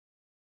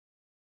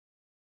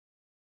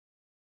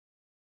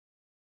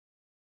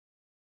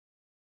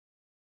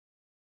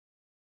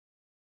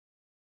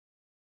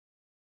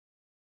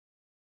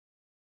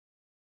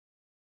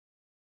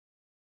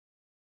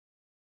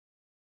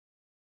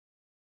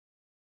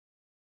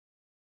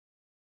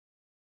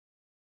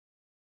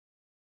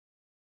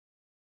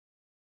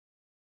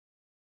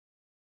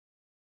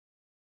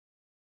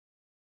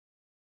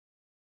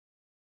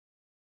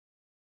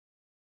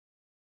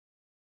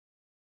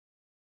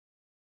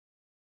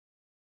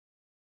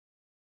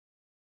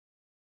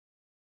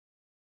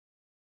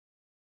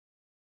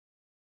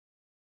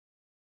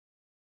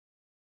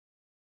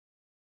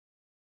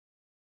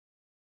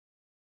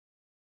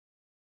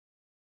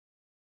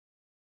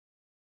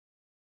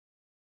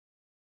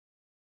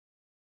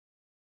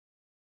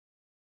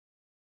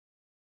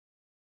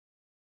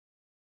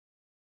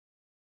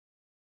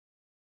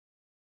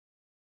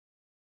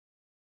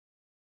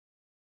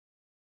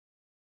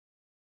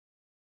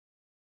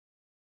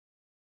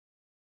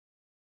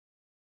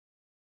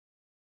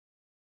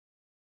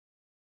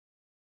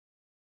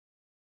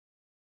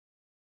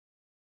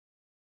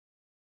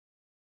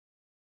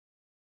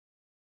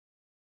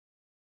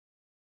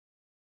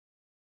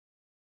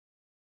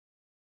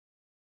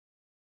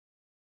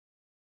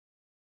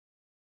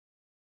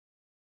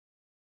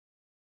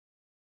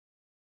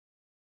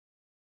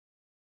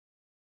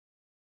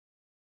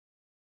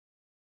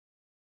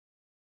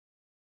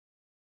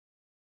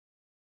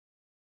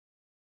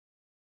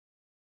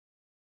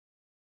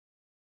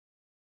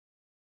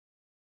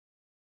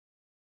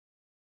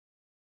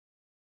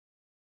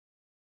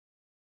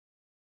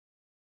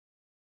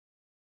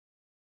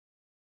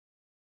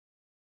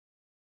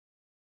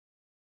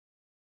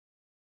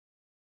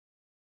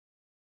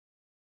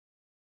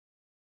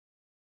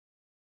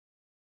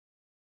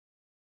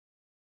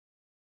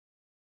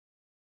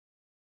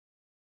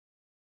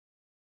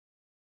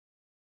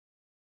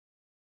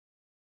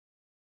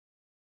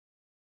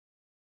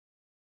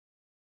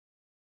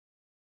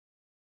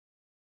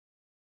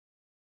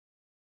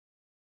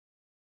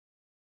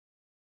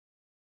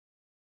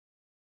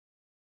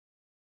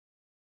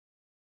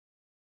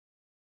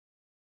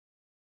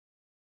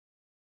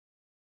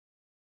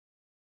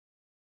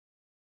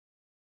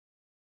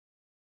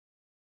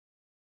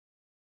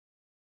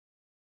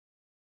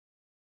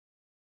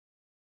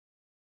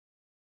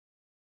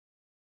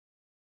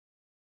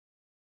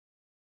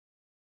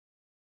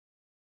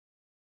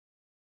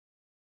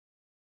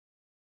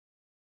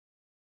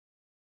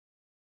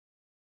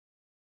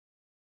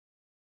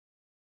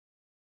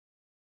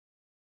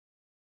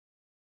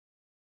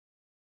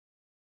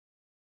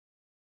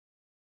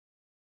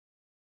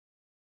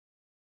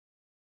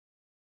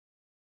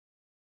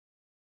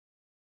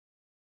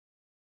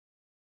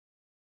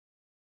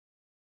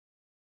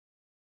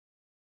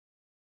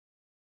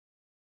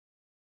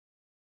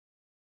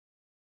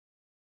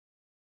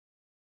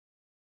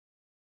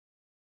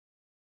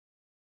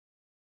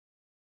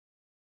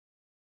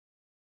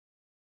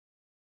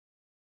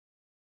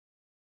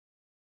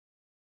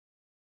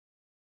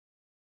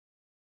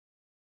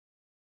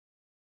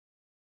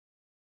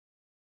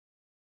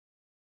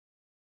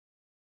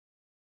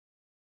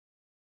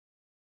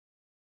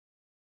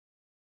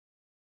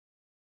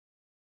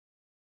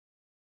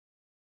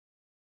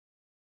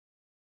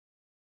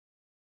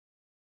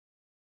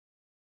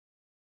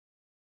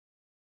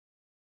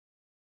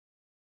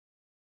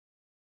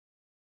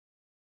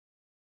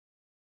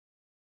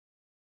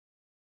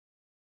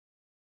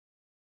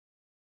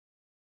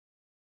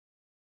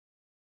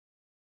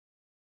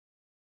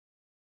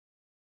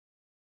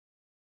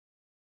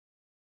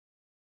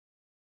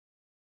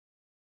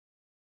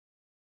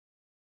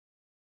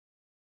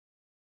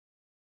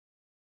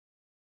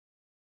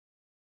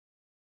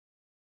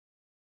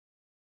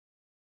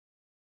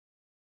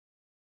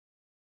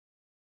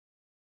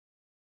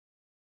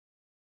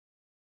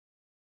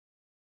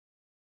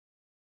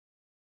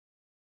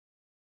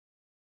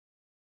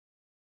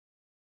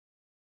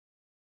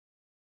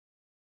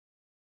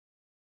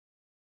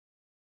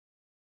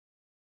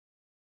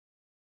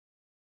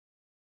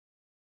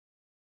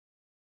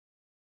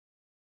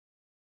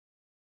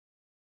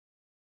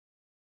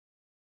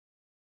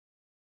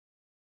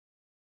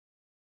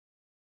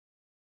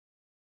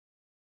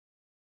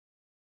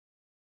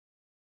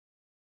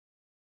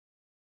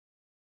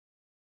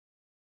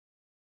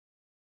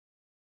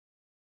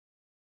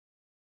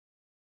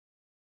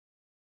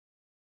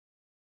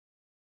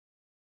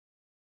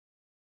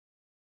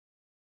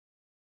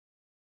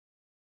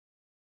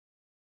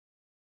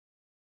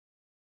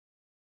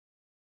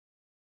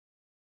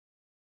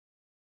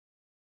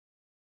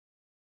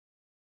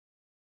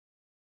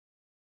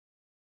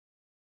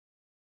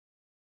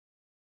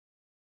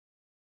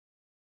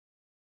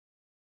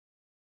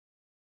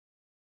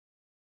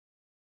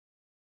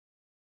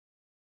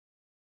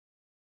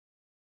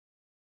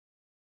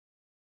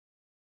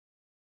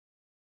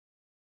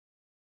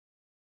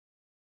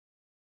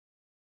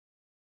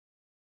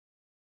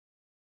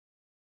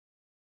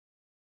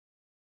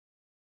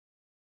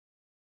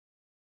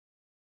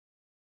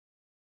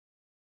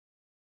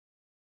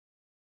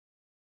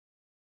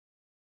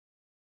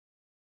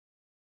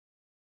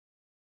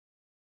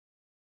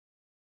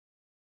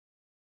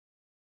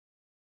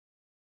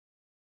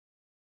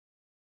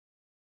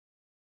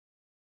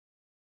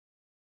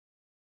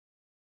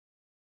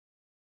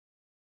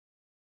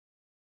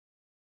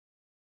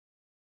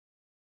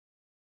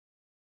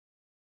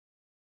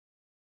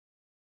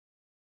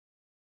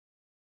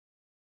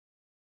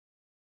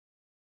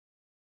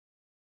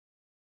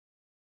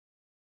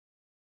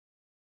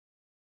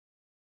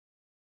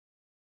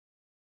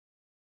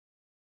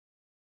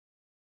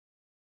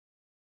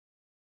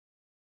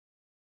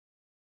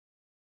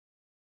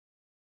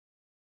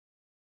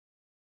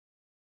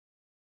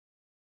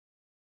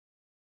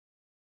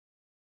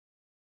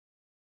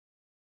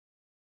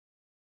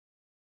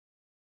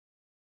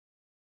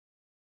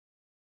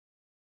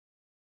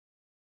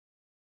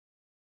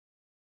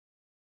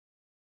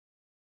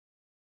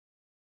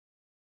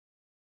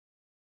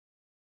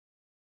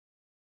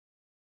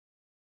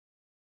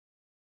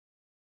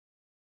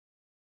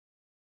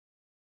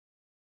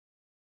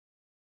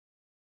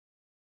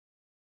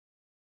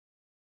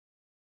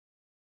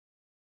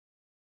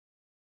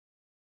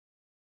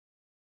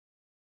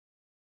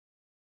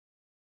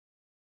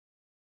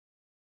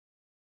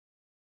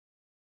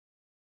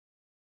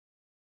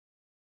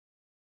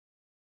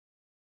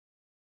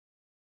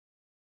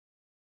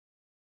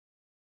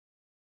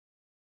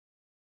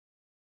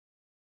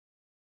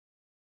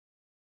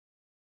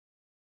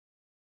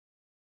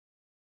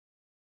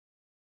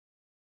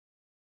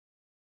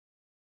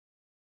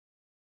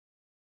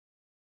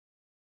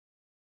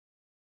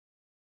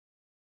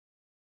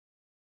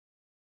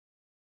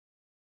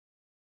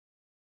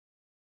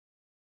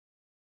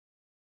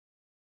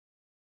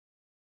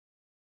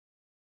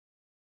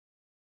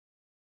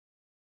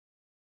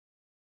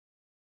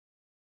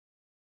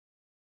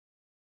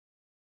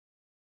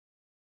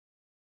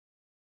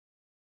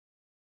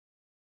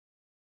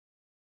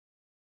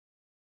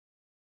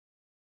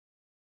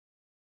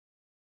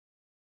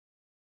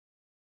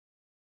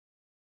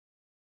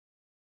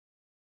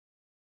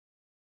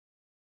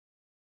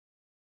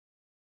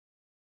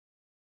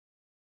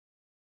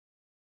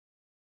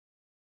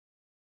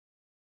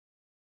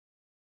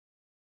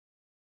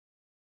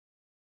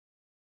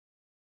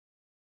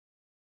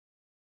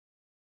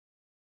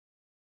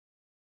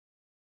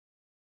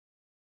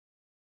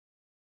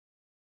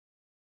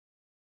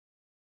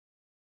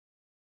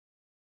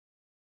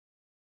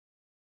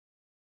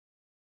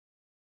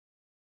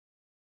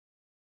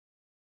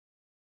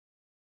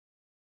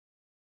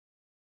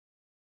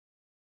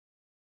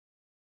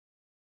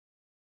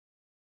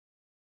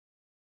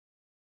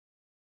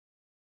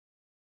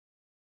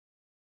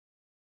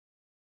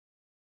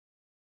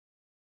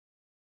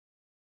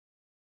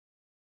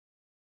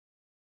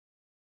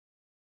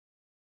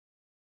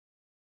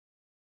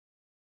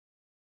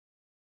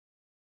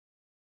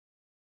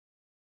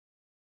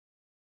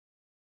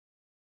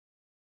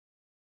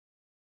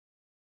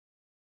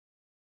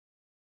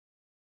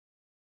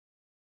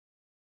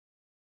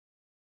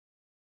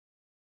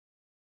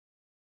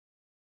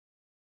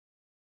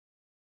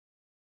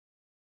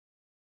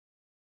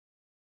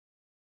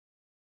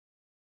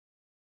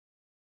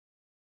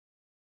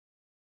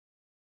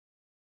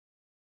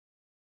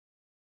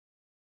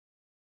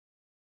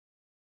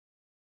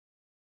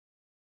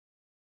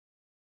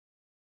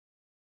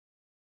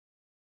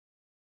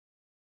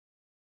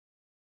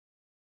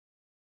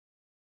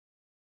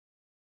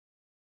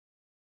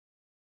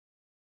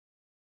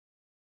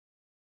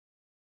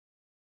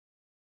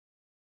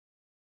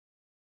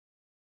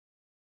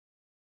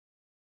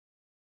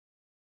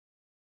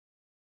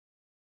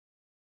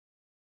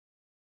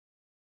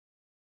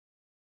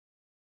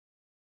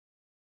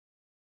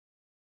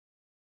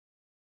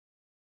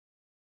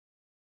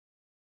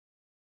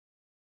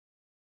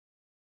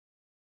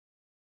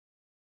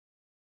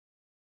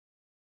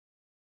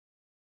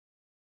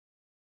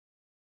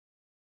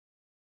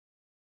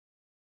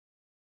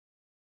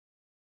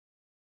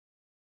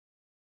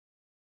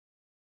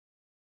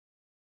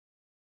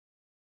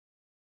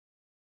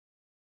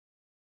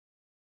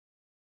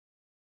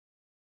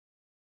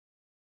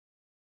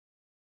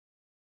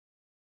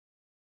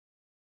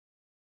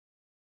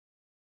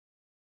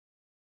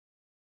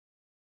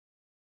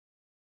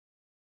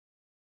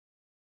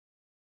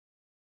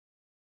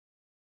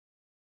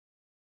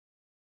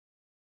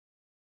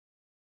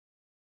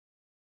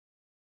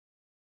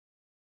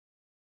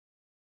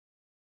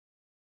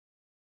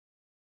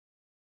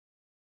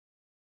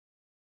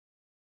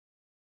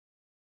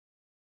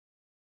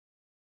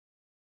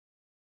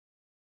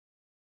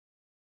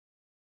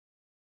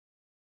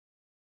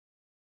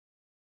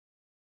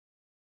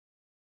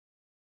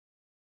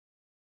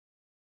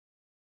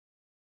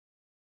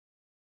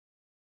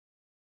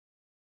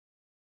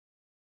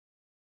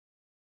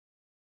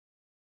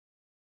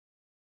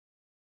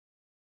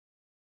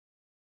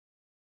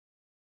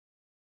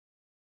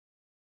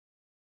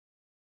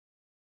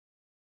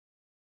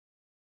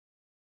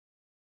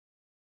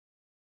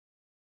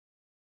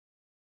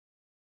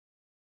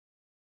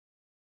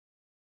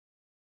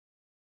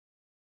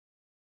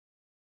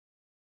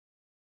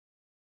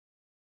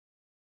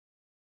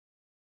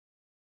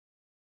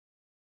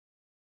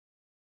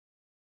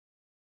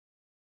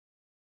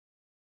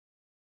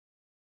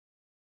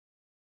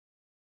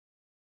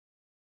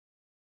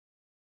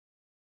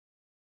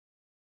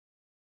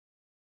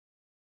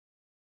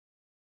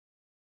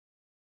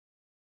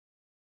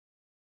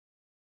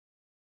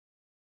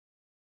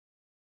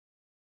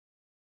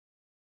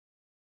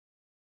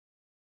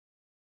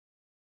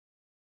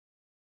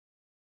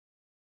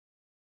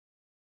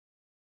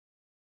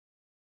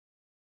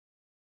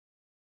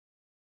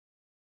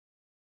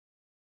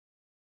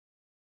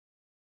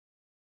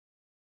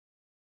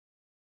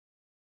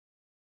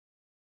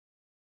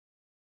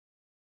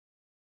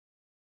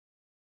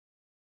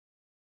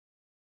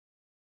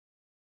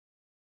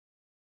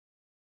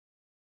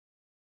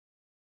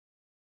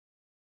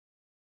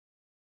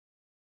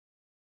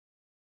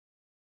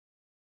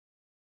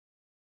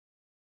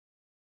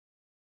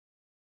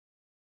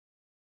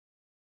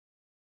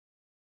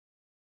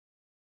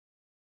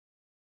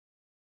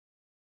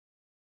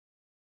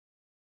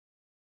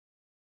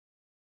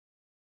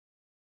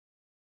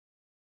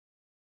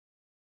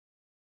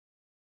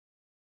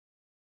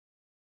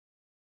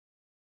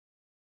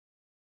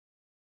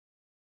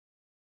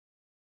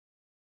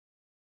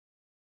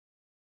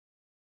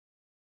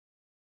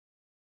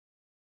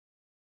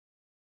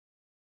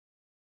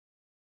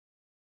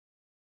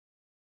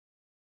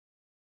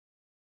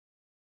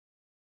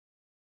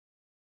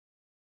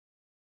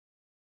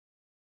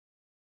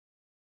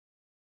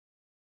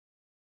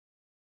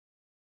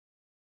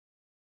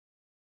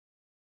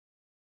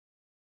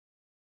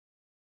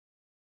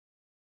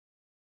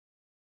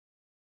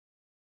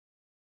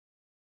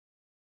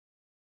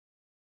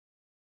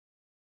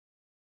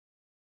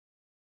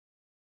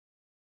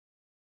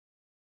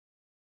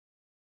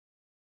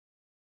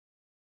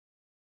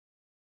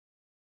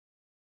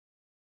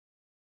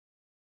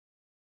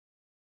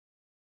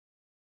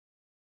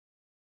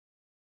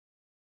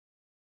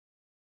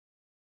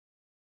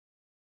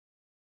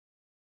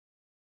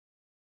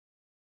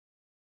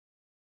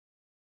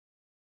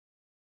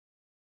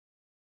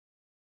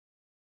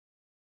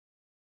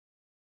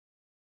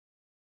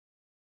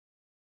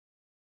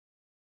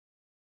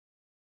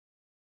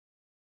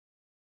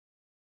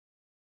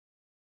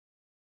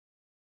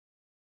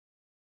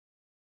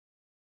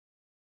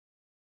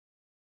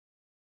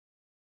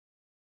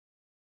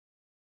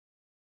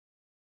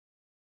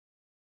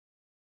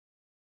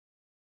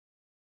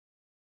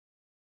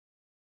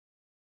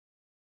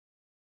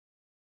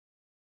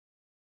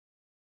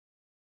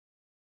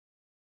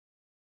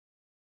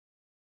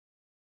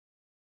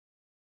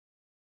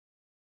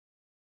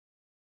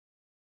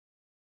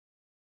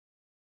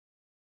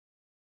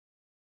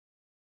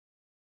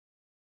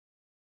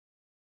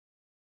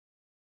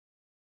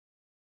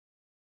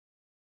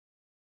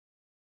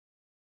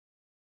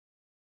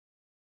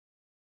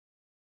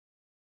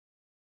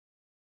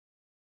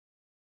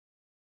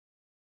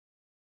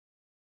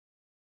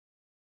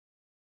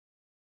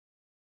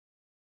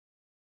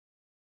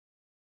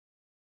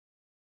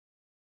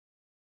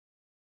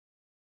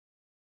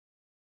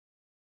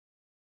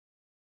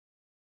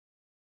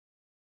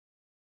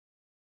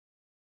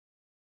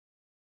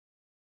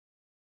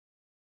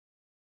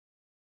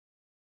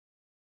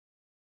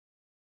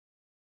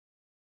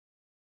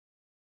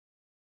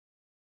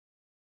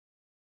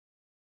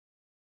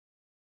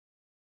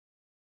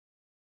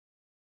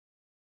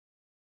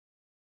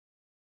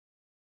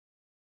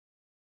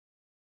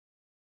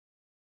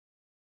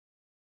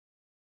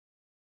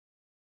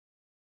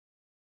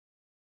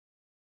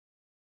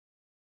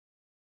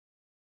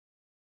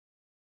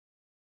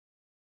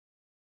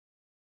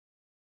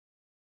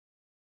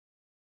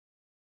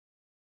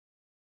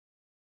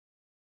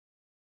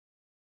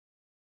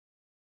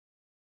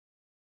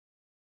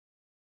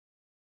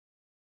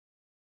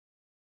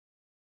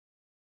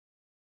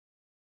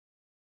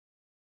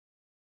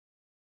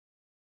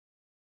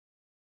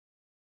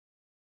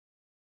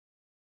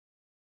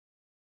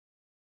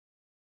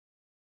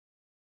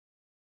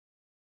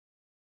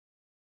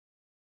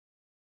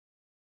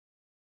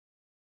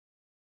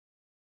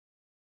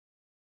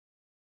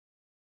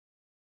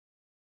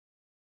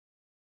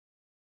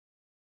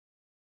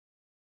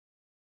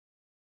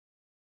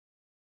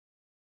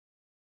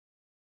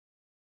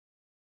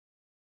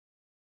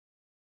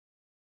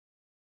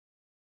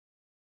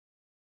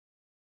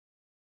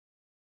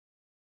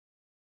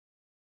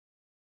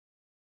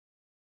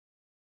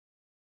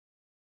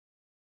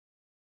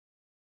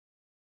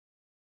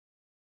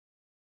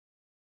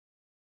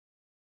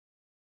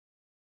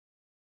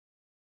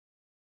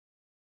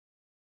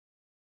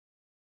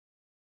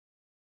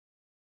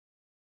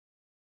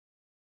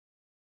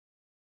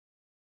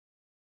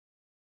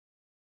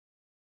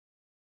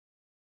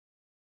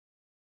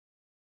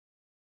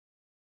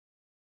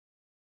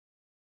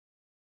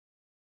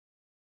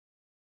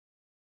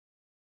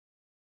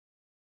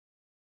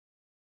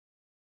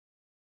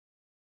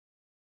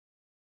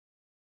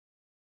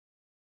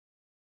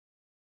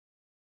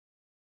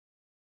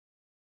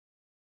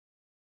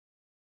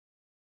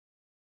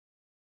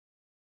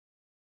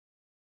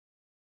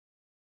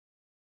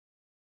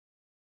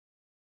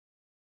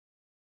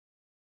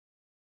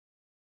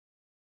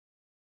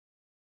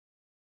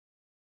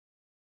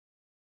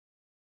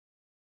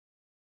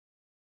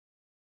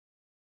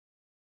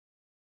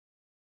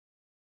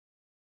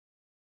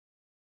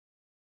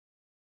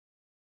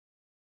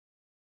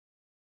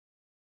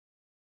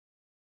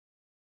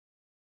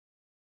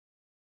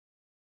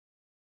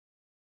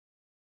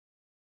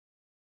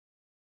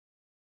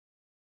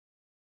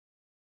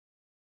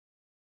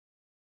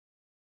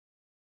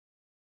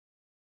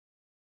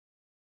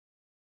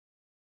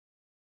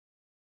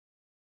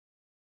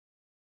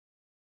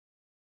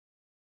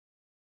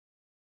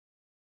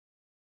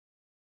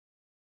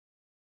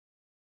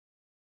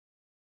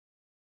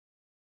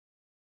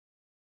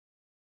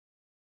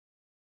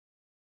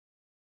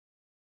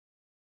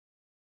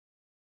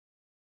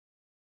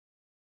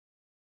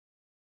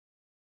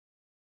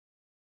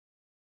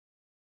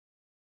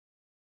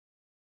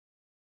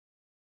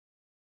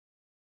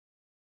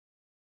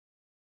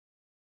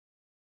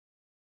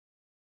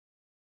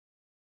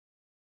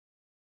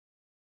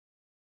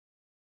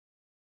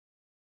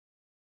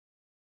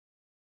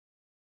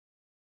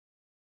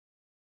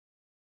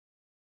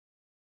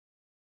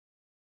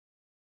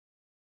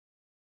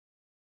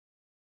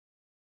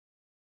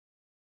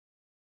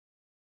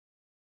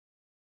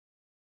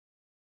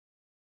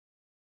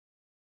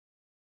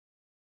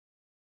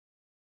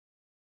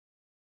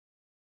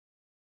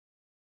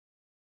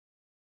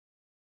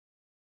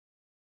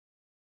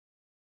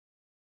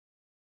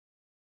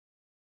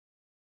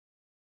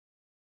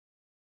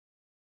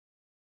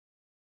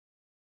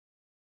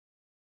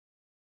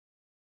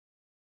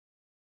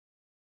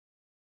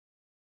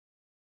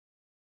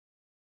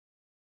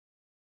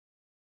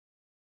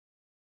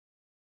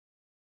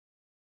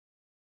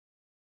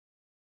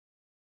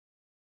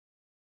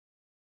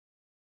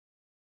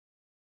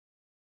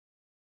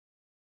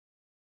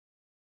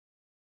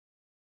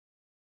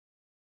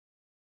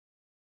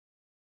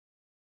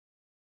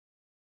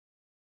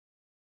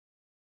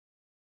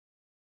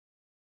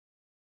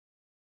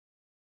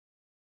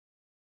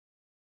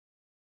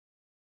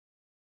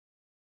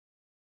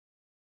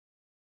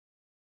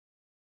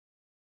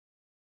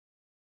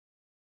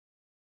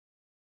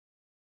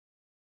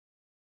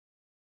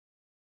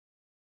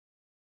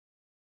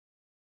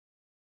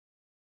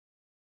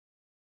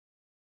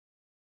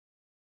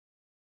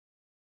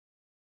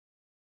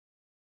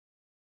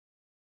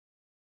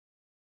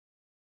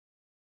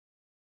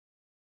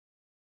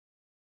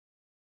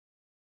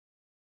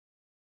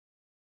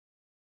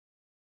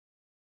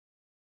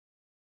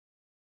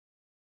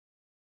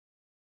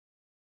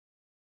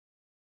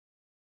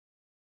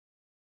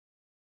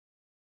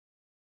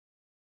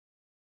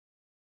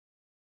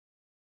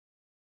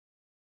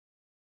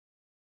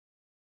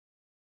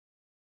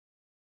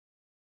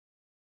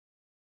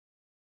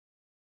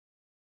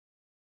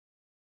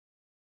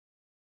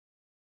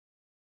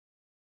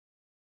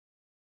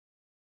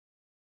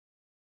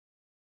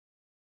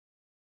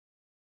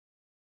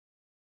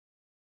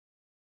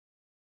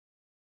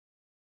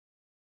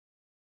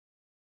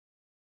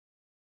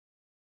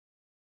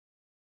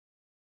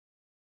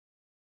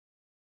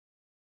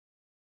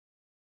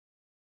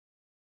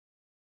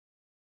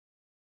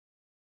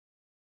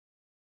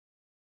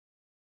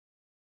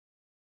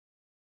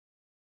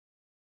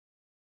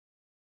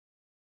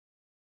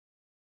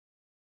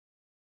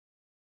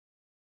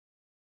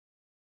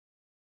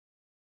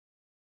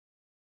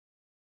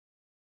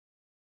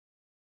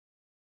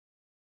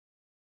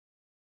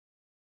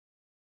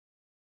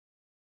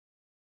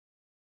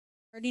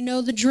Already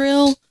know the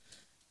drill.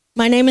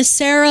 My name is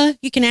Sarah.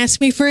 You can ask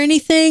me for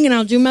anything, and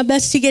I'll do my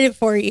best to get it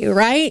for you,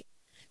 right?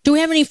 Do we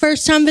have any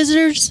first-time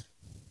visitors?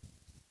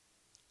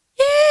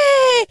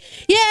 Yay!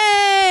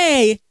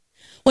 Yay!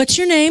 What's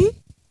your name?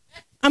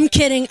 I'm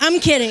kidding.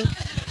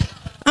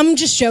 I'm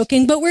just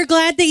joking, but we're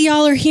glad that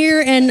y'all are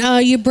here, and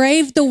you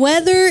braved the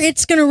weather.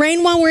 It's going to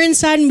rain while we're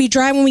inside and be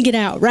dry when we get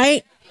out,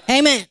 right?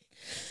 Amen.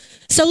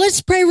 So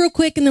let's pray real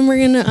quick, and then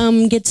we're going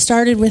to get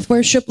started with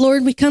worship.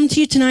 Lord, we come to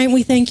you tonight.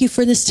 We thank you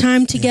for this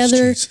time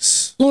together.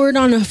 Yes, Lord,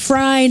 on a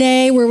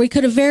Friday where we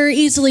could have very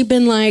easily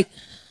been like,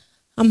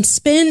 I'm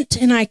spent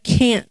and I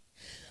can't.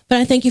 But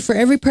I thank you for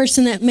every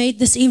person that made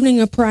this evening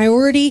a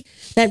priority,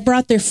 that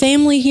brought their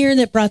family here,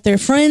 that brought their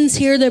friends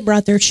here, that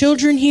brought their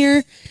children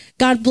here.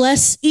 God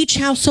bless each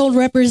household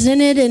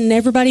represented and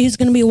everybody who's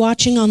going to be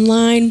watching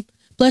online.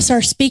 Bless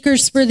our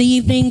speakers for the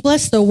evening.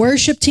 Bless the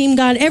worship team,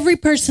 God. Every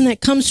person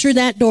that comes through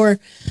that door,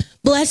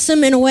 bless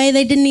them in a way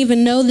they didn't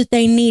even know that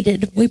they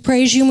needed. We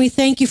praise you and we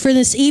thank you for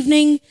this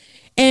evening.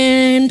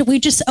 And we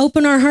just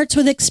open our hearts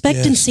with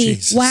expectancy.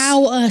 Yes,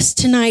 wow us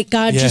tonight,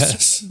 God. Yes.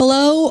 Just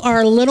blow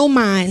our little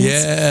minds.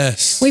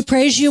 Yes. We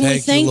praise you and we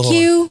thank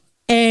you.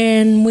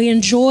 And we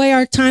enjoy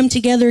our time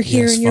together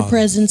here in your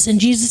presence. In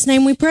Jesus'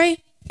 name we pray.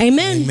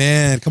 Amen.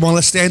 Amen. Come on,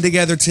 let's stand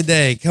together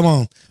today. Come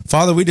on.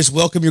 Father, we just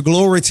welcome your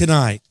glory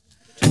tonight.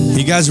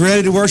 You guys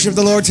ready to worship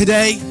the Lord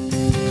today?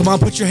 Come on,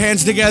 put your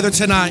hands together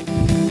tonight.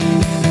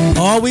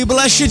 Oh, we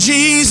bless you,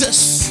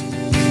 Jesus.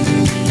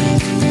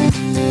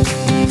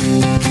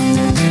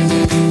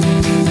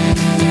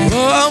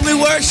 Oh, we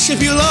worship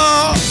you,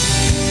 Lord.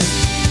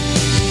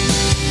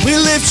 We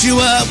lift you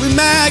up, we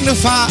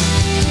magnify.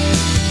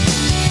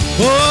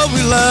 Oh,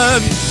 we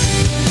love you.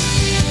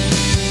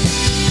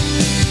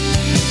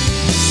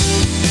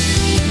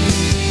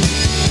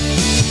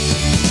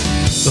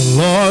 The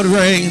Lord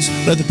reigns,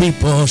 let the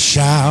people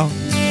shout.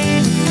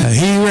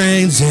 He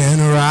reigns in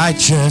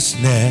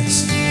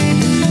righteousness.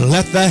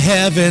 Let the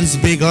heavens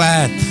be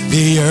glad,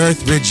 the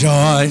earth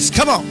rejoice.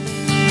 Come on.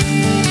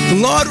 The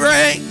Lord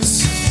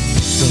reigns.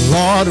 The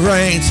Lord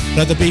reigns,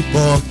 let the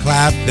people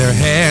clap their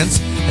hands.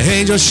 The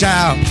angels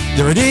shout,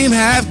 the redeemed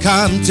have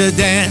come to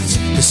dance,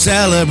 to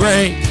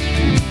celebrate,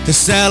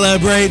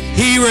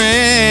 he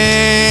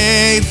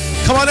reigns.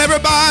 Come on,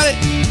 everybody.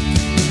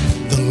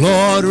 The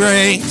Lord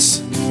reigns.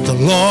 The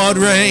Lord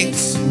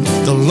reigns,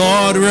 the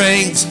Lord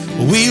reigns.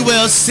 We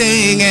will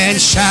sing and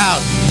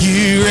shout,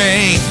 you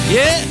reign,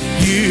 yeah,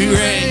 you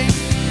reign,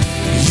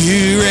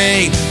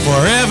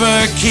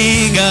 forever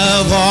King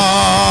of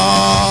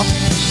all.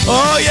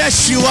 Oh,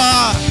 yes, you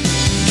are,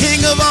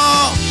 King of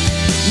all,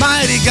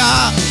 mighty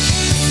God,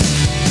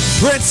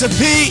 Prince of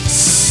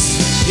Peace,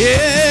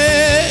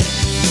 yeah.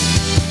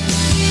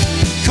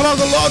 Come on,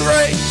 the Lord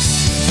reigns.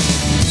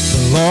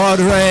 The Lord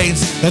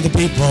reigns, let the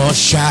people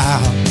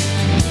shout.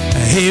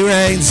 He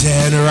reigns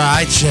in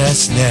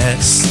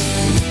righteousness.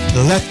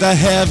 Let the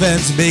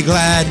heavens be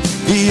glad,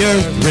 the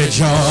earth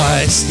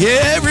rejoice.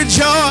 Yeah,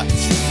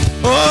 rejoice.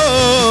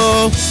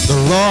 Oh, the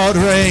Lord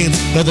reigns.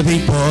 Let the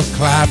people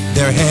clap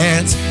their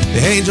hands.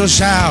 The angels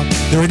shout,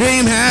 the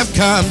redeemed have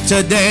come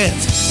to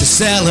dance, to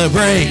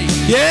celebrate.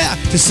 Yeah,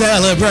 to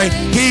celebrate.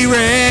 He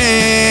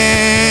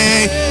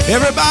reigns.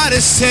 Everybody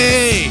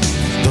say,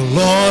 the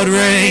Lord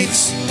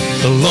reigns.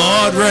 The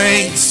Lord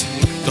reigns.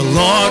 The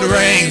Lord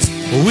reigns.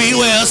 We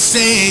will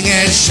sing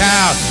and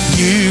shout,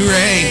 you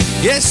reign.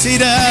 Yes, he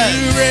does.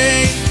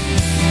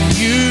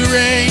 You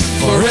reign,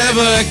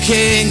 forever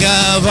King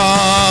of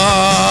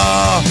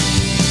all.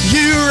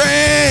 You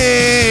reign,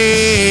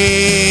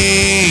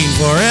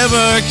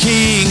 forever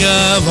King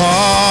of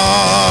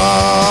all.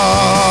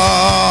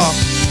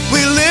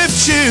 We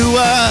lift you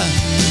up.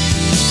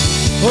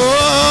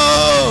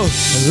 Oh,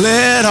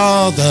 let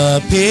all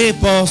the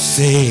people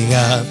sing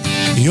up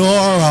your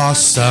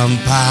awesome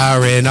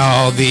power in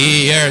all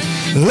the earth.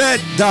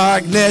 Let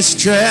darkness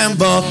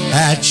tremble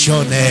at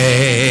your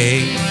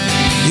name.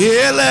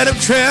 Yeah, let them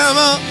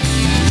tremble.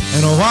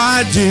 And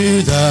why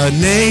do the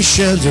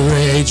nations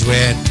rage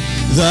when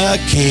the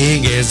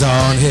King is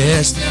on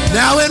his?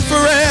 Now and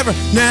forever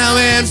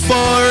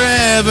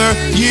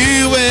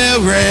you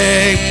will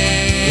reign.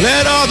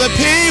 Let all the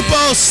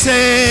people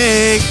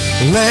sing.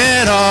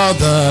 Let all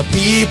the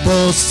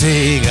people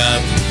sing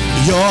up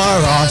your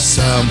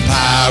awesome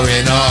power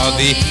in all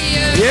the,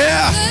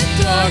 yeah.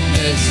 Let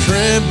darkness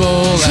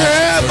tremble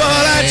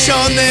at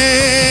your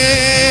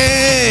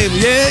name.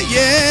 Yeah,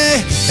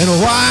 yeah. And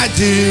why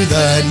do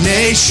the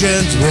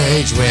nations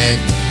rage when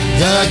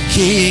the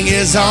King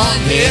is on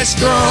his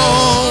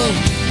throne?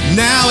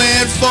 Now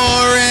and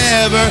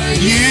forever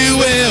you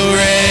will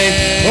reign.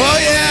 Oh,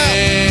 yeah.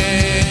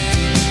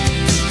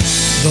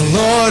 The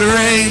Lord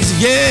reigns,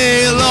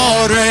 yeah,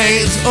 Lord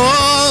reigns,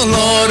 oh,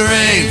 Lord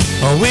reigns.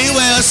 Oh, we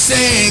will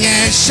sing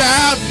and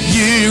shout,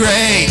 you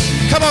reign.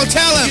 Come on,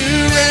 tell him.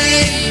 You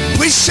reign.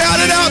 We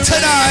shout it out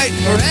tonight.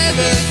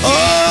 Forever.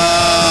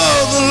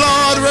 Oh, the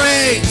Lord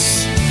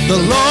reigns, the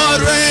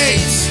Lord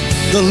reigns,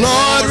 the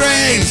Lord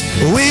reigns.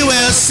 We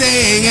will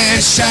sing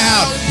and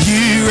shout,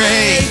 you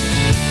reign,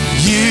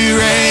 you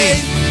reign,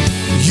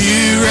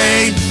 You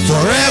reign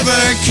forever,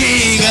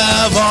 King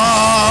of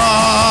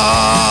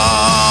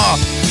all.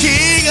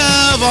 King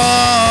of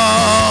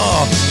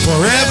all.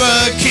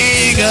 Forever,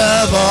 King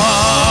of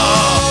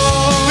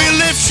all. We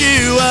lift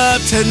you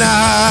up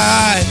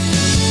tonight.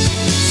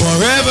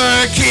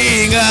 Forever,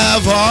 King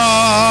of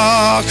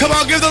all. Come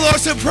on, give the Lord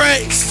some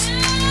praise.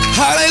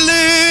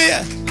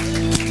 Hallelujah.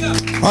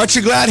 Aren't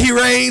you glad he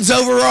reigns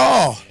over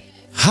all?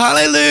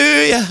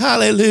 Hallelujah,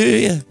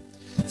 hallelujah.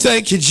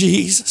 Thank you,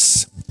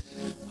 Jesus.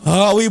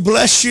 Oh, we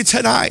bless you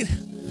tonight.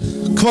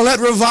 Come on, let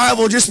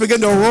revival just begin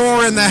to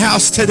roar in the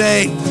house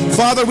today.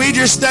 Father, we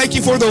just thank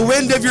you for the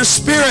wind of your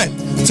spirit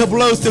to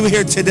blow through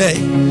here today.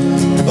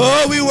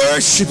 Oh, we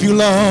worship you,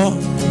 Lord.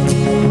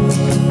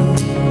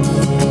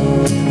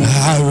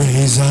 I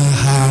raise a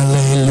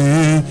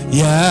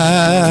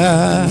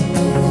hallelujah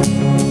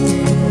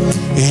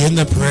in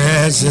the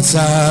presence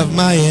of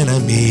my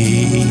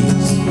enemies.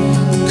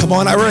 Come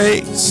on, I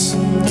raise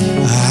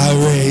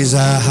a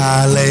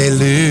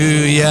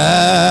hallelujah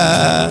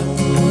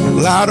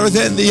louder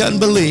than the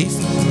unbelief,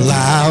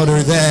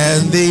 louder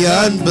than the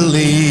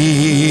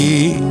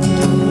unbelief.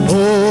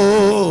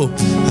 Oh,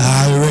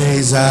 I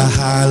raise a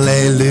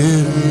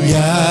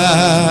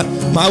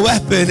hallelujah. My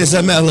weapon is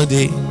a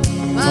melody.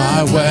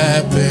 My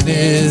weapon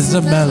is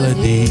a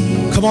melody.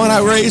 Come on, I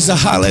raise a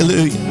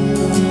hallelujah.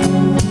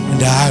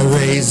 And I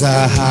raise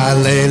a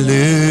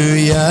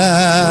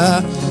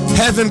hallelujah.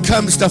 Heaven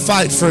comes to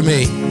fight for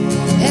me.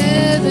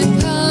 Heaven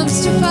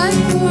comes to fight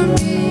for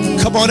me.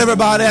 Come on,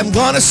 everybody, I'm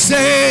gonna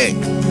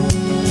sing.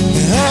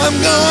 I'm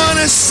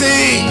gonna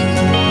sing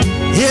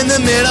in the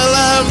middle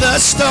of the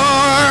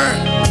storm.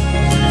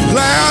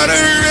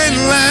 Louder and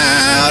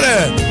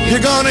louder,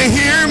 you're gonna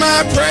hear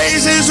my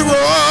praises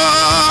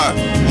roar.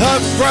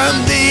 Up from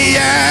the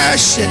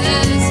ashes,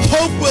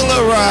 hope will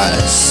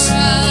arise.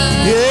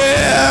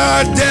 Yeah,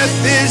 our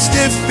death is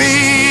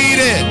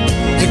defeated.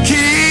 The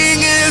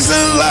King is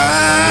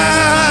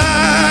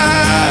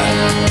alive.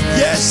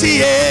 Yes, he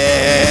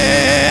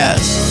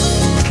is.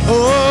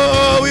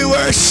 Oh, we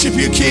worship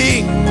you,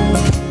 King.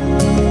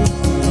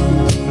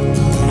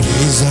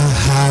 Raise a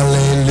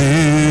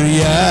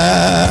hallelujah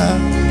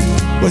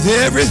with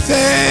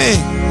everything.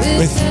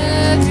 With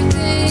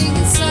everything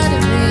inside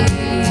of me.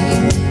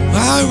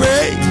 I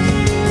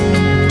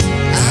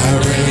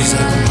raise a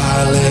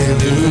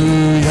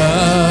hallelujah.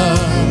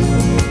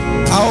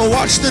 I will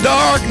watch the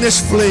darkness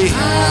flee. I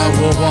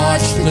will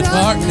watch the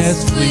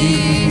darkness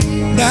flee.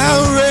 Now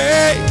I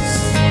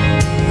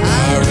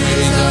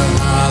raise a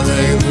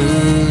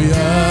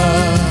hallelujah.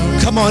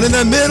 come on, in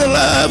the middle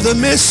of the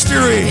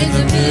mystery. In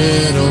the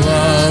middle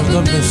of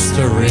the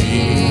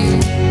mystery.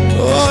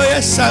 Oh,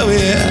 yes, I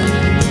will.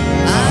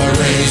 I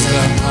raise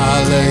a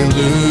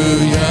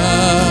hallelujah.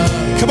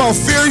 Come on,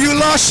 fear you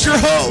lost your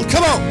hold.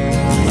 Come on.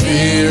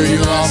 Fear you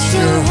lost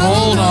your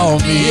hold on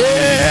me.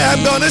 Yeah,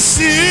 I'm gonna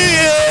sing,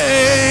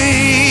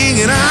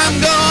 and I'm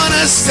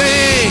gonna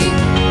sing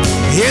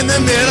in the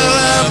middle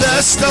of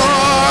the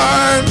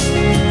storm.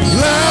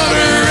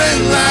 Louder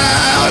and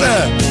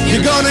louder,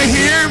 you're gonna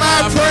hear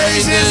my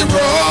praises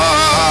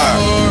roar.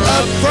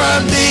 Up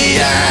from the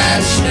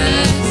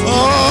ashes,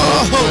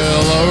 oh,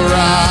 Will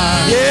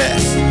arise.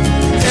 yes,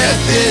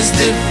 death is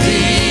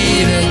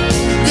defeated.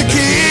 The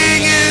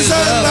King is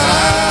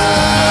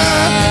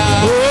alive.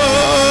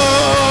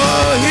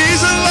 Oh,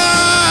 he's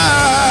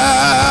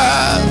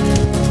alive.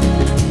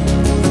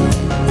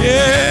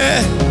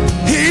 Yeah,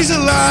 he's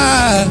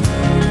alive.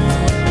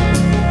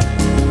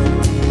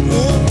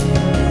 Oh,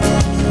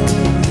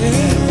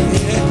 yeah,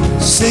 yeah.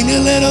 Sing a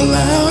little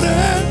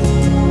louder.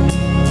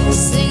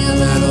 Sing a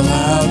little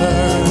louder.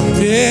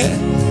 Yeah,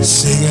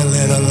 sing a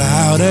little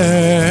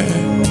louder.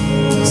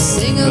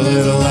 Sing A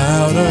little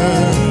louder.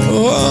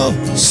 Oh,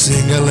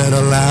 sing a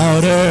little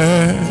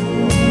louder.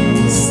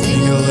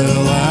 Sing A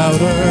little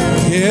louder.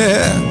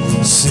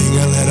 Yeah, sing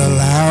a little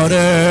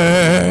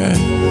louder.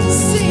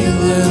 Sing a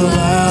little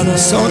Louder.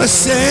 So I wanna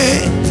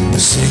sing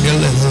a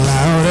little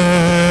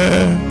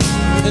louder.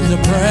 In the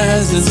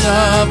presence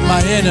of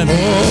my Oh,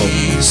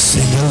 enemies.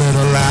 sing a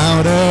little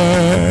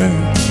louder.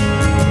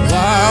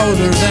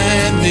 Louder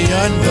than the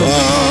unbelief.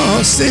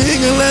 Oh, sing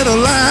a little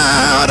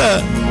louder.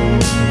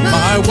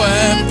 My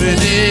weapon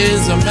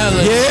is a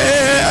melody.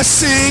 Yeah,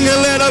 sing a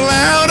little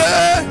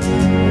louder.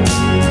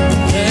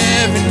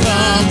 Heaven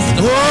comes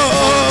to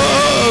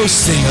Oh,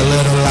 sing a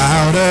little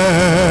louder.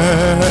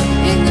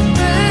 in the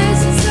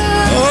presence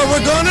of Oh,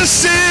 we're gonna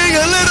sing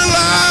a little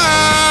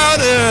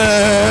louder.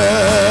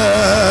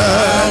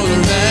 louder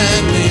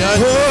than the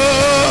unbelief.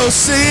 Oh,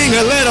 sing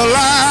a little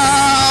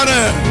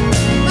louder.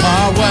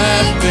 My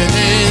weapon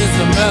is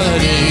a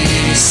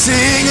melody.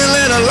 Sing a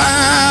little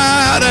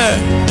louder.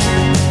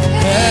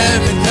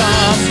 Heaven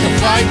comes to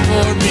fight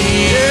for me.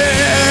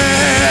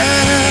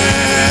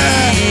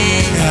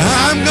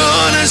 Yeah, I'm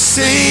gonna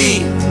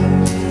sing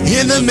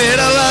in the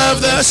middle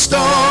of the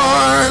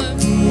storm.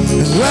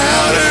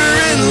 Louder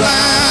and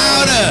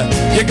louder,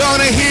 you're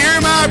gonna hear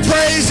my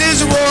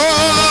praises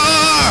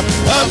roar.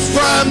 Up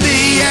from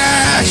the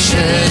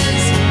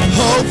ashes,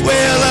 hope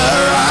will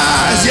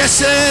arise. Yes,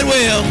 Yes, it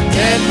will.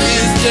 Death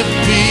is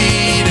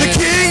defeated. The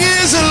King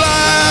is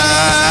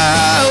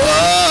alive.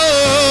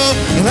 Oh,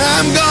 and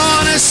I'm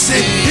gonna sing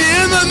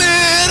in the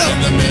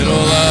middle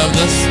of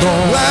the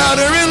storm.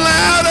 louder and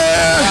louder.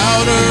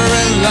 Louder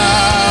and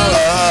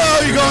louder.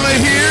 Oh, you're gonna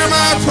hear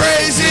my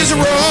praises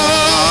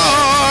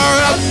roar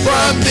up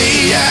from the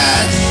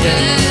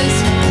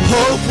ashes.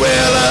 Hope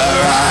will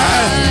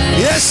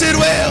arise. Yes, it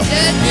will.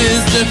 Death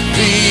is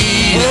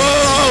defeated.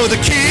 Oh, the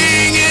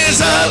King is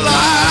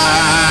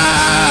alive.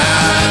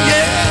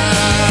 Yeah,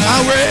 I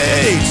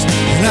raise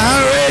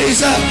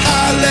a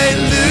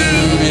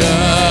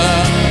hallelujah.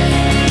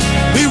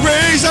 We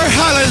raise our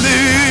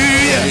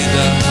hallelujah.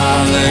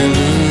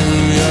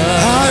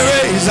 Hallelujah. I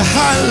raise a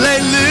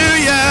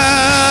hallelujah.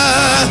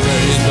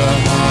 Praise the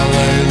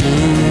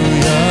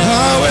hallelujah. I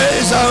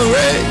raise.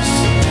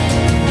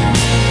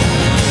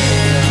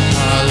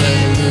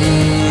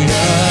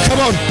 Hallelujah. Come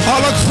on,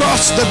 all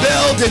across the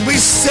building we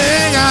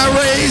sing, I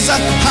raise a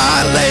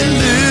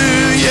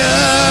hallelujah.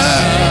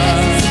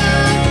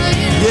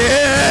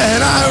 Yeah,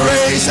 and I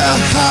raise a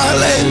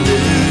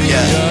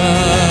hallelujah.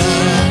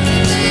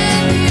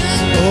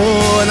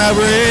 Oh, and I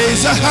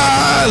raise a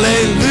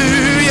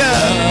hallelujah.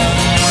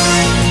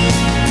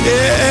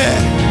 Yeah,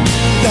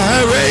 I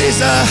raise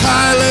a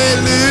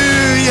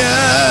hallelujah.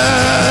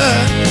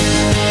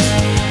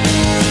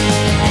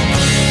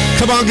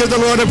 Come on, give the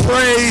Lord a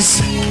praise.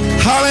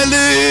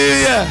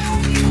 Hallelujah.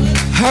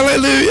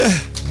 Hallelujah.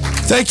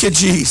 Thank you,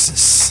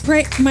 Jesus.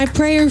 My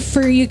prayer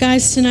for you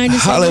guys tonight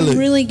is that Hallelujah. you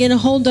really get a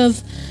hold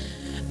of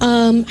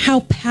how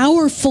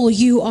powerful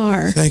you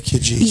are. Thank you,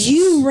 Jesus.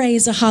 You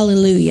raise a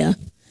hallelujah.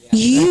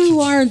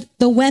 You are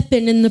the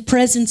weapon in the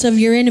presence of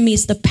your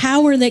enemies, the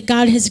power that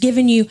God has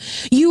given you.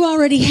 You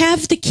already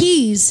have the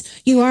keys.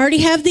 You already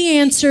have the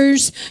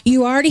answers.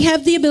 You already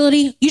have the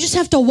ability. You just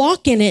have to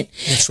walk in it.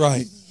 That's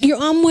right.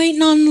 I'm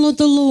waiting on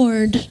the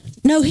Lord.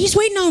 No, he's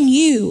waiting on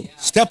you.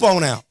 Step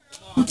on out.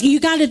 You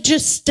got to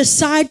just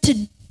decide to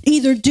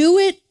either do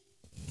it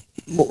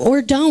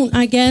or don't,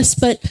 I guess.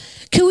 But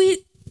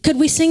could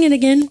we sing it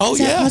again? Oh, Is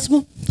that yeah.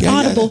 possible? Yeah,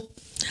 Audible.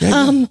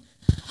 Yeah.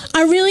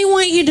 I really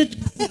want you to.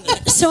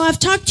 So I've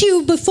talked to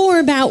you before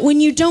about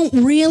when you don't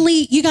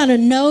really, you got to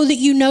know that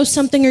you know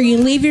something, or you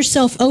leave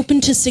yourself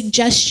open to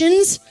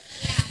suggestions.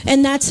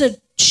 And that's a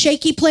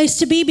shaky place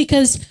to be,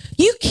 because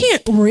you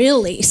can't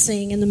really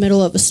sing in the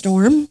middle of a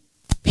storm.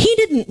 He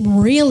didn't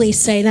really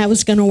say that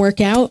was going to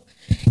work out.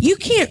 You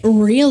can't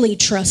really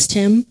trust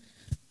him.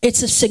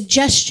 It's a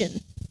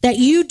suggestion that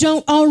you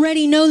don't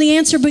already know the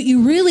answer, but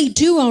you really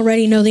do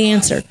already know the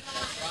answer.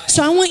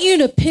 So I want you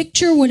to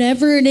picture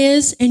whatever it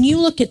is, and you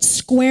look it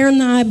square in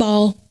the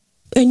eyeball,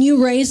 and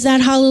you raise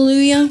that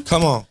hallelujah.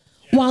 Come on.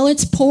 While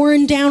it's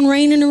pouring down,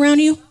 raining around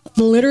you,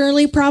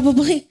 literally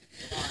probably,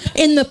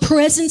 in the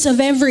presence of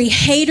every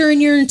hater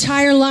in your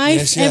entire life,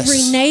 Yes, yes. every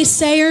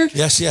naysayer.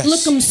 Yes, yes.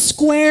 Look them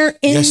square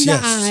in Yes, the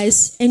yes.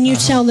 eyes, and you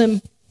tell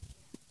them,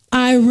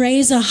 I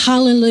raise a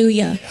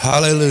hallelujah.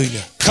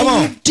 Hallelujah. Come And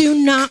on. you do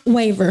not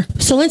waver.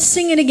 So let's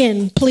sing it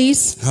again,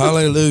 please.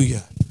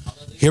 Hallelujah.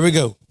 Here we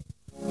go.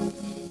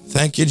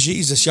 Thank you,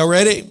 Jesus. Y'all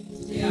ready?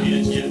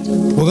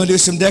 We're going to do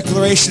some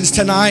declarations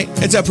tonight.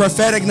 It's a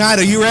prophetic night.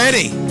 Are you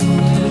ready?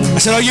 I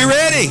said, are you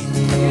ready?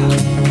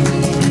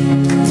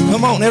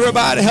 Come on,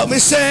 everybody, help me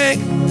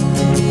sing.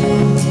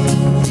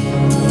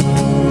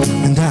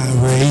 And I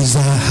raise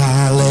a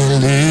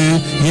hallelujah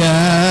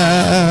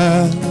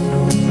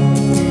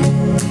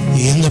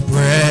in the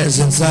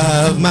presence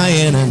of my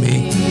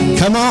enemy.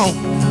 Come on,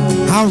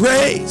 I'll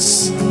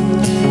raise.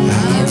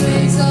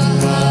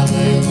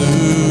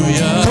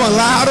 Hallelujah. Come on,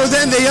 louder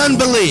than the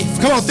unbelief.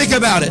 Come on, think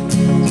about it.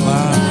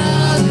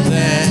 Louder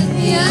than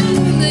the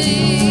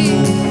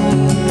unbelief.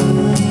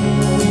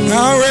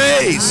 I'll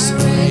raise.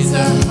 Praise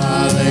the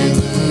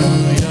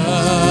hallelujah.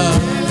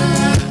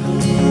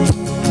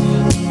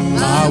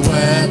 My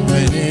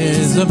weapon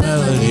is a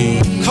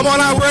melody. Come on,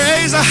 I'll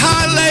raise a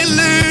hallelujah.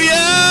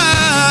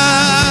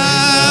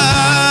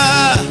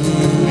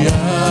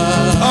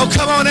 Oh,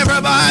 come on,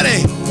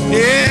 everybody.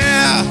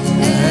 Yeah.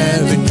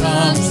 Heaven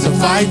comes to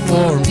fight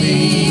for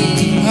me.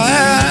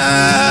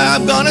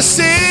 I'm gonna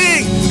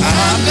sing.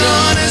 I'm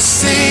gonna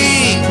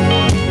sing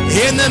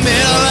in the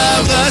middle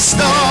of the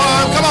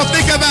storm. Come on,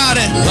 think about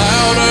it.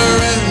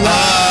 Louder and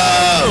louder.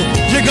 Oh,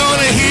 you're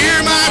gonna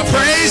hear my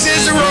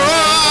praises roar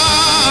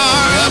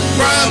up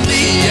from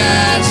the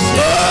ashes.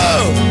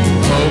 Oh,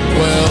 Hope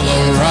will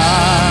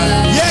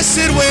arise. yes,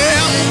 it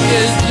will.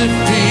 Is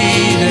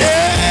defeated.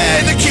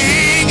 Yeah, the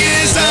King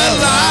is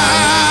alive.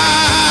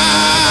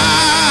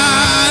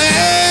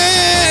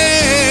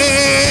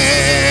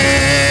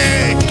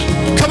 Hey.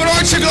 Come on,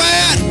 aren't you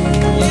glad?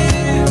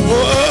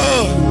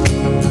 Whoa.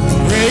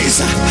 Praise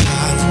the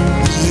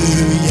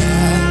hallelujah.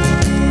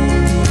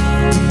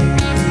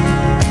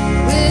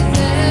 With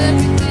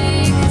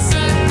everything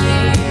inside me,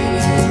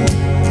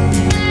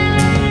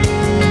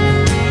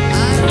 I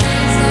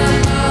raise a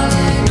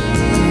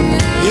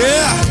hallelujah.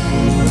 Yeah.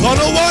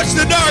 Gonna watch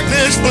the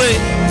darkness flee.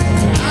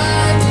 I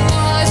will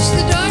watch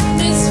the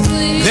darkness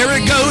flee. There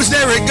it goes,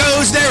 there it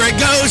goes, there it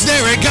goes,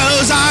 there it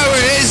goes. I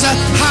raise a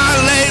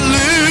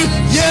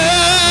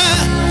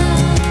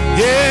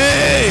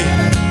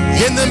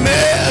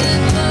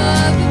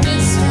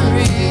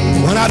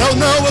I don't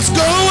know what's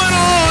going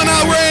on,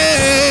 I'll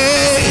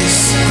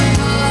raise.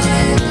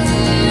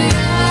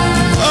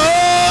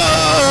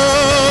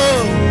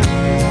 Oh,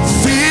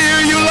 fear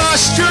you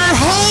lost your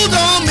hold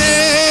on me.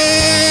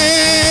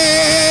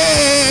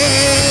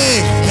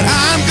 And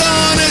I'm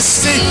gonna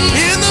sing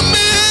in the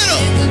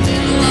middle,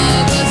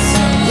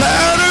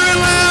 louder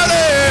and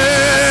louder.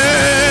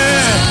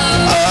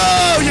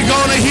 Oh, you're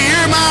gonna hear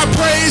my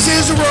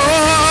praises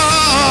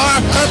roar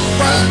up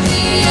front.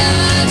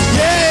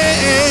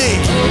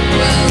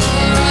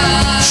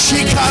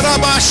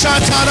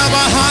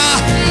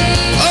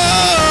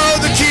 Oh,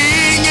 the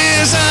King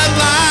is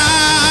alive.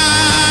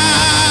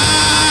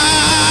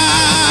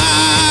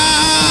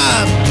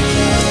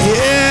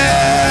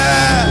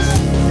 Yeah.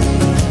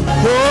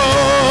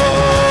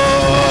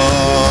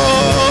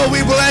 Oh, we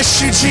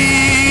bless you,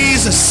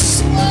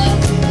 Jesus.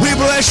 We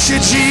bless you,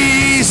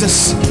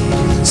 Jesus.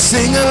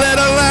 Sing a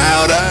little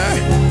louder.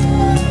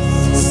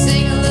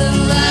 Sing a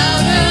little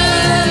louder.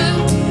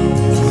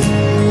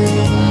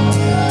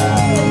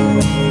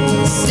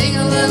 Sing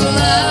a little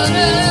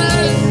louder.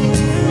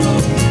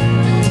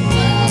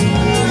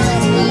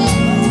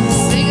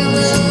 Sing a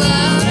little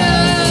louder.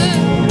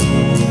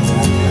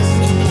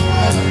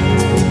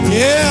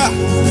 Yeah.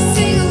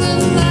 Sing a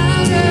little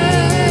louder.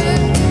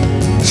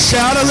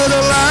 Shout a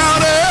little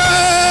louder.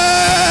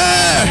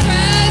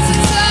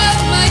 Presence of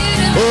my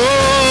enemy.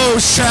 Oh,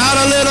 shout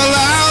a little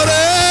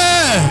louder.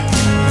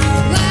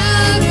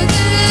 Louder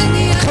than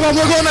the Come on,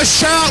 we're going to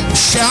shout.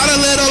 Shout a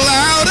little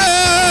louder.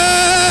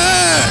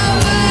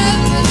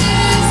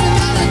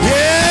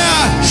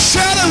 Yeah,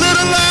 shout a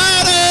little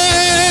louder.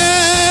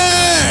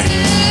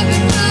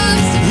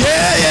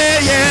 Yeah, yeah,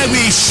 yeah,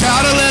 we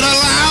shout a little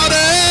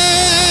louder.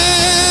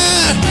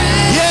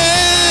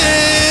 Yeah,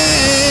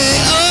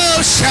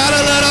 oh, shout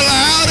a little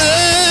louder.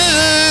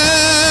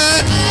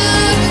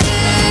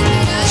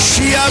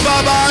 Shia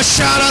Baba,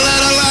 shout a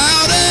little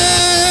louder.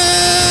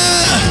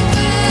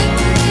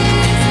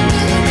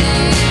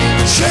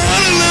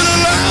 Shout a little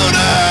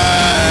louder.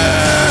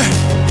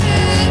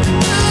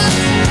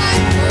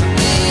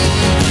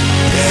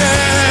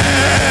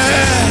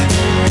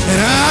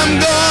 And I'm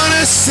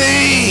gonna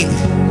sing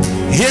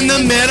in the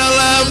middle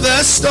of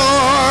the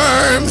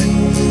storm,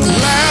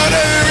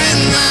 louder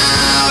and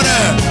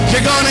louder.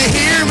 You're gonna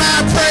hear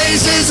my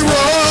praises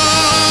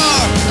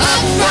roar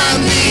up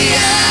from the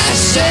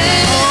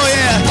ashes. Oh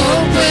yeah.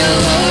 hope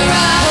will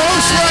arise.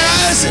 Hope's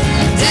rising.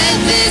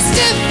 Death is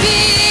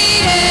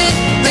defeated.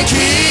 The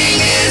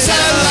King is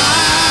alive.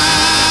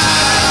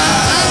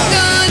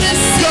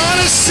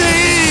 Gonna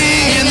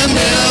sing in the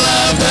middle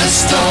of the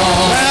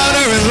storm,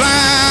 louder and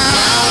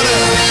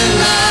louder and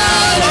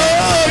louder.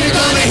 Oh, you're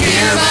gonna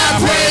hear my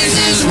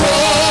praises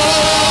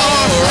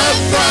roar up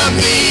from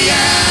the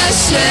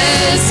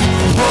ashes.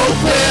 Hope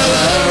will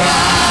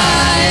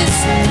arise.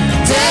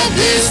 Death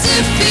is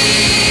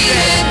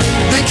defeated.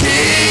 The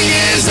King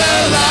is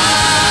alive.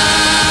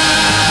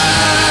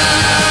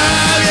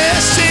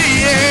 Yes,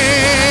 he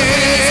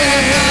is.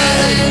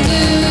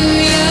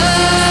 Hallelujah.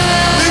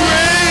 We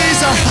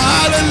raise our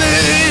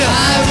hallelujah.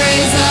 I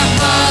raise a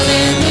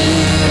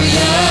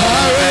hallelujah.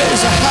 I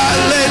raise a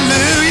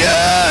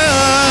hallelujah.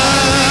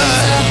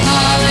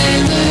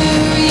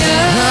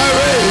 Hallelujah. I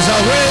raise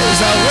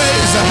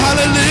a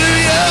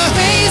hallelujah.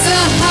 Raise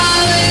a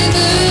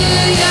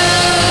hallelujah.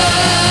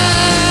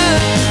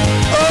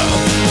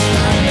 Oh.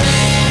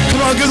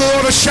 Come on, give the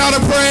Lord a shout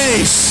of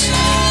praise.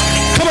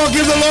 Come on,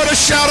 give the Lord a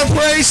shout of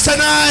praise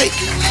tonight.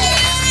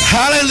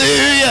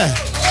 Hallelujah.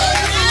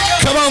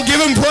 Come on, give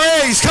him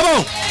praise. Come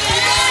on.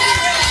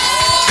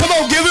 Come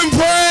on, give him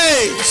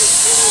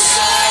praise.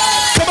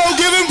 Come on,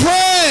 give him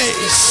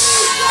praise.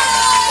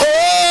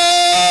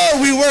 Oh,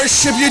 we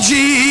worship you,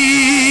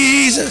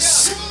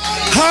 Jesus.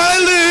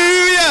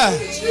 Hallelujah.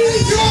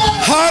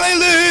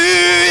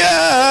 Hallelujah.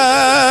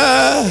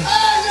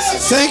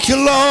 Thank you,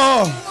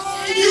 Lord.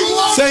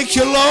 Thank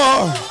you,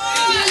 Lord.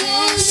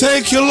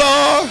 Thank you,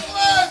 Lord.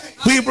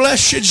 We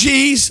bless you,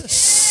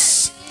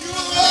 Jesus.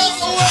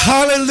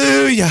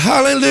 Hallelujah.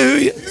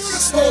 Hallelujah.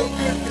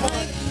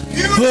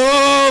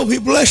 Oh, we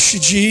bless you,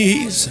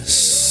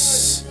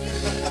 Jesus.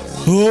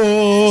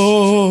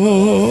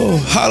 Oh,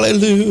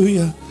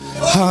 hallelujah.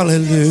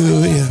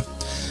 Hallelujah.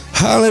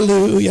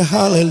 Hallelujah.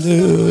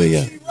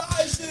 Hallelujah.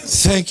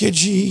 Thank you,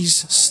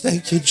 Jesus.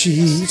 Thank you,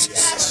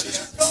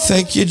 Jesus.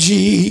 Thank you,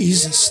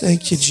 Jesus.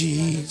 Thank you,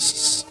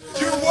 Jesus.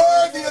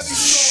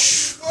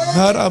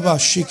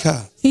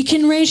 Harabashika. You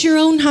can raise your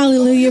own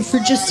hallelujah for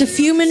just a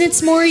few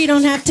minutes more. You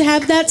don't have to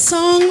have that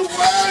song.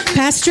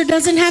 Pastor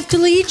doesn't have to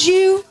lead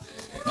you.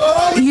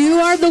 You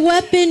are the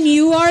weapon.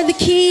 You are the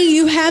key.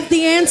 You have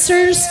the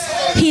answers.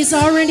 He's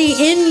already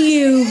in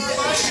you.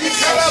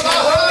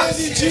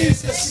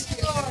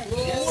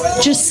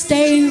 Just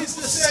stay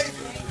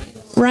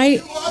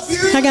right.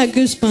 I got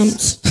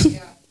goosebumps.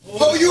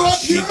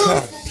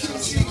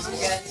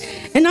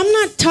 And I'm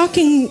not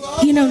talking,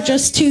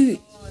 just to,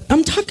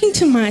 I'm talking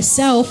to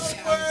myself.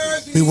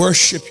 We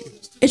worship you.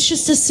 It's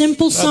just a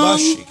simple song,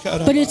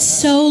 but it's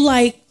so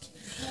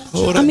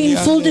I mean,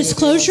 full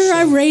disclosure,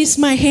 I raised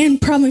my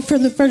hand probably for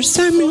the first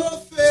time.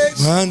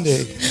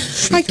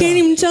 I can't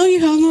even tell you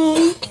how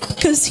long,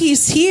 because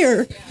he's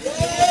here.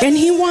 And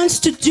he wants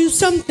to do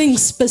something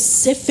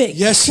specific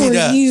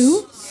for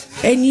you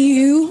and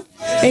you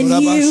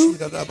and you.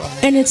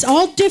 And it's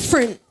all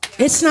different.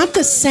 It's not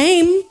the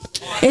same.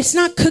 It's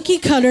not cookie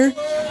cutter.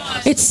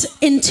 It's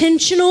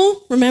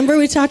intentional. Remember,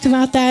 we talked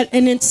about that,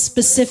 and it's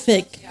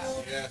specific.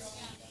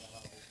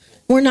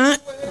 We're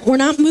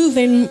not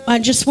moving. I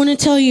just want to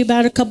tell you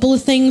about a couple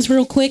of things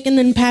real quick, and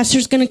then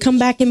Pastor's going to come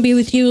back and be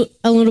with you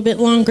a little bit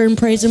longer in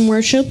praise and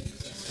worship.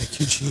 Thank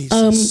you,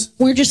 Jesus.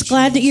 We're just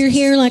glad that you're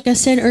here. Like I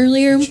said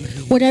earlier,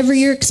 whatever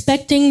you're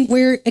expecting,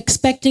 we're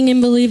expecting and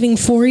believing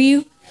for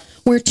you.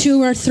 Where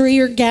 2 or 3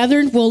 are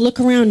gathered, we'll look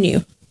around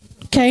you.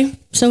 Okay?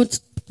 So it's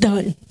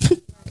done.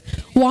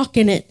 Walk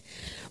in it.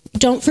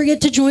 Don't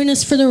forget to join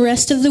us for the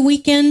rest of the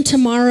weekend.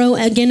 Tomorrow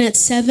again at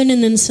 7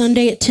 and then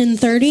Sunday at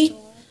 10:30.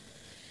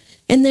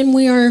 And then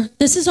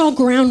this is all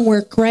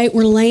groundwork, right?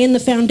 We're laying the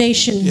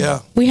foundation.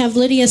 Yeah. We have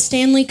Lydia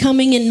Stanley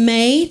coming in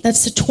May.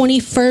 That's the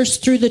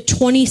 21st through the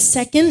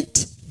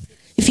 22nd.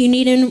 If you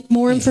need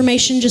more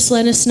information, just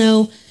let us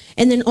know.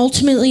 And then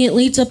ultimately it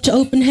leads up to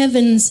open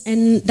heavens.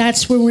 And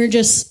that's where we're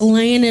just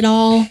laying it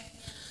all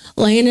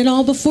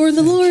before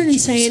the Lord and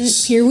saying,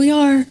 here we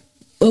are.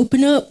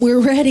 Open up.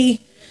 We're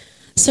ready.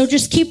 So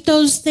just keep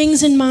those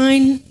things in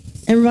mind.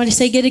 Everybody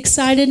say, get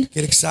excited.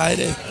 Get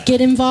excited. Get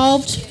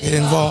involved. Get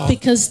involved.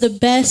 Because the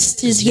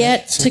best is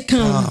yet to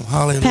come.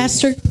 Hallelujah.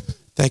 Pastor.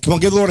 Thank you. Come on,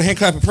 give the Lord a hand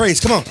clap of praise.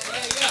 Come on.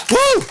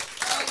 Woo!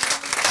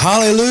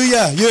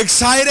 Hallelujah. You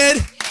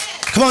excited?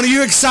 Come on, are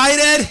you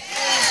excited?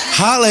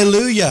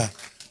 Hallelujah.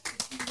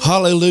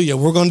 Hallelujah.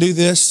 We're going to do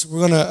this.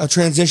 We're going to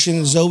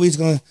transition. Zoe's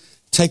going to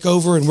take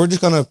over, and we're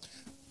just going to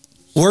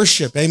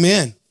worship.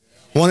 Amen.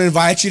 I want to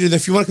invite you to,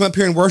 if you want to come up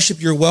here and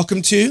worship, you're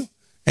welcome to.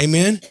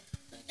 Amen.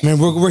 Man,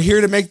 we're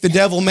here to make the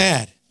devil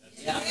mad.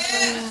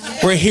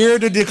 We're here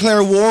to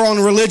declare war on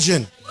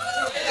religion.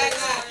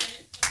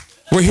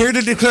 We're here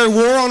to declare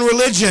war on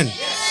religion.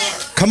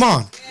 Come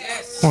on.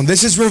 Come on.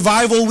 This is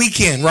revival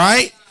weekend,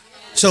 right?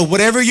 So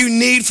whatever you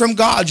need from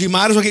God, you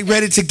might as well get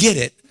ready to get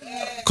it.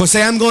 Because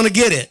say, I'm going to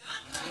get it.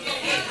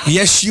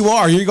 Yes, you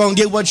are. You're going to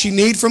get what you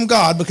need from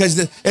God because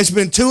it's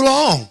been too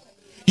long.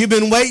 You've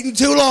been waiting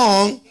too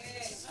long.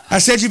 I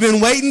said you've been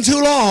waiting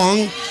too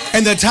long,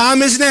 and the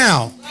time is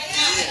now.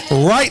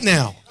 Right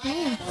now.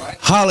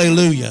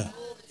 Hallelujah.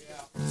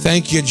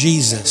 Thank you,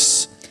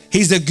 Jesus.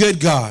 He's a good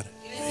God.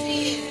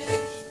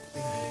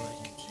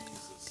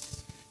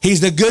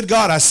 He's the good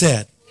God, I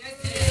said.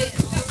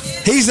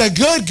 He's a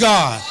good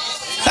God.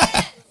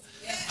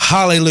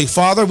 Hallelujah.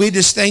 Father, we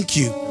just thank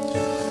you.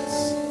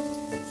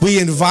 We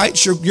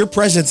invite your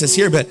presence is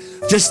here, but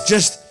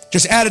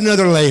just add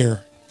another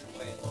layer.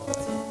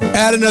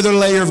 Add another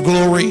layer of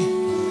glory.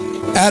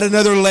 Add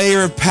another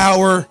layer of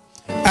power.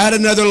 Add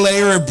another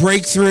layer of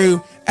breakthrough.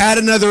 Add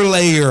another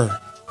layer.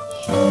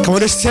 Come on,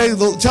 just tell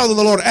the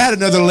Lord, add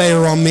another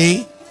layer on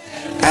me.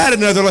 Add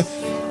another layer.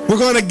 We're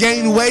going to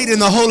gain weight in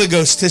the Holy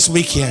Ghost this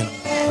weekend.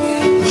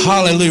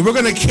 Hallelujah. We're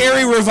going to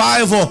carry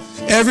revival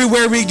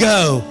everywhere we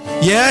go.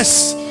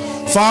 Yes.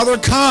 Father,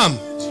 come.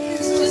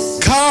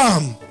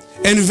 Come.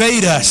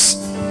 Invade us.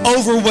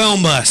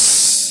 Overwhelm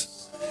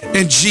us.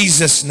 In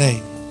Jesus'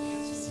 name.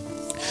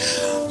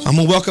 I'm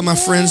going to welcome my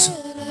friends,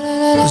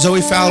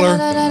 Zoe Fowler,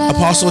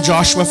 Apostle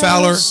Joshua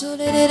Fowler.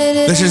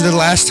 This is the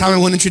last time I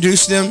want to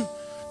introduce them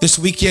this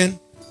weekend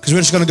because we're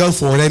just going to go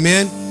for it.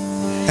 Amen?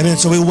 Amen.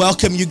 So we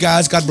welcome you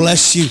guys. God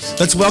bless you.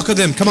 Let's welcome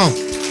them. Come on.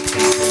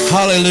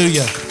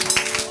 Hallelujah.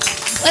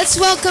 Let's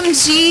welcome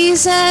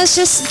Jesus.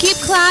 Just keep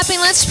clapping.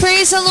 Let's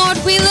praise the Lord.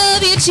 We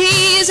love you,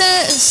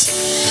 Jesus.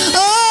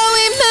 Oh,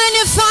 we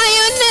magnify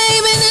your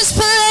name in this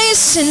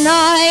place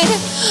tonight.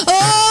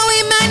 Oh,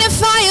 we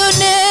magnify your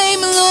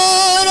name,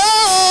 Lord.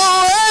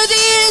 Oh,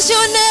 worthy is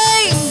your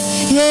name.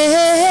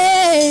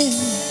 Yes.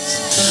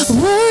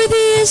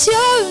 Worthy is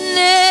your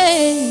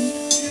name.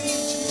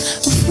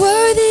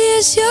 Worthy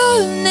is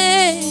your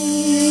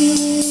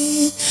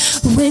name.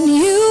 When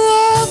you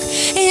walk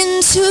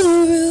into the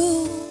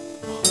room,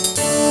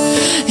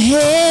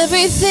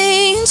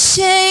 everything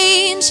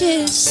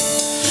changes.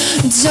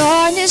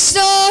 Darkness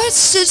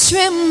starts to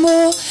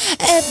tremble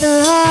at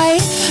the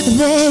light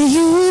that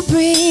you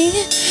bring.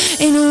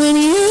 And when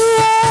you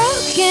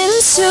walk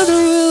into the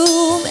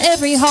room,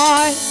 every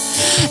heart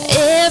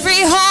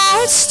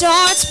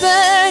starts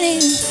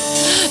burning.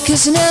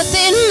 'Cause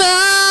nothing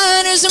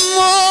matters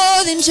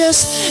more than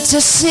just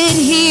to sit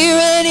here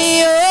at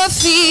your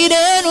feet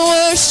and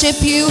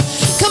worship you.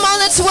 Come on,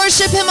 let's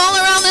worship him all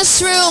around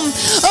this room.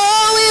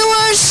 Oh, we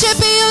worship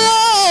you,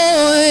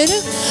 Lord.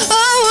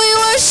 Oh, we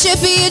worship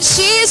you,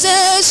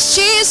 Jesus,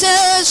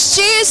 Jesus,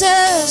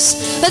 Jesus.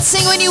 Let's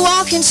sing when you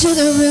walk into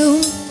the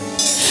room.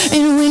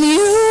 And when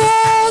you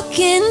walk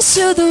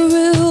into the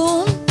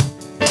room,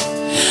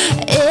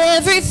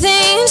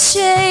 everything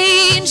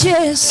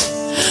changes.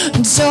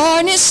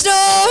 Darkness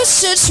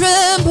starts to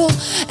tremble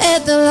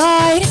at the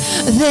light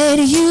that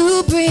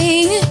you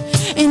bring.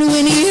 And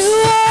when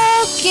you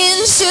walk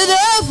into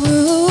the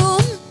room,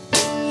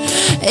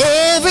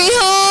 every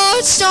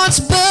heart starts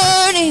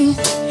burning.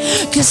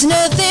 'Cause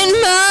nothing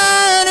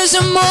matters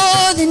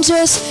more than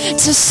just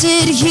to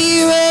sit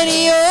here at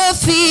your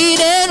feet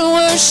and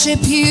worship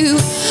you.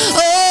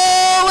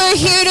 Oh, we're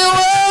here to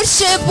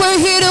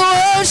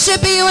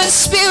worship you in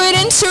spirit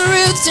and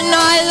truth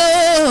tonight,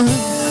 Lord.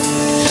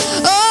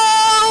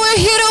 Oh,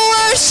 we're here to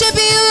worship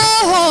you,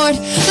 Lord.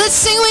 Let's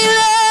sing, we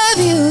love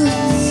you.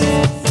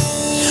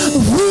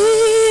 We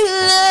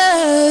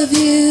love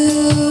you.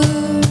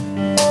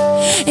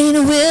 And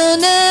we'll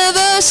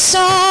never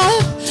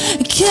stop.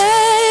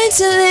 Can't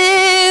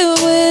live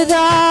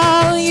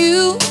without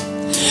you,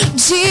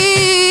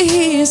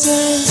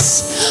 Jesus.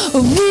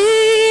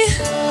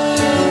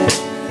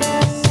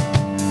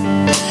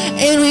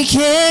 And we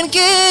can't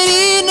get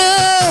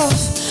enough.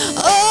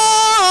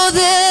 All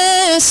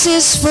this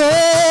is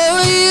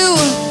for you,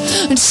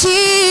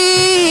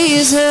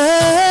 Jesus.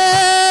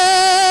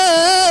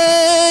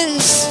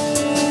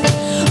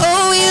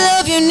 Oh, we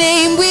love your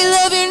name,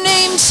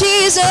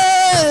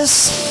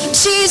 Jesus,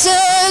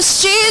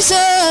 Jesus,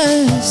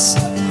 Jesus.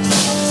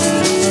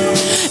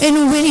 And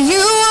when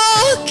you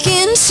walk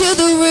into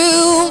the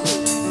room,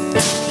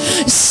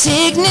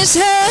 sickness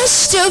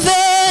has to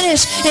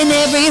vanish, and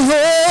every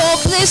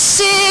hopeless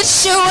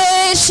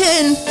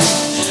situation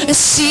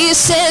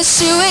ceases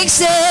to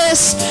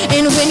exist.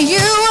 And when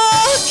you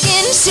walk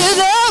into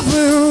the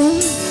room,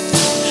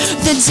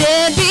 the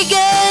dead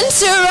begin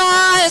to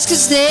rise,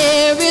 'cause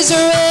there is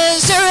a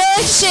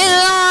resurrection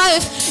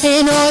life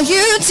in all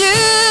you do,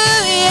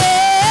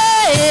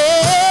 yeah,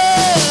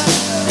 yeah.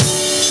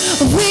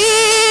 We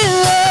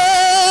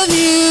love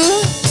you,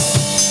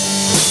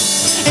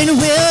 and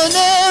we'll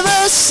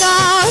never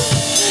stop.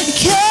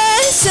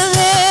 Can't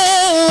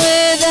live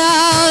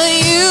without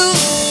you,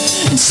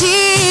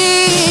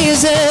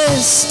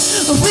 Jesus.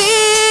 We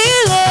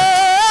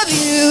love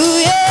you,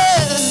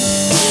 yeah,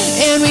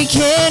 and we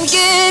can't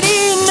get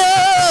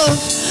enough.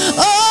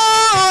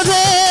 All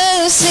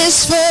this is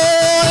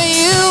for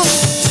you,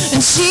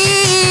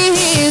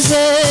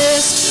 Jesus.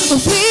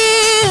 We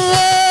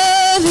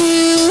love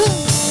you,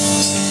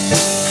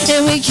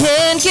 and we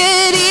can't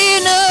get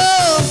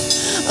enough.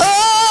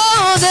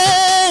 All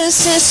this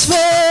is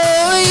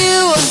for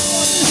you,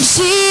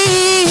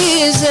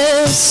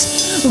 Jesus.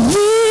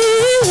 We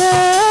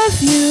love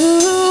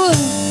you,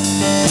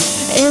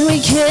 and we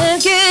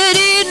can't get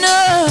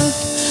enough.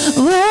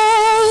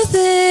 All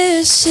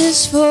this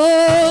is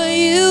for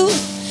you,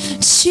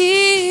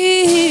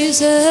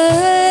 Jesus.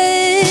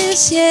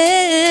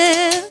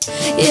 Yeah,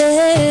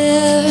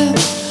 yeah.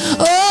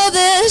 All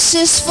this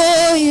is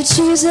for you,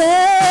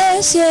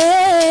 Jesus.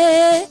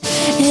 Yeah,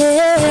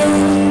 yeah.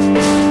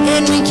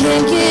 And we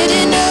can't get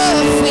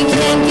enough. We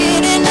can't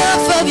get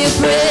enough of your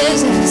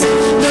presence.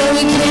 No,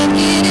 we can't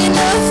get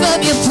enough of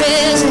your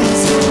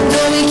presence.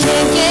 No, we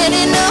can't get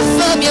enough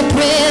of your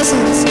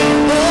presence.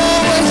 Oh,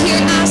 we're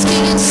here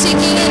asking and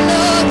seeking and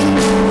knocking.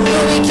 No,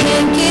 we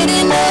can't get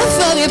enough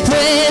of your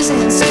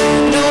presence.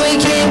 No, we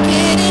can't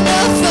get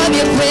enough of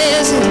your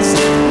presence.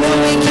 No,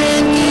 we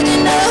can't get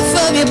enough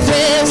of your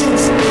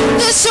presence.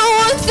 There's the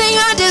one thing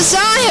I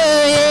desire,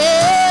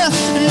 yeah.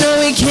 No,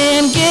 we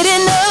can't get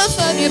enough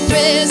of your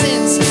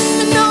presence.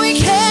 No, we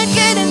can't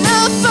get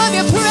enough of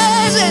your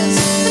presence.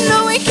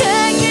 No, we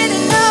can't get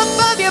enough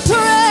of your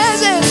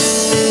presence.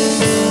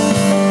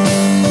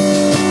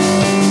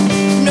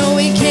 No,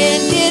 we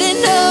can't get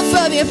enough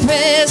of your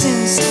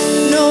presence.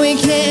 No, we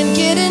can't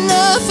get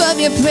enough of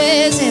your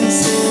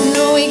presence.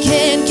 No, we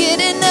can't get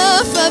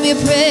enough of your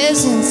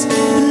presence.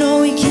 No,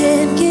 we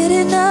can't get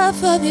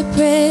enough of your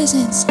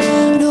presence.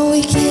 No,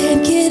 we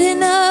can't get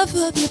enough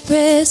of your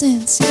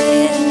presence.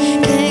 Yeah,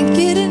 can't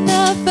get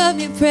enough of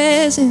your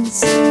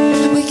presence.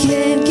 We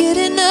can't get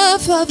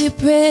enough of your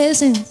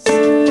presence.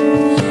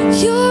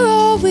 You're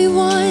all we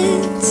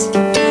want.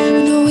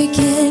 No, we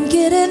can't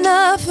get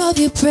enough of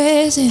your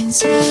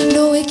presence.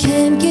 No, we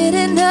can't get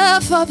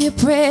enough of your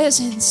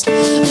presence.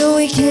 No,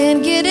 we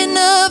can't get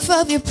enough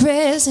of your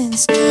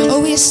presence. Oh,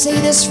 we say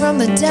this from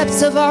the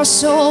depths of our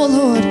soul,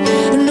 Lord.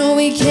 No,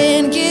 we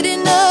can't get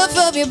enough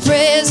of your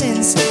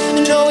presence.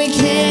 No, we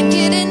can't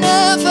get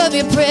enough of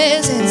your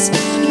presence.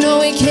 No,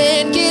 we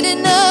can't get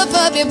enough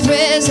of your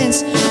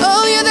presence.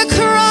 Oh, you're the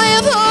cry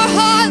of our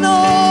heart,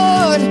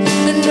 Lord.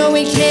 No,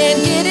 we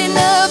can't get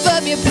enough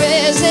of your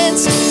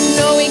presence.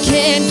 No, we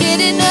can't get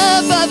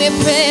enough of your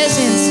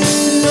presence.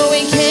 No,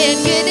 we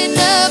can't get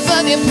enough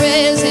of your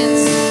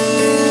presence.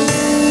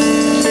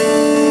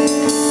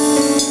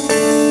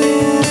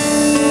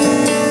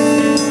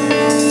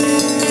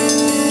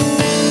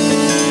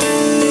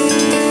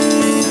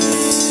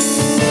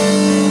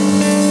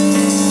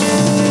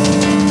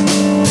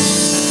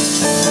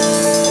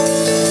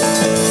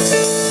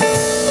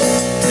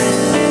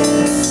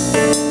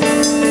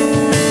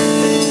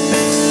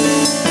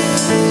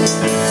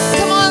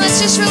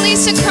 Just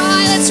release a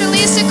cry. Let's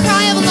release a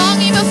cry of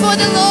longing before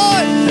the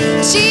Lord.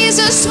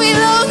 Jesus, we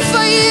long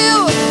for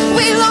you.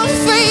 We long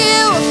for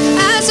you.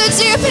 As the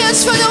deer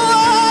pants for the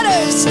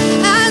waters.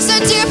 As the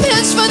deer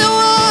pants for the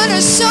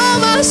waters. So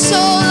my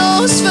soul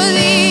longs for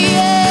thee.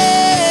 Yeah.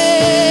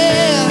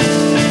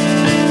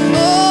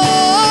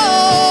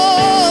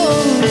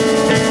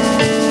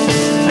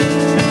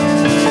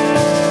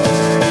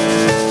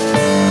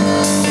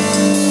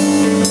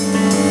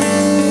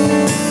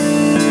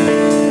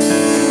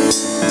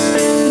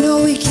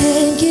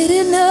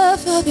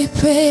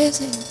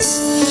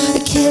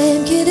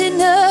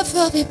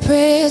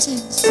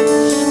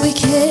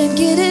 can't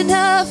get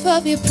enough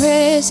of your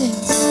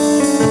presence.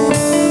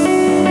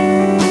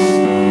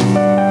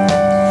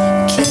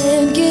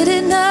 Can't get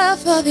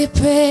enough of your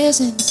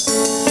presence.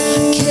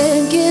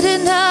 Can't get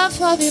enough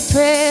of your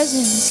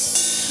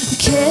presence.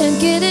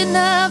 Can't get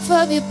enough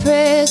of your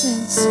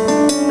presence.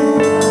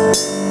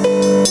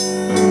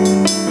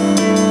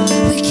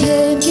 We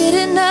can't get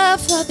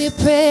enough of your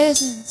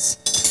presence.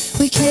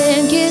 We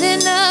can't get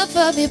enough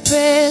of your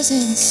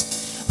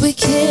presence. We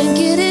can't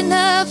get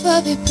enough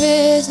of your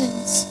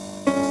presence.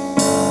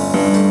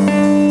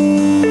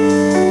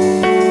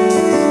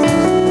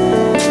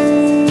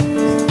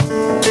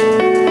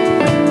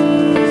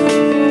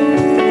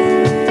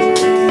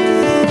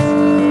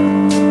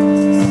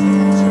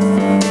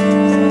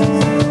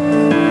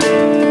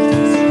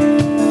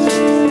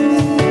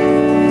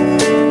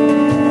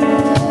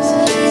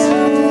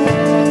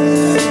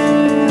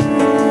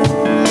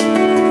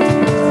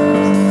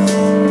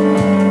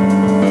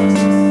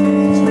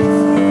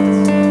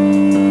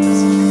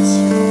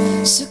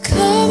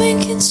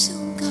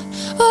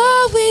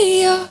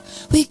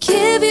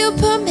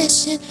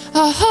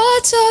 Our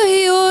hearts are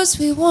yours,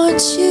 we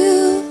want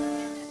you.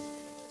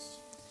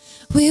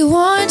 We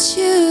want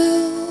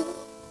you.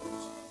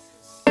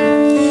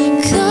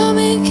 Come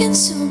and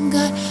consume,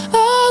 God,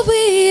 all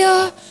we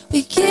are.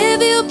 We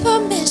give you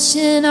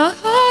permission, our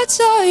hearts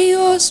are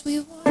yours, we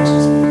want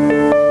you.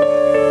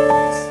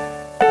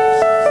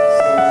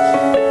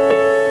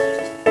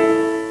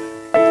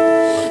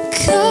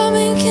 Come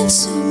and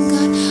consume,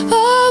 God,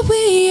 all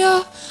we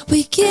are.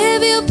 We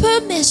give you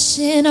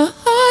permission, our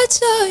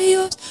hearts are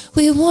yours.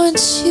 We want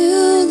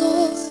you,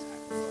 Lord.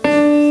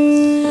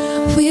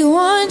 We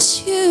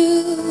want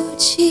you,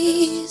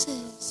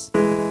 Jesus.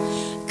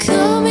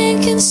 Come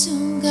and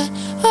consume, God,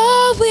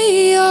 all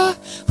we are.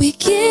 We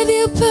give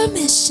you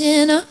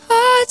permission, our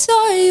hearts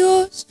are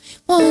yours.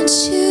 We want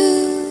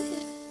you,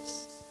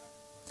 yes.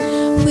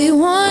 We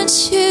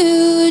want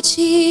you,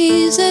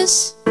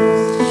 Jesus.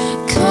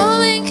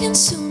 Come and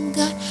consume,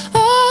 God,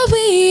 all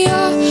we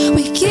are.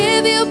 We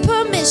give you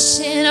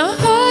permission, our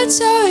hearts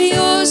are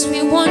yours.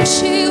 We want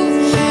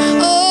you.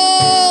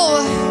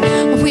 Oh,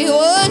 we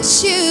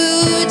want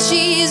you,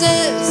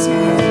 Jesus.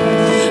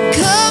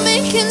 Come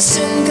and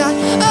consume, God,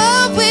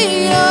 all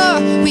we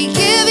are. We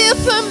give you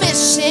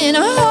permission,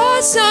 our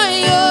hearts are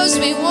yours.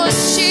 We want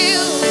you.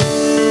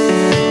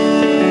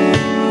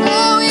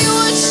 Oh, we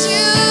want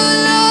you,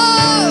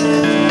 Lord.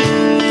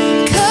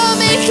 Come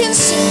and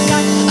consume,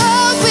 God,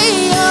 all we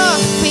are.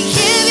 We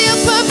give you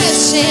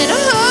permission,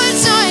 our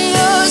hearts are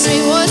yours. We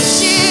want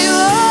you.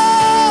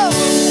 Oh,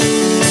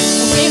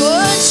 we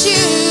want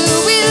you.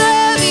 We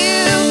love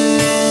you.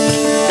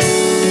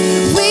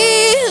 We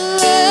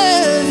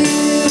love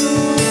you.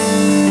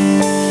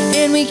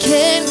 And we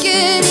can't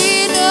get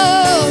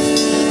enough.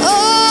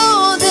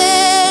 Oh,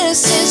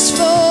 this is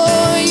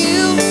for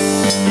you.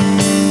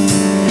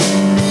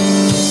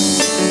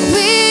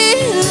 We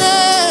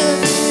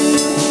love you.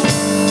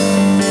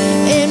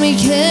 And we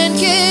can't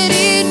get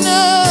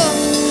enough.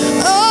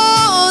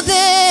 Oh,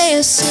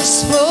 this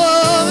is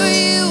for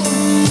you.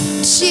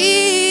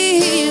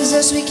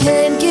 Jesus, we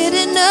can't get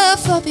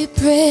enough of your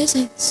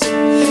presence.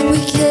 We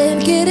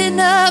can't get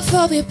enough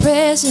of your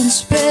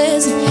presence,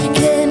 presence.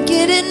 Can't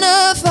get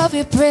enough of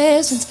your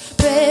presence,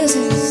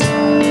 presence.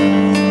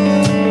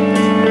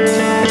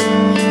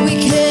 We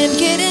can't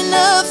get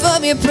enough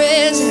of your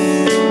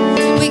presence.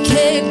 We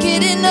can't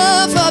get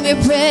enough of your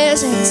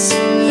presence.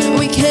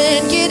 We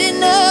can't get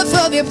enough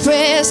of your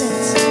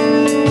presence.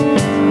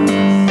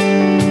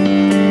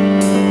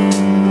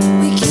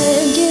 We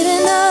can't get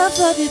enough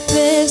of your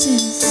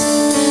presence.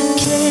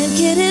 Can't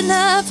get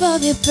enough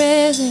of your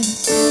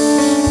presence.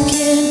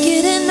 Can't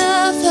get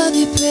enough of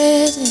your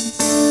presence.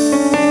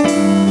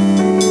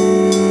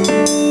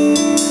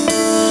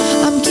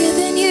 I'm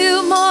giving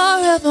you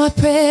more of my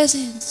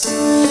presence.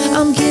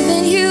 I'm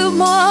giving you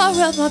more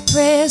of my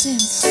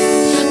presence.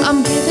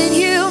 I'm giving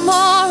you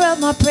more of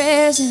my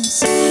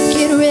presence.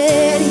 Get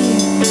ready,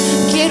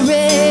 get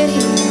ready.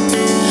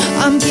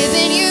 I'm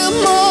giving you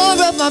more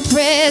of my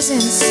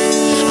presence.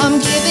 I'm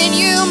giving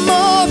you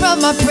more of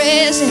my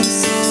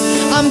presence.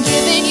 I'm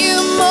giving you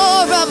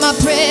more of my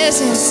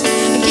presence.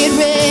 Get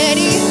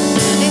ready,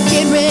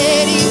 get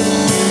ready.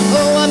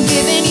 Oh, I'm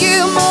giving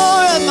you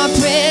more of my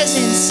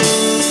presence.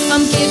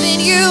 I'm giving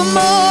you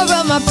more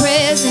of my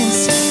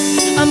presence.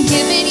 I'm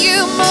giving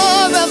you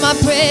more of my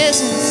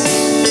presence.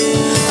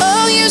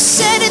 Oh, you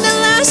said in the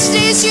last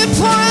days you'd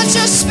pour out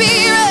your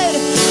spirit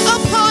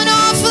upon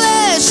all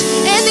flesh,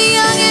 and the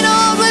young and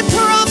old would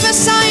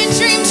prophesy and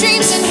dream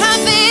dreams and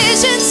have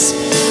visions.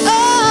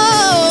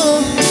 Oh,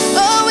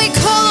 oh, we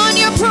call on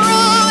your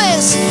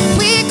promise.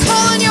 We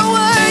call on your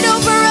word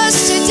over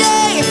us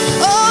today.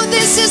 Oh,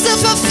 this is the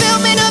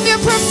fulfillment of your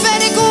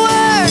prophetic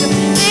word.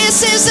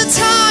 This is the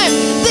time.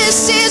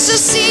 This is the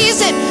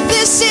season.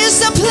 This is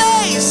the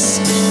place.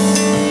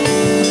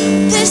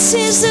 This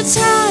is the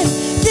time.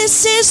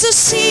 This is the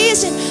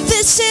season.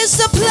 This is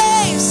the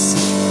place.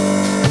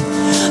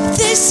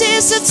 This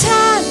is the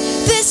time,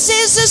 this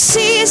is the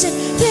season,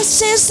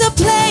 this is the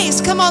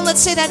place. Come on,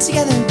 let's say that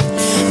together.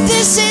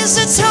 This is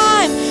the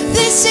time,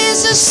 this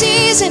is the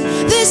season,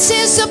 this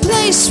is the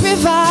place.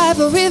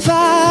 Revival,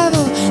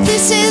 revival.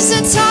 This is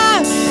the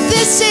time,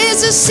 this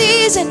is the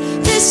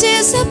season, this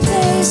is the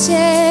place.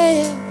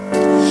 Yeah.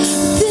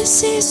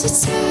 This is the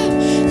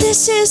time,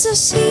 this is the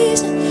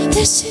season,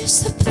 this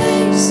is the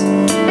place.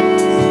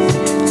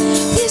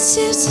 This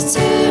is the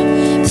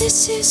time,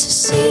 this is the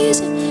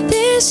season,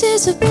 this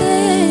is the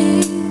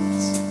place.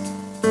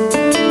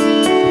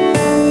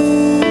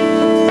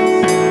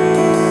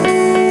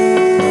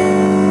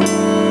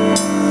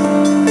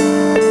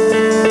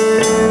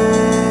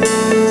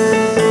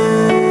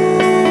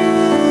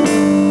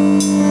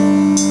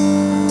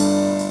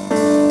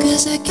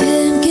 'Cause I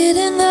can't get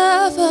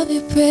enough of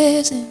your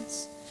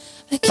presence.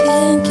 I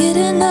can't get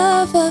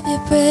enough of your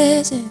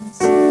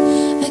presence.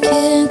 I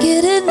can't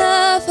get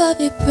enough of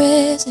your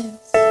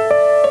presence.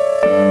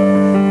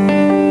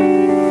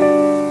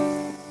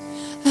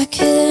 I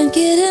can't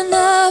get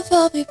enough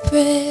of your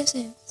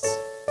presence.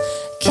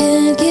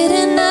 Can't get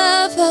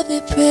enough of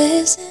your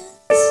presence.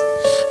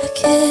 I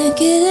can't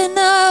get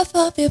enough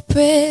of your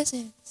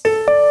presence.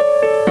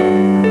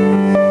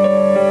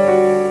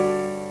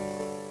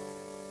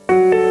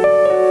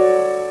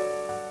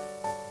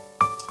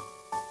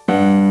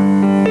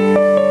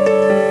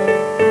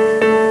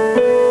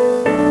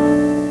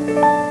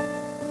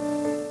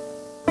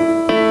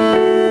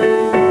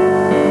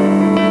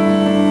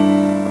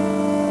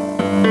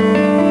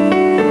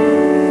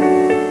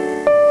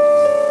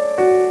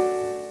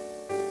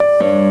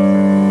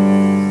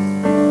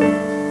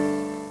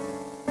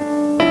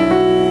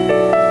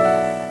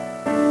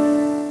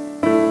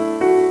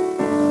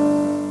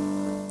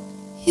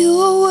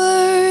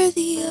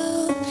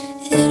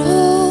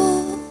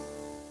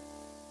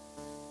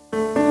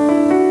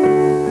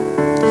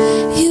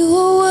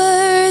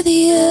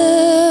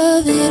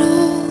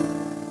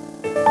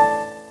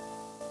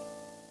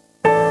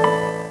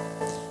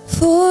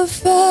 For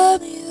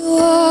from you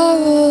are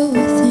all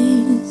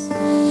things,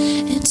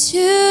 and to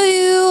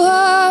you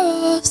are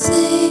all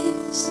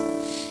things,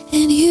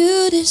 and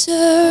you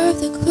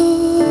deserve the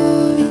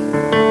glory.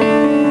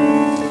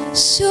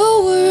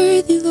 So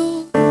worthy,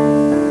 Lord,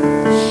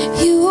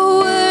 you are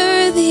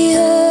worthy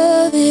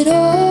of it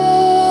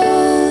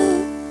all.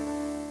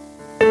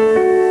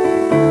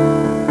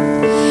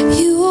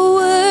 You are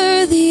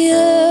worthy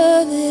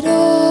of it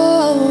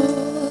all.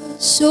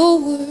 So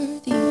worthy.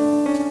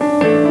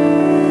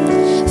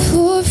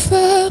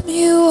 From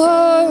you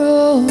are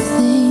all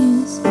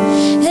things,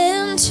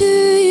 and to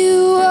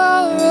you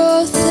are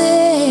all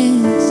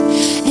things,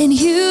 and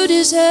you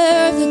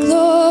deserve the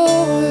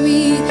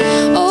glory.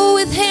 Oh,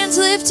 with hands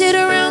lifted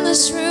around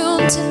this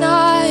room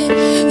tonight,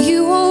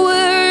 you are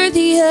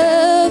worthy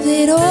of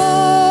it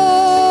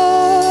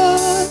all,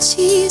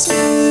 Jesus.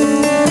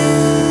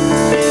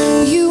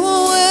 You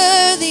are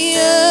worthy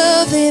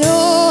of it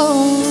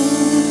all.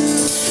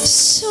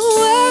 So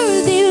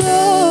worthy,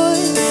 Lord,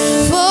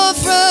 for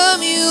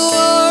from you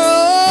are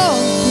all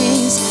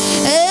things,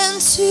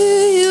 and to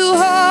you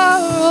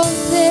are all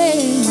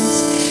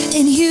things,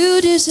 and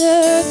you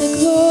deserve the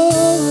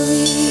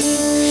glory.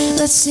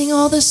 Let's sing,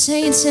 all the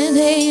saints and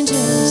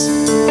angels.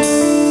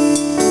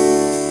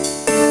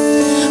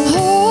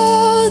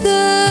 All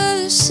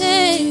the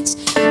saints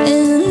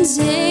and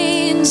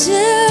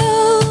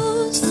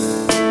angels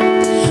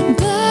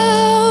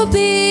bow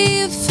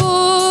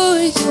before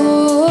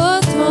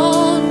your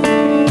throne.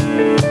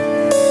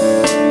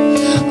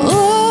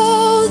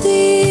 All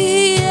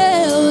the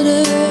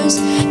elders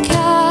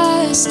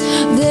cast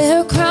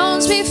their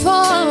crowns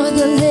before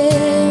the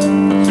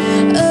Lamb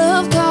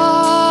of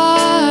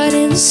God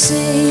and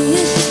sing,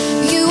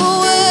 you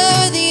are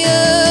worthy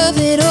of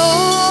it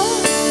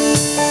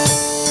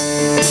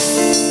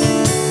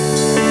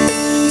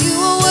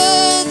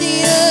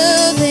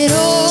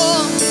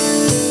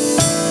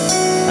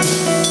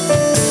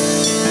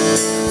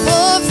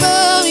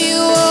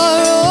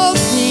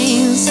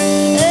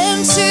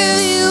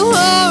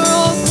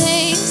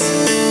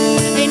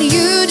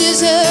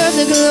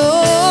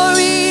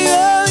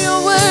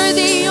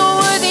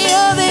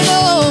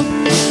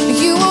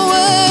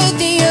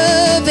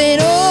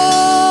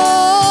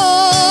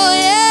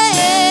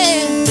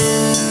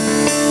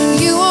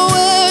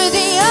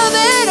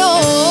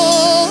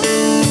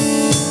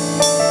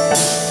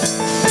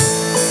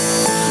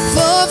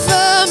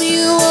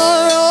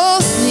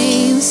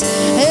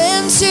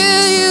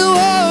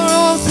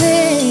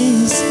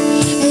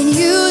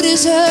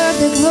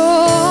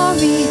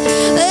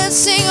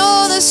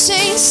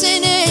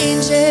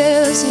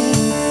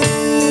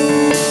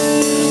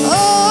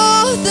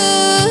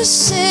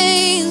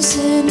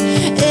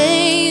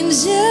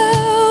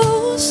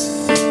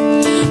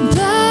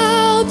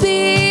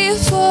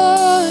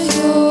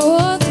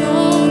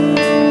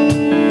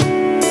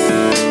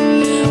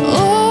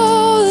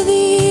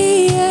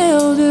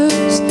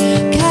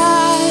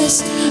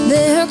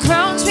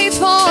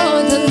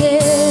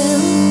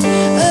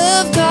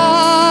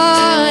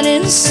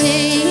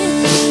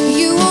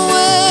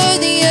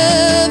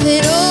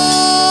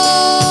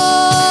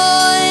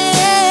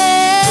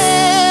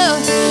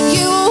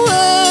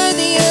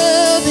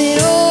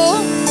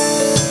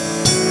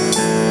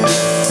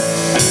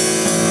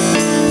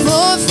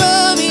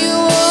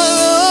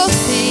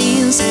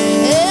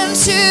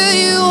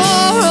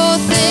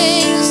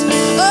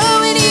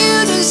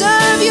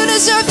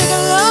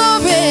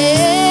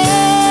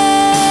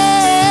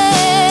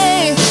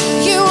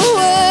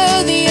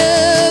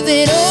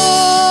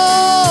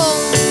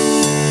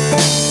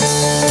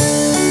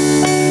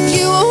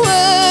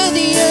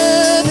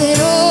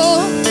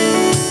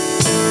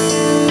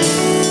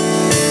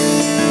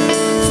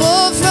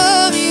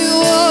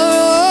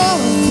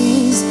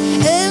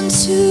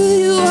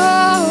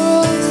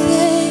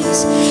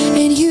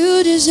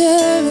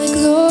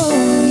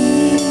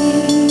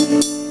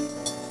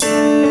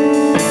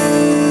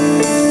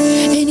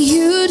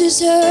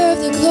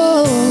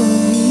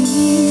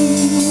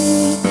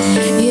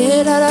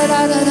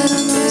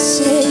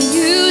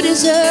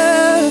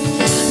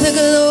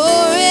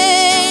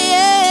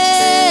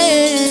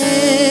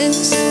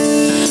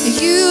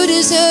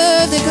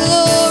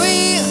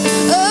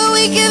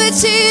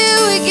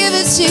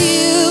to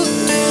you.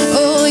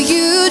 Oh,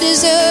 you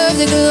deserve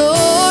the glory.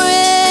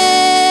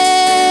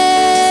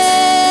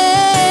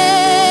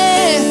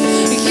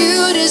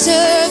 You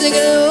deserve the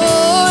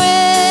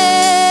glory.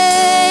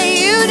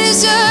 You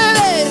deserve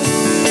it.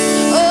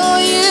 Oh,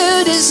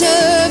 you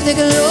deserve the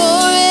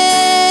glory.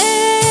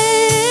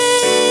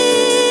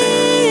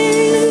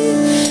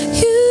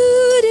 You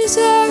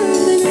deserve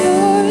the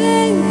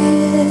glory.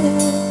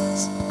 Yes.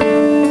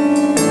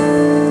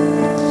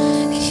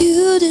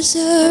 You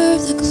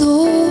deserve the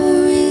glory.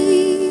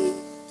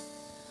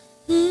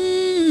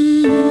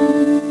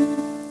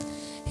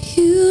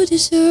 You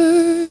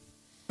deserve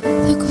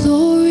the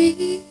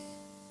glory.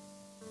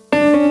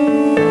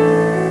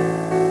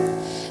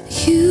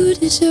 You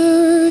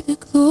deserve the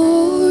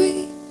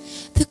glory.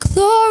 The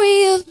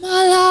glory of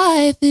my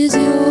life is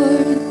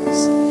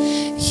yours.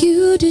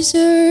 You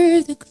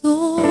deserve the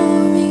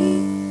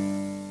glory.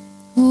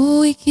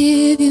 Oh, we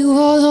give you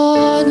all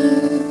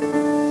honor.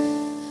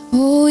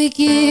 Oh, we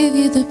give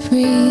you the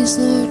praise,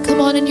 Lord. Come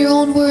on, in your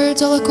own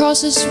words all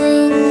across this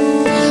room.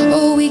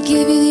 Oh, we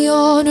give you the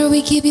honor.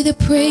 We give you the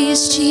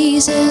praise,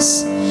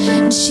 Jesus.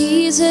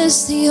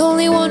 Jesus, the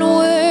only one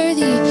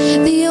worthy.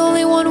 The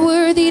only one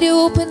worthy to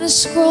open the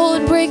scroll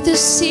and break the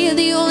seal.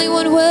 The only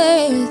one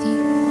worthy.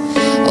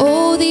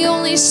 Oh, the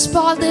only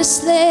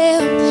spotless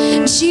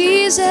Lamb.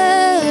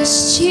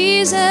 Jesus,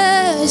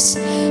 Jesus,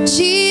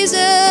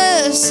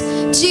 Jesus,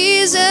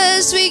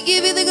 Jesus, we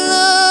give you the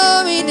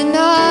glory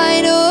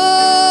tonight.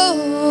 Oh,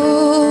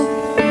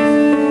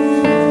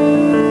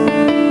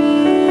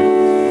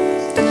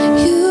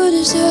 you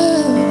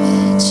deserve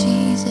it,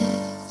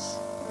 Jesus.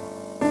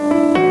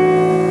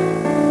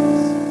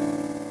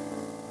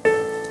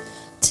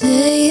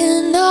 Day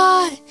and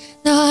night,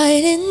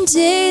 night and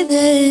day,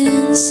 let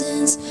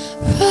incense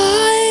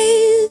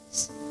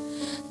rise.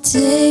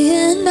 Day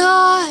and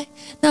night,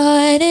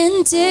 night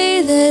and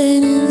day,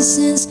 let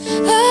incense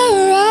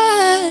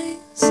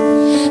arise.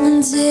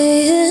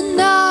 Day and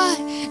night,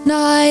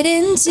 night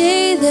and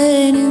day,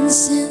 let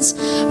incense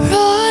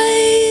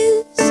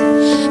rise.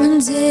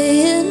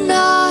 Day and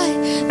night,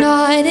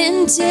 night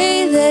and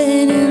day,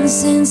 let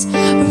incense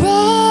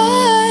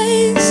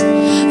rise.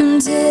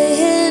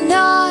 Day and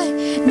night,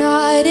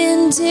 night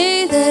and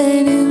day,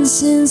 let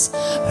incense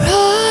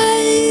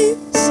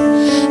rise.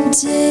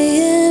 Day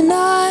and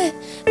night,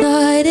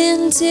 night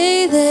and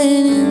day,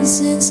 let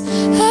incense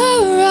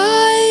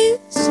arise.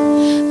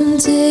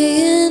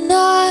 Day and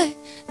night,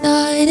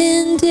 night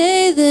and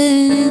day,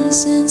 let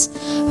incense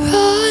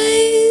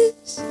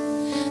rise.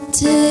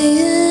 Day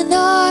and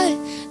night,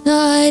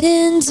 night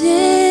and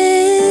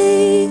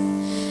day,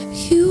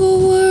 you are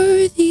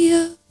worthy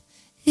of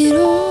it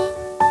all.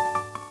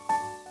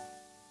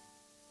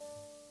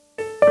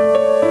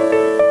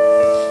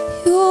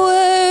 You're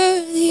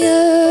worthy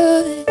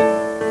of it.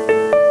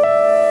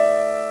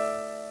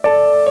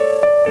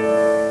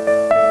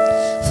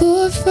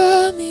 For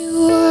from you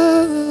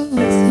are all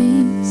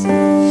things,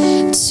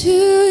 to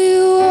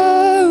you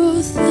are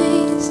all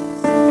things,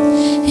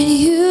 and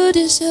you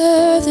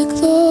deserve the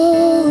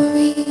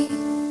glory.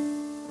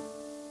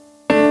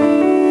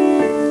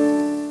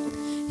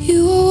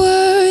 You are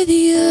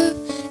worthy of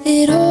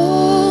it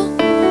all.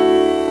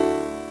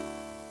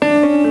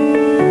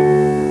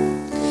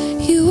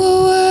 You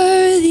are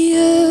worthy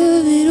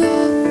of it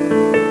all.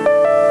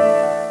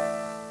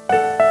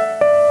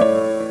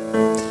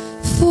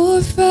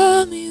 For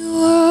from you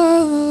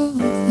are all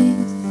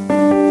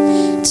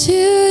things, to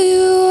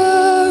you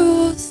are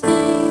all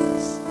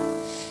things,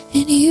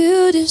 and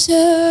you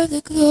deserve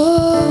the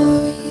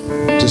glory.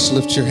 Just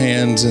lift your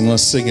hands and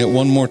let's sing it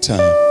one more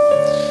time.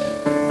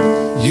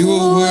 You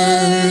are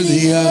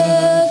worthy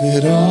of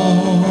it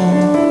all.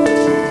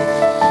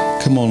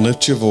 Come on,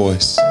 lift your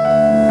voice.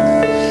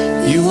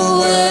 You are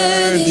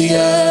worthy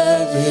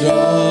of it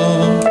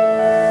all.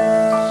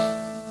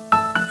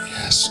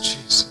 Yes,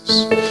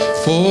 Jesus.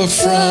 For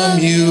from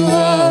you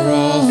are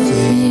all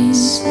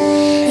things,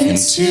 and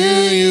to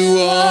you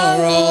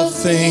are all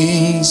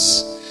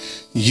things.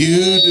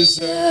 You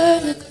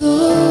deserve The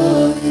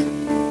glory.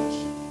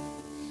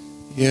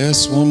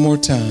 Yes, one more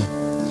time.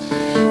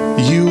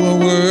 You are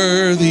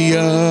worthy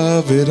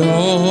of it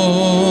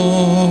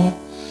all.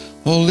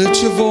 Oh,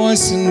 lift your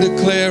voice and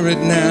declare it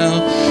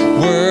now.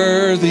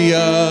 Worthy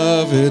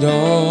of it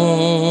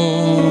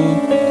all.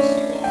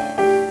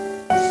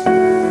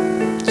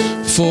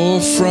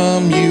 For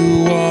from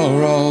you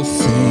are all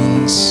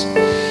things,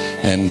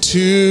 and to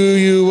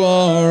you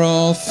are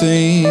all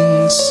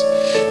things.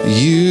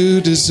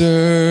 You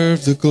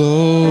deserve the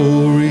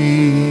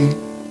glory.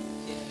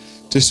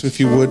 Just if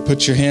you would,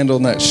 put your hand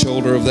on that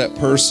shoulder of that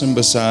person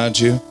beside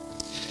you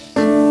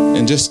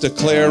and just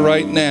declare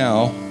right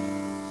now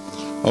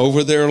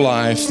over their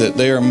life that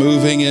they are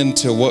moving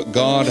into what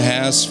God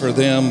has for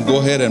them. Go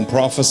ahead and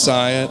prophesy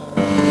it,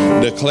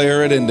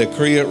 declare it and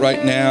decree it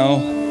right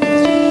now.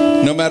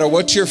 No matter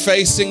what you're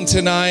facing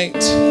tonight,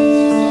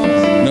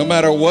 no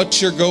matter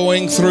what you're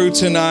going through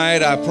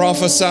tonight, I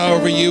prophesy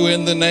over you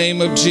in the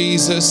name of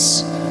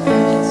Jesus.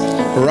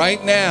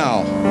 Right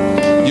now,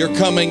 You're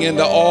coming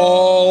into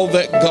all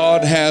that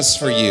God has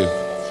for you.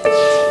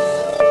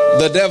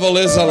 The devil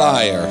is a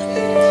liar.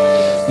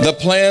 The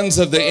plans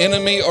of the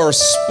enemy are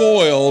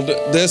spoiled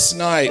this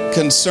night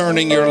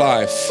concerning your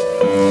life.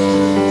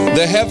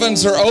 The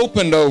heavens are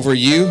opened over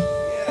you.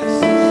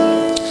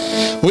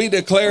 We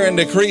declare and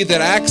decree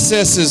that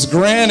access is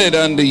granted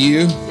unto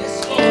you.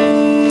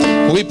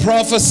 We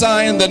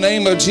prophesy in the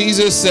name of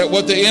Jesus that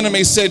what the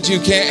enemy said you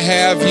can't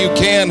have, you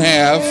can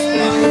have.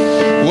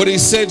 What he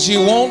said you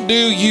won't do,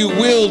 you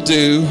will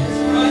do.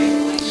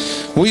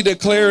 We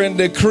declare and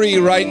decree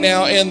right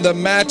now in the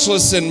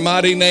matchless and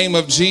mighty name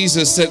of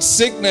Jesus that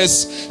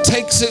sickness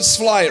takes its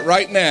flight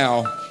right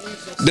now.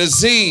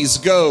 Disease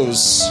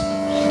goes.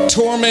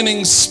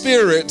 Tormenting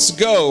spirits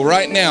go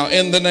right now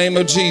in the name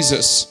of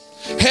Jesus.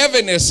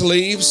 Heaviness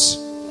leaves.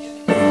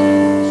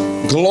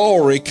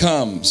 Glory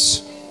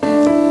comes.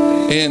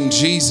 In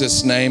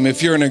Jesus' name.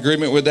 If you're in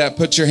agreement with that,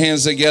 put your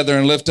hands together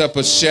and lift up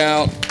a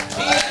shout.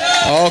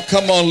 Oh,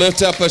 come on,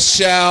 lift up a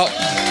shout.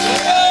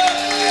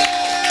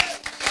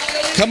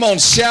 Come on,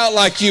 shout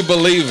like you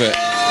believe it.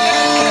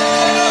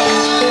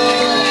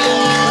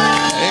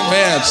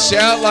 Amen.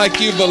 Shout like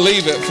you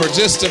believe it for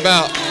just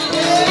about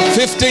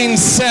 15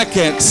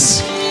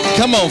 seconds.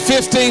 Come on,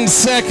 15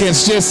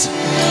 seconds. Just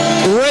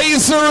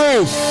raise the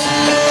roof.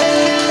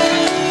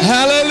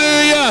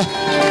 Hallelujah.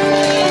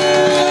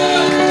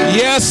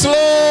 Yes,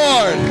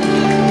 Lord.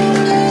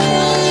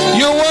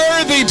 You're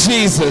worthy,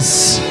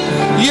 Jesus.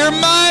 You're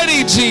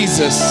mighty,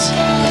 Jesus.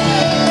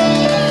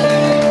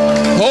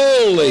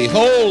 Holy,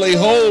 holy,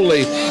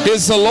 holy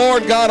is the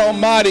Lord God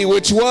Almighty,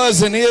 which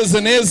was and is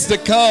to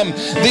come,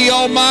 the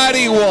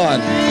Almighty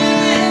One.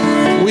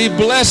 We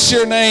bless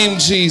your name,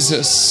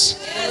 Jesus.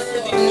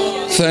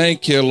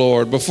 Thank you,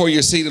 Lord. Before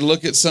you're seated,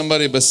 look at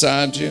somebody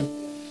beside you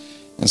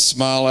and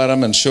smile at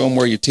them and show them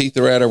where your teeth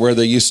are at or where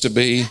they used to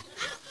be.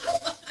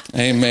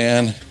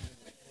 Amen.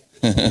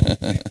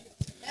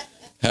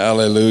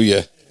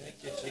 Hallelujah.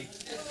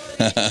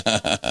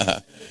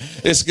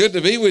 It's good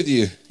to be with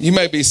you. You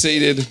may be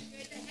seated.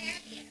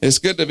 It's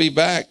good to be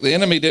back. The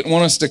enemy didn't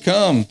want us to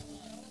come.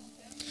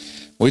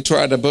 We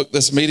tried to book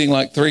this meeting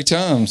like 3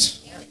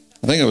 times.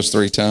 I think it was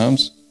 3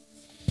 times.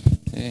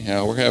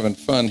 Anyhow, we're having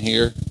fun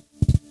here.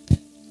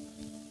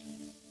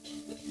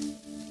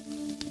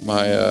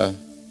 My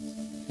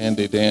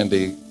handy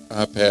dandy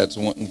iPad's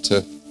wanting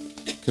to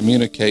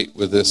communicate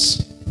with this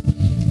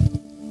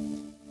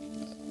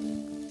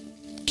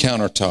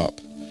countertop.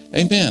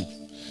 Amen.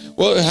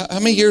 Well, how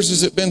many years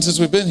has it been since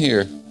we've been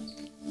here?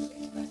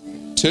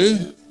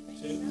 2?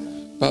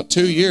 About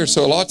 2 years.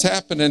 So a lot's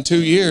happened in 2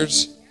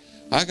 years.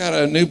 I got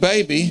a new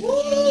baby.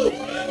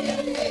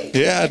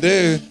 Yeah, I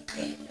do.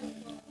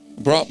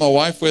 Brought my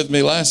wife with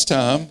me last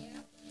time.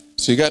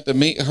 So you got to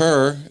meet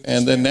her.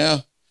 And then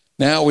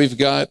now we've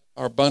got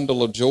our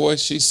bundle of joy.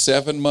 She's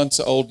 7 months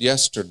old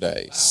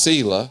yesterday,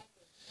 Selah.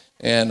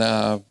 And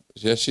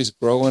yeah, she's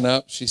growing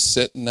up. She's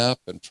sitting up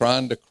and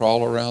trying to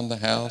crawl around the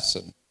house.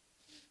 And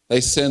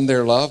they send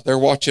their love. They're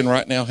watching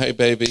right now. Hey,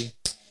 baby.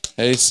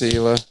 Hey,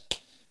 Selah.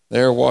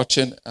 They're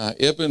watching.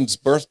 Ibn's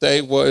birthday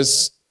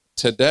was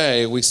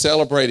today. We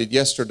celebrated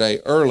yesterday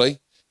early.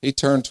 He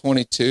turned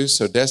 22.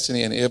 So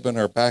Destiny and Ibn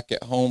are back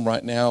at home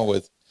right now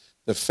with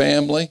the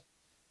family.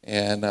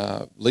 And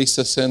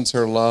Lisa sends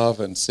her love.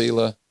 And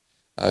Selah,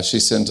 she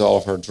sends all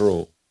of her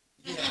drool.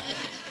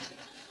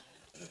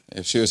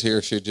 If she was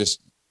here, she'd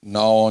just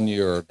gnaw on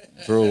you or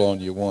drool on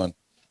you one.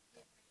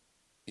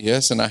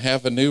 Yes, and I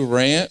have a new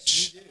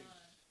ranch.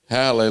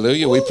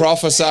 Hallelujah. We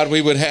prophesied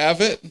we would have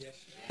it.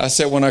 I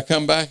said, when I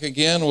come back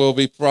again, we'll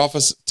be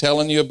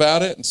telling you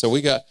about it. And so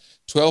we got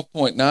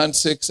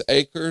 12.96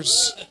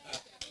 acres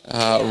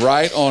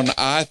right on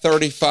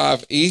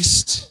I-35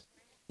 East,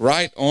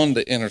 right on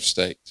the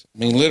interstate. I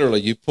mean,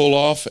 literally, you pull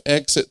off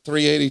exit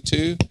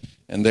 382,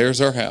 and there's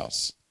our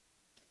house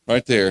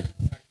right there.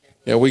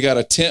 Yeah, we got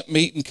a tent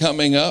meeting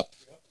coming up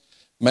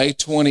May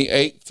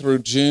 28th through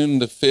June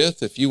the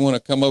 5th. If you want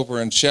to come over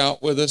and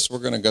shout with us, we're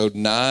going to go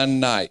 9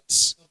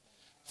 nights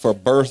for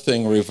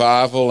birthing,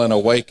 revival, and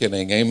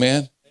awakening.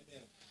 Amen?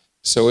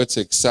 So it's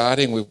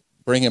exciting. We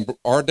bring in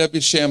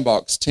R.W.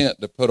 Shambach's tent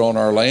to put on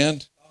our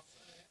land,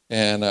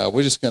 and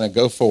we're just going to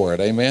go for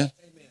it. Amen?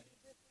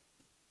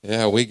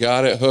 Yeah, we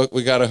got it hooked.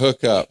 We got to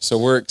hook up. So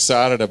we're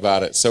excited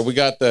about it. So we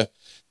got the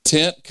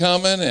tent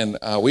coming, and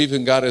we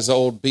even got his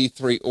old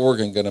B3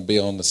 organ going to be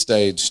on the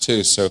stage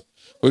too. So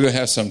we're going to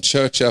have some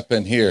church up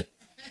in here.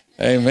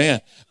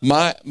 Amen.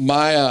 My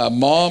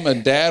mom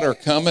and dad are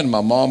coming.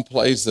 My mom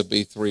plays the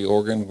B3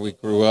 organ. We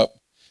grew up.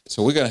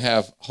 So we're going to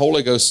have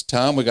Holy Ghost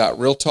time. We got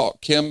Real Talk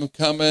Kim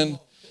coming.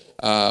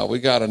 We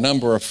got a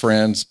number of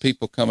friends,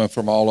 people coming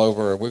from all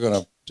over. We're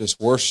going to just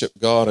worship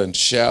God and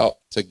shout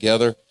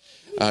together.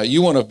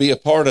 You want to be a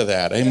part of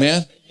that.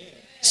 Amen.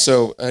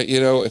 So,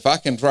 if I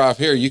can drive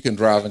here, you can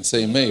drive and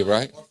see me,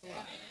 right?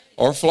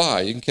 Or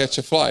fly. You can catch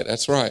a flight.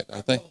 That's right.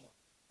 I think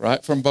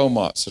right from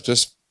Beaumont. So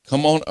just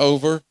come on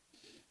over.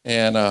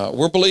 And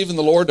we're believing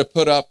the Lord to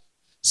put up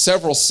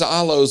several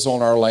silos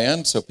on our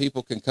land so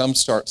people can come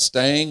start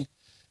staying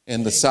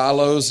in the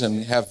silos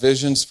and have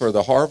visions for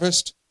the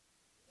harvest.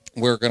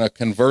 We're going to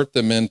convert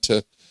them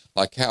into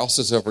like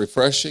houses of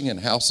refreshing and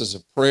houses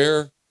of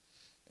prayer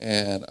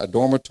and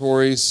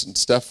dormitories and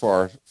stuff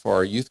for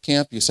our youth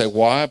camp. You say,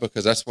 why?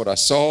 Because that's what I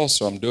saw,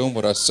 so I'm doing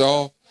what I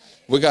saw.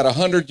 We got a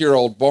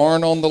 100-year-old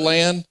barn on the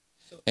land,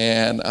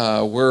 and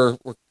we're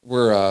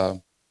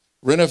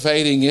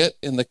renovating it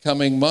in the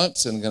coming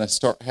months and going to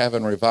start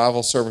having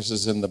revival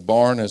services in the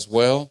barn as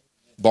well.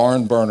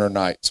 Barn burner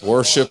nights,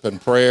 worship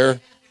and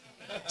prayer.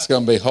 It's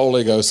going to be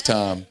Holy Ghost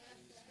time.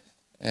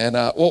 And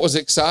what was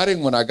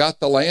exciting when I got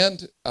the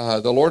land,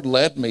 the Lord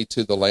led me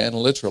to the land,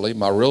 literally.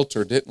 My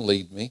realtor didn't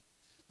lead me.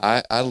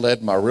 I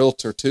led my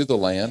realtor to the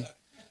land,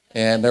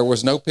 and there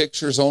was no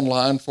pictures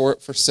online for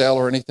it for sale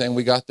or anything.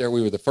 We got there.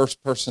 We were the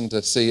first person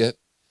to see it.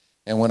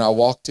 And when I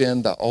walked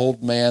in, the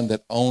old man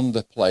that owned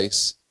the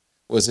place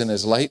was in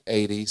his late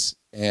 80s,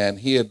 and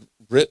he had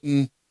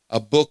written a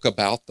book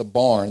about the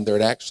barn. There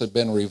had actually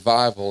been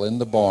revival in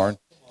the barn.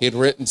 He had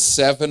written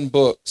 7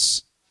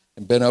 books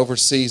and been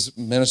overseas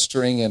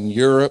ministering in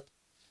Europe.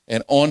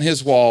 And on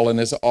his wall in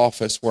his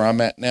office where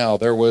I'm at now,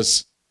 there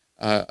was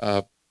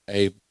a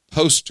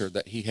poster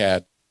that he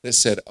had that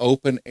said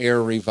open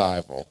air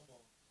revival.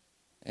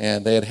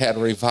 And they had had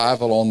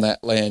revival on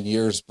that land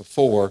years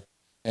before.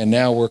 And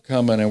now we're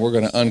coming and we're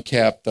going to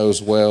uncap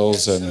those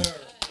wells, and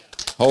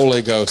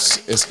Holy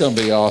Ghost, it's going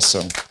to be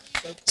awesome.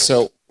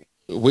 So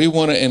we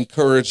want to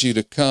encourage you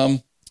to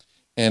come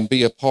and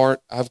be a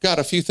part. I've got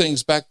a few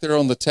things back there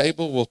on the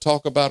table. We'll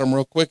talk about them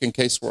real quick in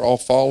case we're all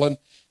fallen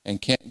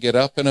and can't get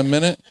up in a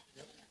minute.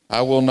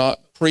 I will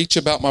not preach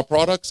about my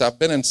products. I've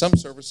been in some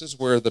services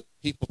where the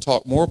people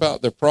talk more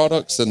about their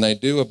products than they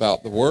do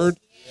about the word.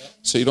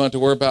 So you don't have to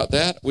worry about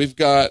that. We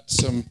got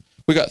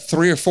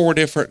 3 or 4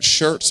 different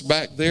shirts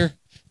back there.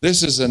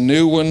 This is a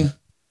new one.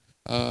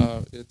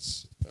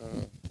 It's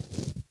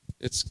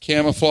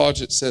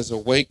camouflage. It says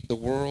 "Awake the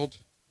World,"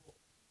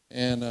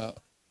 and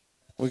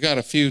we got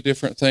a few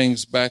different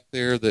things back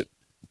there that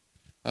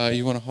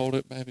you want to hold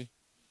it, baby?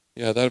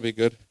 Yeah, that'll be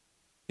good.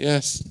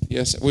 Yes.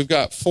 We've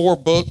got 4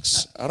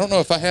 books. I don't know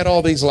if I had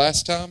all these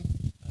last time.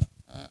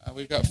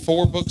 We've got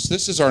 4 books.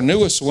 This is our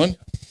newest one.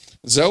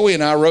 Zoe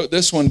and I wrote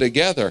this one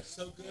together.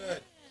 So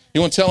good. You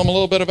want to tell them a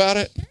little bit about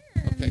it? Sure.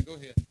 Okay, go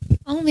ahead.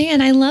 Oh,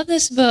 man, I love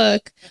this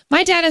book.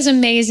 My dad is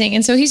amazing,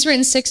 and so he's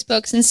written 6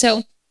 books, and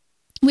so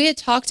we had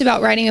talked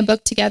about writing a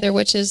book together,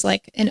 which is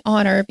like an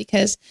honor,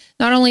 because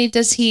not only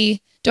do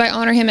I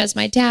honor him as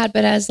my dad,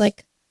 but as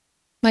like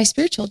my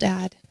spiritual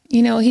dad.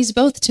 You know, he's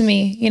both to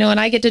me, you know, and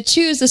I get to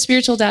choose the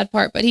spiritual dad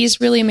part, but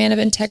he's really a man of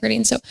integrity.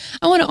 And so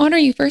I want to honor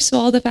you, first of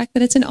all, the fact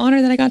that it's an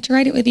honor that I got to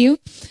write it with you.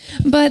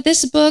 But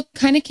this book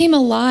kind of came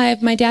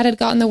alive. My dad had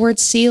gotten the word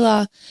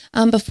Selah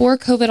before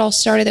COVID all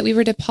started, that we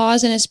were to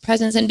pause in his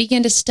presence and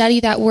begin to study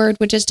that word,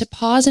 which is to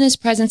pause in his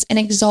presence and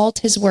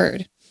exalt his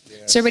word.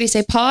 Yes. So everybody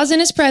say, pause in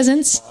his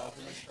presence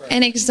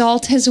and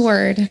exalt his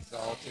word.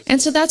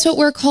 And so that's what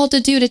we're called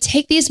to do, to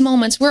take these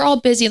moments. We're all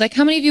busy. Like,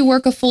 how many of you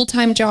work a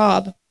full-time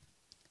job?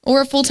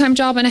 Or a full-time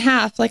job and a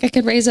half? Like, I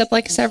could raise up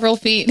like several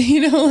feet,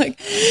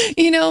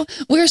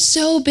 we're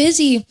so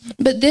busy.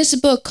 But this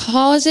book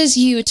causes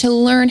you to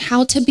learn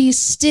how to be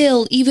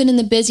still, even in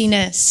the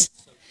busyness.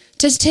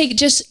 Just take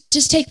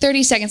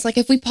 30 seconds. Like,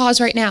 if we pause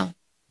right now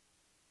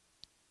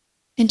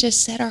and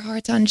just set our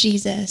hearts on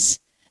Jesus,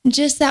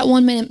 just that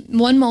 1 minute,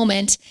 1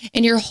 moment,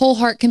 and your whole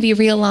heart can be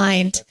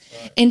realigned.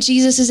 And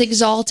Jesus is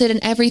exalted and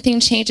everything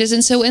changes.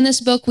 And so in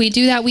this book, we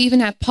do that. We even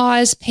have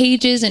pause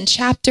pages and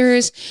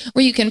chapters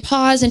where you can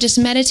pause and just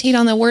meditate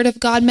on the word of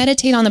God,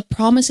 meditate on the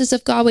promises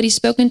of God, what he's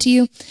spoken to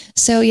you.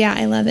 So yeah,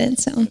 I love it.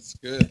 So that's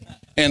good.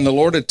 And the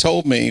Lord had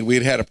told me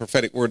we'd had a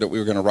prophetic word that we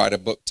were going to write a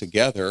book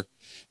together.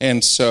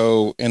 And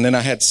then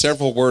I had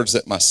several words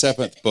that my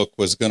 7th book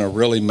was going to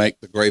really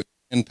make the great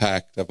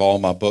impact of all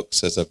my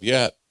books as of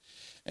yet.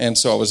 And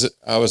so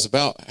I was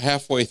about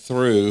halfway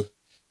through,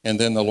 and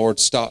then the Lord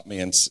stopped me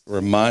and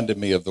reminded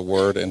me of the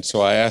word. And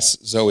so I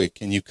asked Zoe,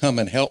 can you come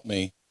and help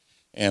me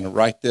and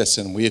write this?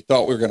 And we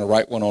thought we were going to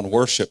write one on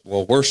worship.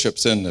 Well,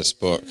 worship's in this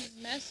book.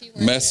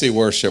 Messy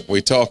worship.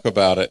 We talk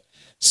about it.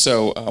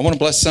 So I want to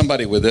bless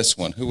somebody with this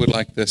one. Who would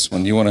like this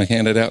one? You want to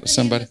hand it out to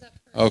somebody?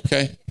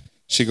 Okay.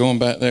 She going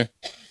back there?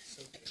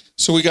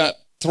 So we got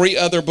 3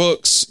 other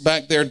books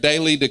back there,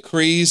 Daily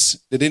Decrees.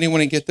 Did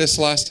anyone get this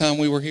last time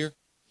we were here?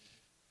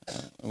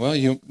 Well,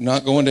 you're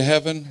not going to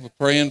heaven. We're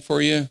praying for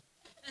you.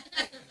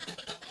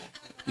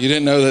 You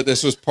didn't know that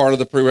this was part of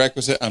the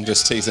prerequisite? I'm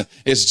just teasing.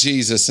 It's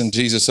Jesus and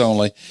Jesus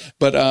only.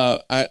 But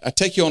I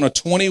take you on a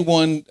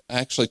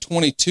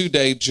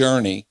 22-day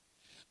journey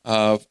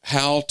of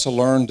how to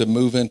learn to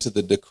move into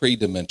the decree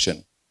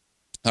dimension.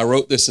 I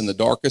wrote this in the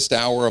darkest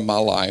hour of my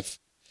life.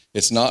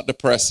 It's not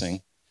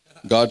depressing.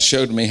 God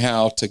showed me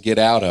how to get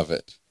out of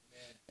it.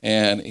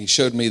 And he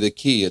showed me the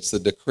key. It's the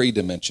decree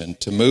dimension,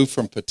 to move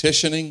from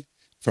petitioning,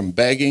 from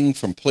begging,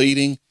 from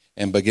pleading,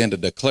 and begin to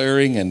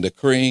declaring and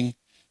decreeing,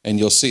 and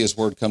you'll see his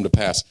word come to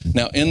pass.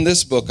 Now, in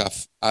this book,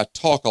 I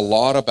talk a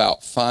lot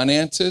about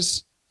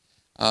finances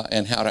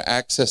and how to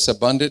access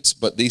abundance,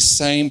 but these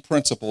same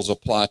principles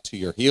apply to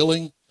your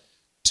healing,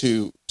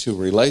 to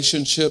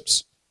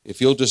relationships. If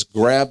you'll just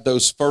grab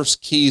those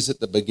first keys at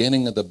the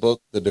beginning of the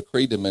book, the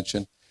decree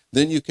dimension,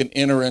 then you can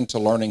enter into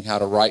learning how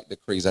to write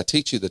decrees. I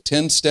teach you the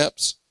 10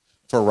 steps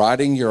for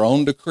writing your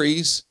own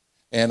decrees.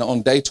 And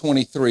on day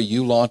 23,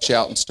 you launch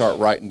out and start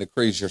writing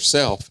decrees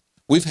yourself.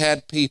 We've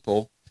had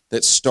people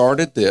that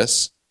started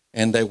this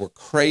and they were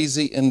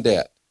crazy in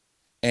debt.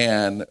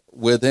 And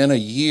within a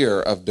year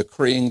of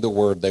decreeing the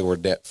word, they were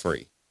debt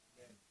free.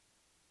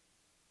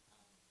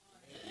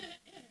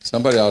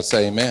 Somebody ought to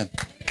say amen.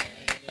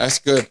 That's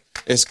good.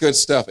 It's good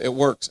stuff. It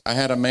works. I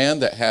had a man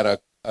that had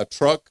a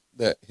truck,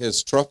 that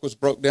his truck was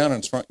broke down in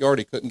his front yard.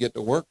 He couldn't get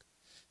to work.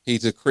 He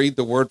decreed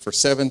the word for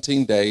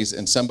 17 days,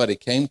 and somebody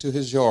came to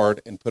his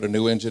yard and put a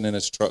new engine in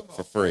his truck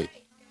for free.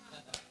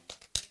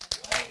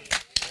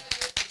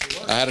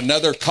 I had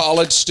another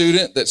college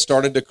student that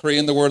started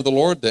decreeing the word of the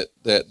Lord,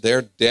 that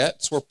their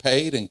debts were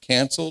paid and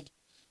canceled,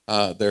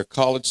 their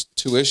college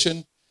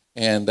tuition,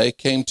 and they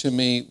came to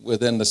me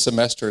within the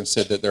semester and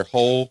said that their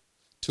whole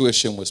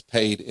tuition was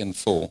paid in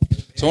full.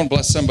 So I want to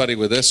bless somebody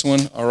with this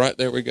one. All right,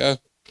 there we go.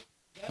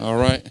 All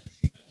right.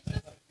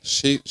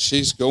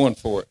 She's going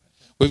for it.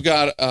 We've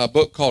got a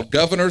book called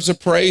Governors of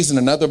Praise and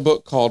another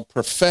book called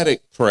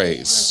Prophetic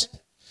Praise.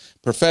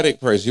 Prophetic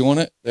Praise. You want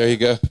it? There you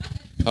go.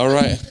 All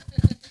right.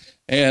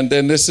 And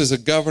then this is a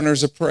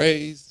Governors of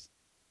Praise.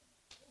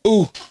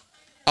 Ooh,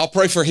 I'll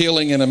pray for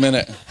healing in a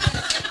minute.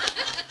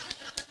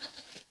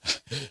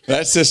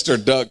 That sister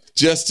ducked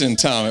just in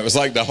time. It was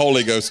like the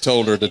Holy Ghost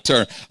told her to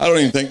turn. I don't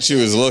even think she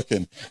was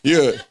looking.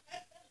 You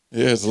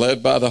is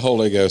led by the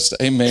Holy Ghost.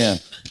 Amen.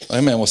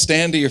 Amen. Well,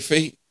 stand to your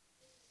feet.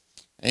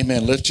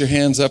 Amen. Lift your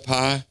hands up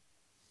high.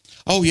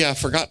 Oh, yeah, I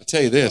forgot to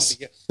tell you this.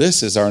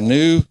 This is our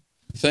new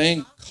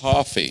thing,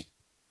 coffee.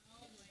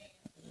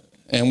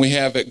 And we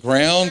have it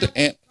ground,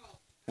 and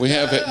we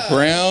have it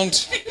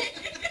ground.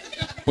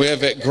 We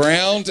have it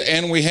ground,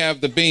 and we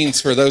have the beans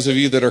for those of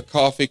you that are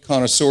coffee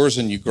connoisseurs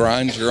and you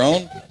grind your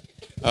own.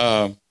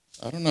 I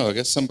don't know. I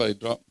guess somebody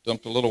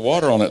dumped a little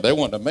water on it. They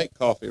want to make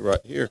coffee right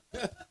here.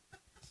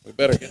 We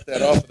better get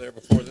that off of there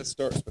before this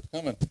starts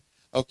becoming.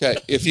 Okay,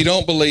 if you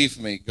don't believe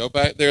me, go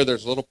back there.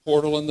 There's a little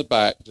portal in the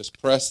back. Just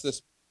press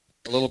this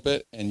a little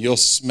bit, and you'll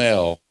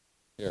smell.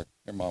 Here,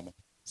 Mama.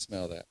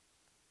 Smell that.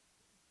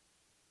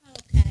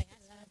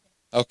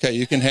 Okay,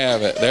 you can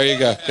have it. There you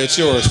go. It's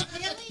yours.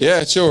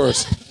 Yeah, it's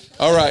yours.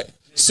 All right.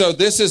 So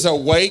this is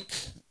awake.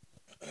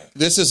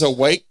 This is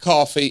awake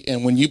coffee,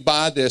 and when you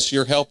buy this,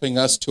 you're helping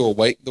us to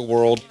awake the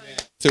world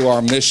through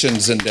our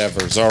missions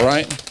endeavors. All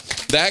right.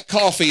 That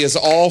coffee is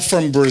all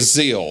from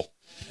Brazil.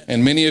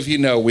 And many of you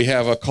know we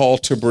have a call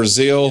to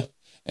Brazil,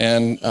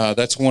 and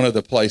that's one of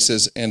the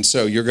places. And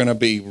so you're going to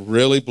be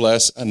really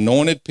blessed.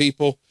 Anointed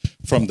people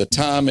from the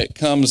time it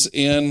comes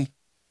in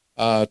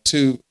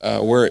to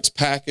where it's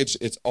packaged.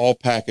 It's all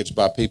packaged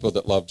by people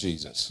that love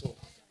Jesus.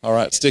 All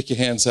right, stick your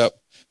hands up.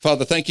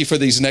 Father, thank you for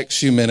these next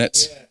few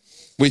minutes.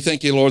 We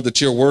thank you, Lord, that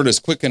your word is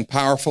quick and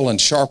powerful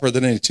and sharper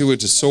than any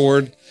two-edged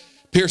sword,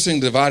 piercing,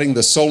 dividing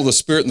the soul of the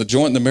spirit and the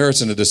joint and the marrow,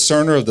 and a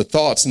discerner of the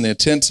thoughts and the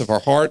intents of our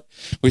heart.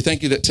 We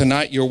thank you that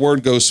tonight your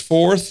word goes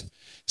forth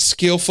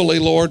skillfully,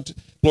 Lord.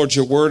 Lord,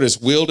 your word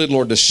is wielded,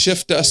 Lord, to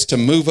shift us, to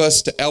move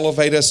us, to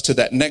elevate us to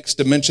that next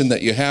dimension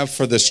that you have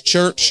for this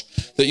church,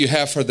 that you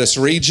have for this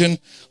region.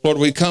 Lord,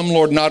 we come,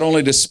 Lord, not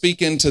only to speak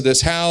into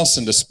this house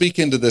and to speak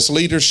into this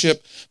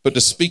leadership, but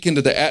to speak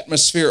into the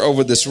atmosphere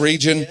over this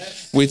region.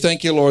 We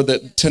thank you, Lord,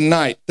 that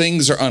tonight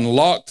things are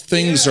unlocked,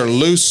 things are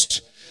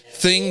loosed,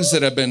 things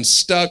that have been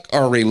stuck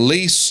are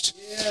released.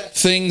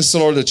 Things,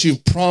 Lord, that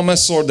you've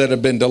promised, Lord, that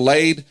have been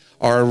delayed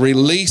are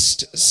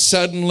released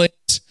suddenly.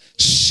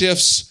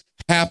 Shifts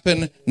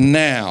happen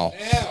now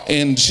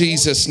in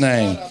Jesus'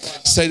 name.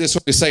 Say this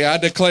with me. Say, I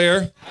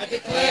declare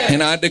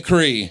and I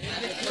decree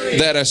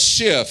that a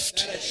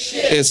shift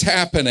is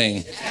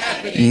happening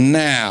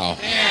now.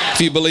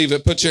 If you believe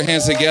it, put your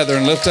hands together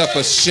and lift up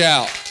a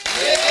shout.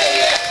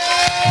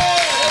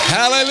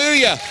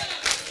 Hallelujah.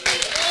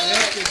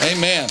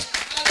 Amen.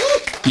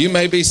 You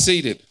may be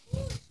seated.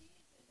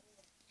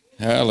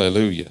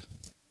 Hallelujah.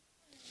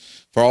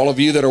 For all of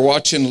you that are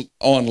watching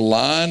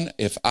online,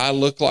 if I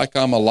look like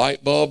I'm a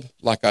light bulb,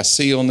 like I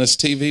see on this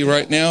TV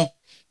right now,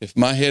 if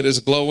my head is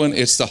glowing,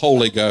 it's the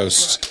Holy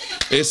Ghost.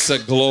 It's the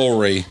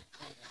glory.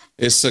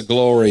 It's the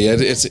glory.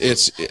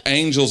 It's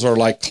angels are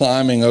like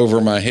climbing over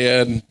my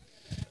head,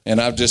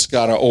 and I've just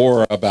got an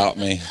aura about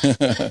me.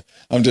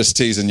 I'm just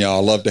teasing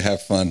y'all. I love to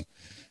have fun.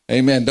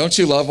 Amen. Don't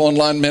you love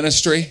online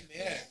ministry?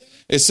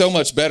 It's so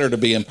much better to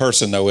be in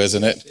person, though,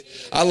 isn't it?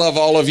 I love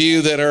all of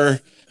you that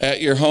are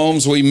at your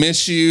homes. We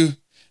miss you.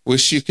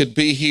 Wish you could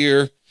be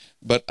here.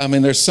 But, I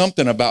mean, there's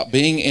something about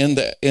being in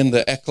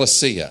the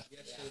ecclesia,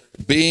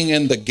 being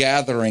in the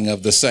gathering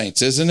of the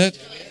saints, isn't it?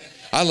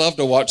 I love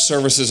to watch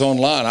services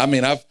online. I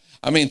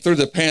mean, through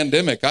the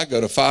pandemic, I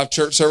go to 5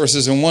 church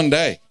services in one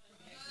day.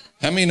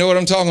 How many know what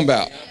I'm talking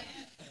about?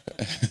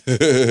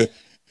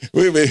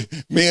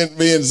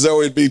 Me and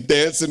Zoe would be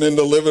dancing in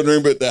the living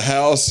room at the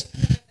house.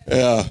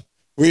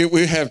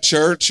 We have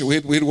church.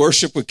 We'd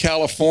worship with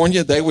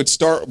California. They would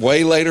start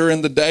way later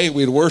in the day.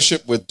 We'd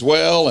worship with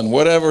Dwell and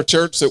whatever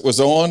church that was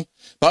on.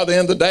 By the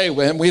end of the day,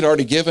 man, we'd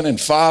already given in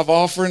 5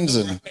 offerings.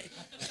 And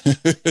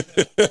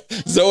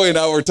Zoe and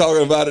I were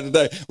talking about it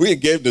today. We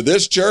gave to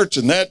this church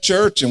and that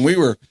church, and we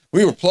were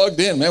plugged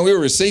in, man. We were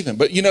receiving.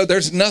 But,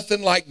 there's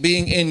nothing like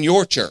being in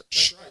your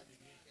church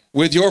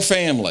with your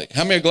family.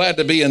 How many are glad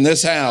to be in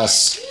this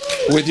house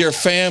with your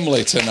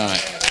family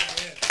tonight?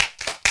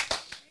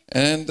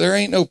 And there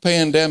ain't no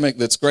pandemic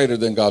that's greater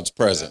than God's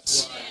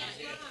presence.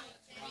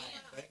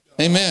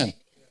 Amen.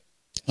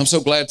 I'm so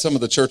glad some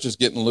of the churches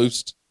getting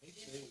loosed.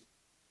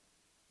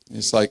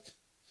 It's like,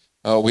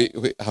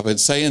 I've been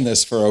saying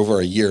this for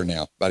over a year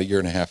now, about a year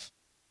and a half.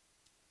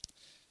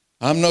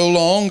 I'm no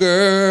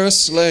longer a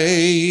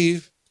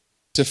slave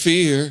to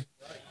fear,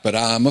 but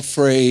I'm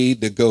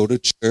afraid to go to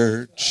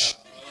church.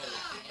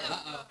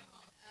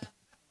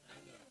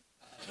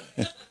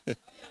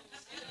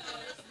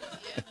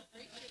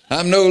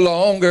 I'm no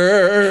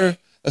longer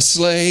a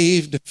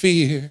slave to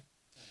fear,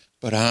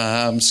 but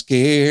I'm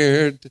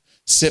scared to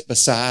sit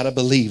beside a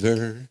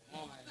believer.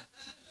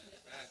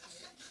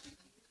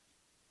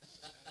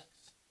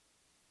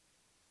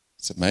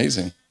 It's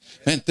amazing.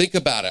 Man, think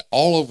about it.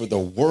 All over the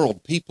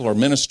world, people are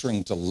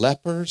ministering to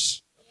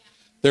lepers.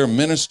 They're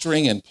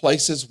ministering in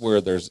places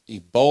where there's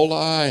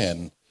Ebola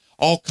and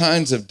all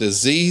kinds of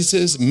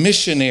diseases.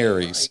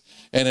 Missionaries.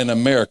 And in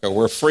America,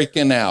 we're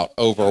freaking out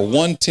over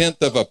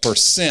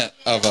 0.1%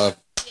 of a...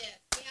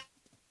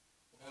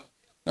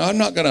 No, I'm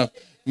not going to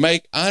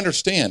make... I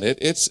understand it.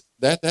 It's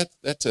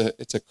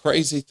a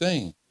crazy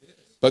thing.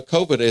 But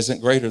COVID isn't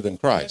greater than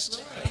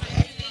Christ.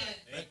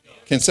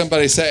 Can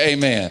somebody say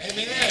amen?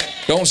 Amen.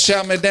 Don't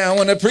shout me down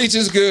when the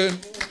preaching's good.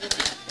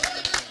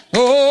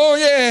 Oh,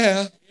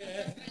 yeah.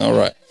 All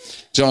right.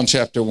 John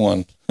chapter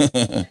 1.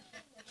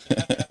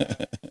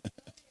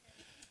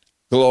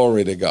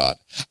 Glory to God.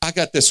 I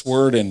got this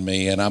word in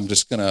me, and I'm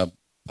just going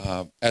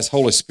to, as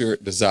Holy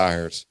Spirit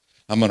desires,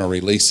 I'm going to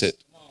release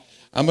it.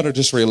 I'm going to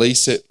just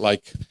release it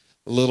like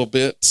little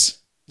bits,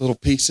 little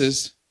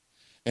pieces,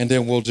 and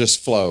then we'll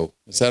just flow.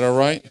 Is that all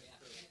right?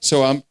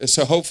 So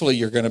hopefully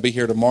you're going to be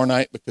here tomorrow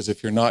night, because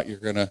if you're not, you're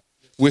going to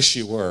wish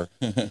you were.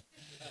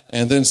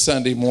 And then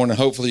Sunday morning,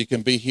 hopefully you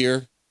can be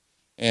here,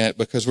 and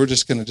because we're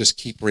just going to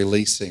keep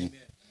releasing.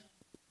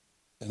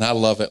 And I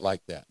love it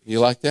like that.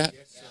 You like that?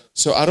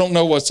 So I don't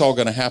know what's all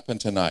going to happen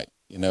tonight.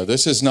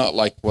 This is not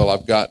like, well,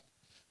 I've got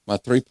my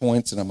 3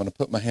 points and I'm going to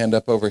put my hand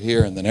up over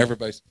here and then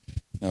everybody's,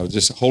 no,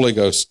 just Holy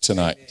Ghost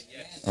tonight.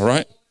 All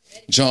right?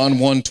 John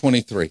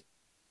 1:23.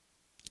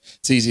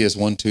 It's easy as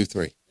 1, 2,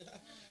 3.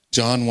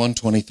 John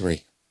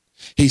 1:23.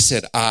 He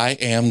said, I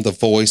am the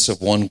voice of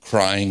one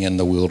crying in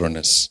the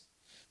wilderness.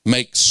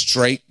 Make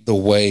straight the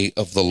way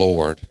of the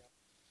Lord,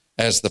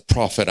 as the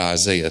prophet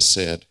Isaiah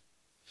said.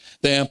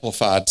 The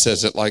Amplified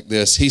says it like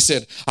this. He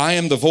said, I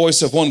am the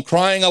voice of one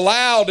crying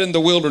aloud in the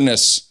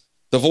wilderness,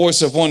 the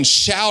voice of one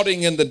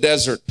shouting in the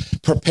desert,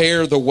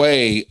 prepare the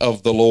way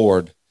of the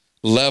Lord,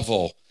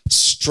 level,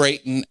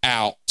 straighten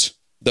out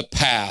the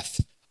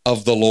path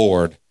of the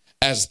Lord,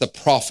 as the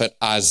prophet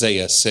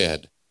Isaiah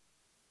said.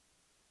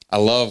 I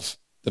love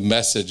the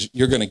message.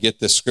 You're going to get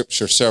this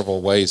scripture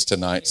several ways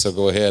tonight, so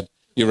go ahead.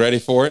 You ready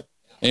for it?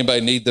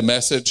 Anybody need the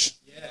message?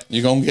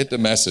 You're going to get the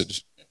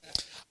message.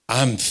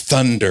 I'm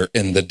thunder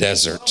in the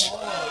desert.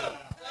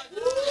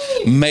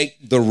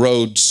 Make the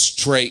road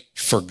straight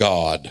for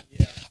God.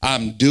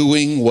 I'm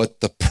doing what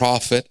the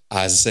prophet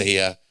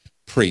Isaiah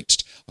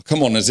preached.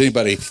 Come on, is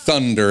anybody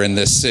thunder in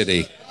this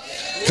city?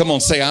 Come on,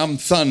 say, I'm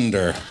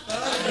thunder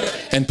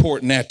in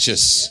Port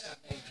Neches.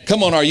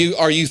 Come on, are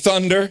you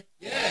thunder?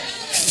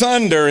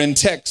 Thunder in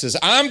Texas.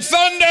 I'm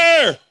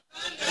thunder.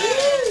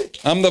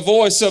 I'm the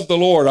voice of the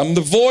Lord. I'm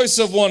the voice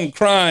of one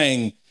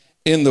crying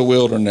in the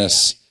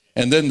wilderness.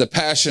 And then the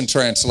Passion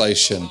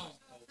Translation.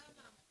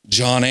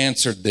 John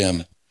answered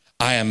them,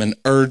 I am an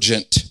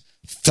urgent,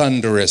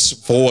 thunderous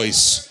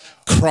voice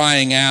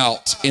crying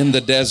out in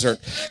the desert.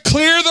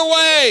 Clear the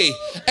way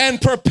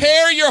and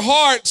prepare your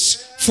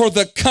hearts for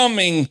the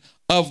coming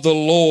of the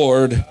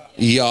Lord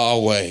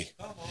Yahweh.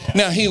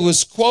 Now he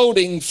was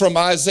quoting from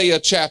Isaiah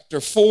chapter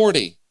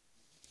 40.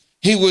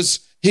 He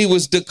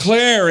was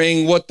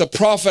declaring what the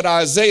prophet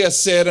Isaiah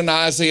said in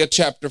Isaiah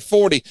chapter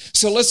 40.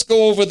 So let's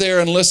go over there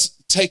and let's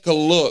take a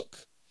look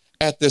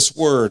at this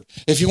word.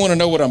 If you want to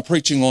know what I'm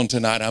preaching on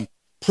tonight, I'm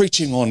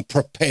preaching on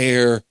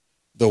prepare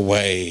the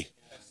way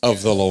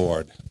of the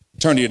Lord.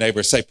 Turn to your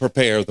neighbor and say,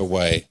 prepare the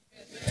way.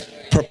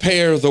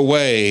 Prepare the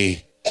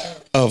way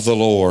of the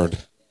Lord.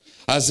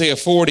 Isaiah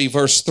 40,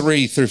 verse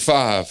 3 through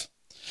 5.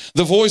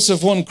 The voice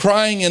of one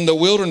crying in the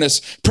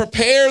wilderness,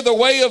 prepare the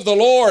way of the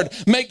Lord,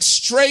 make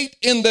straight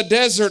in the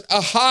desert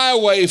a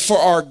highway for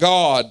our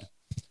God.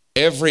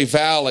 Every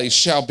valley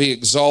shall be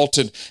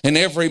exalted, and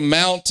every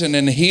mountain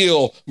and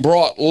hill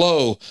brought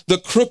low. The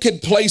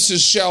crooked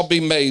places shall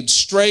be made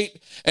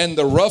straight, and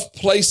the rough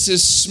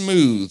places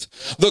smooth.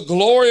 The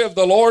glory of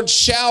the Lord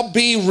shall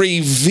be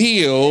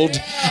revealed,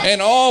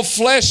 and all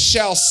flesh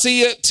shall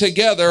see it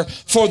together,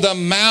 for the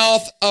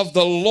mouth of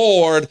the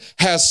Lord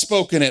has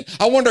spoken it.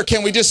 I wonder,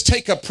 can we just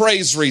take a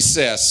praise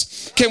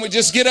recess? Can we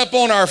just get up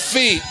on our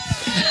feet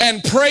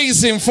and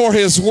praise him for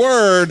his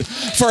word?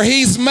 For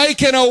he's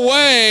making a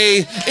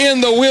way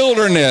in the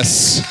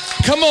wilderness.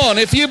 Come on,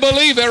 if you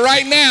believe it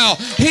right now,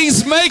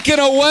 he's making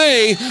a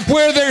way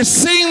where there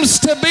seems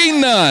to be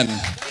none.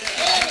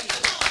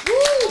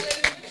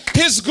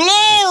 His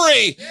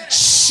glory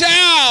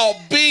shall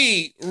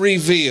be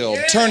revealed.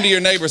 Turn to your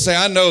neighbor and say,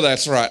 I know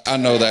that's right. I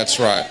know that's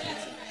right.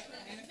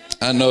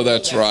 I know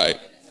that's right.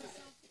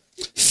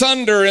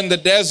 Thunder in the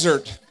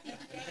desert.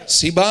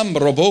 Thunder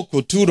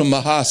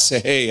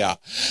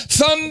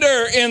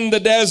in the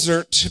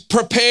desert.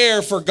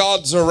 Prepare for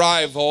God's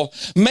arrival.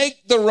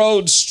 Make the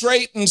road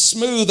straight and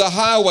smooth, a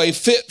highway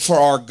fit for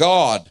our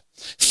God.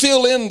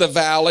 Fill in the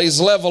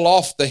valleys, level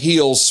off the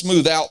hills,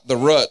 smooth out the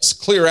ruts,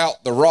 clear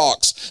out the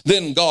rocks.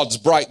 Then God's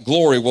bright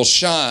glory will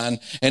shine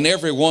and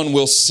everyone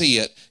will see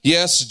it.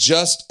 Yes,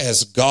 just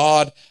as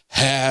God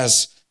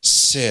has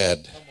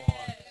said.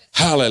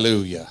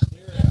 Hallelujah.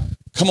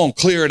 Come on,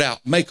 clear it out.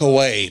 Make a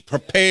way.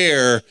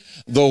 Prepare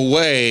the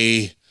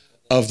way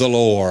of the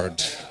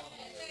Lord.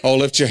 Oh,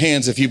 lift your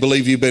hands if you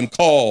believe you've been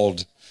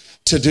called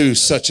to do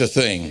such a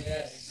thing.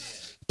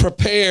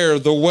 Prepare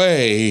the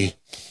way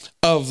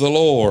of the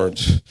Lord.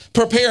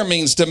 Prepare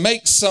means to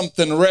make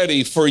something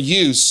ready for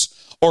use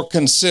or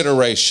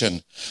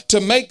consideration.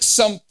 To make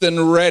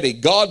something ready.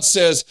 God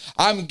says,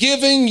 I'm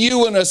giving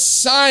you an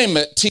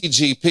assignment,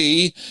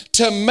 TGP,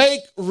 to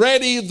make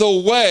ready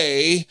the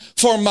way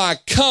for my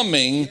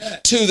coming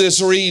to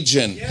this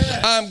region.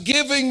 I'm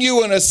giving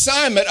you an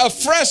assignment, a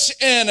fresh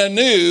and a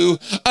new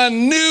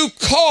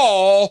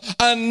call,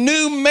 a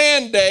new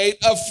mandate,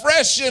 a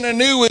fresh and a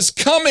new is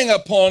coming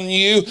upon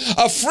you,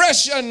 a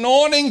fresh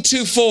anointing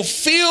to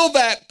fulfill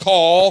that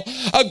call,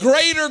 a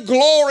greater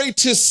glory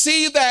to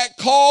see that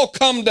call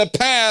come to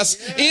pass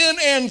in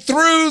and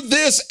through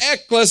this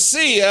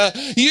ecclesia.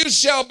 You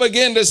shall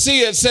begin to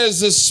see, it says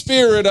the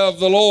Spirit of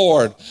the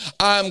Lord.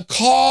 I'm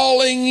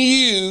calling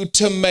you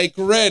to make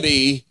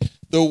ready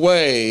the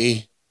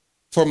way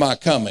for my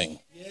coming.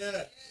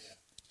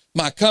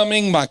 My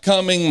coming, my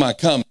coming, my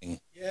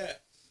coming.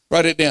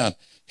 Write it down.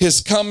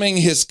 His coming,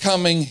 his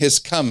coming, his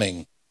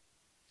coming.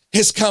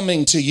 His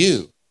coming to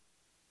you.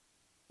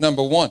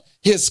 Number one,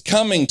 his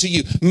coming to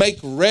you. Make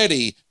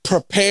ready,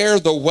 prepare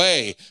the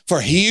way,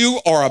 for you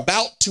are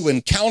about to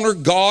encounter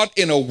God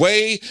in a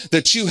way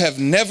that you have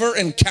never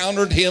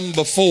encountered him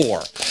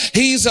before.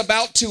 He's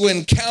about to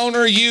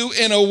encounter you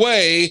in a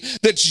way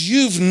that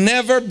you've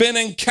never been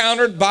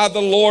encountered by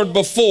the Lord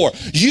before.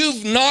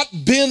 You've not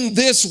been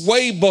this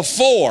way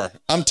before.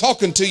 I'm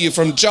talking to you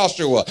from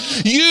Joshua.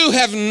 You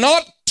have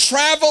not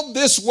traveled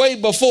this way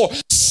before.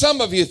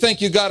 Some of you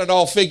think you got it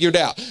all figured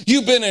out.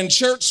 You've been in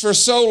church for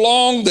so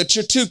long that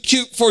you're too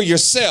cute for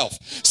yourself.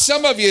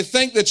 Some of you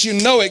think that you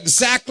know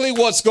exactly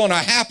what's going to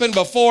happen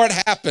before it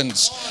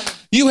happens.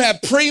 You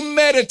have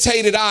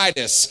premeditated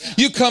itis.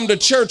 You come to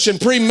church and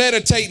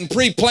premeditate and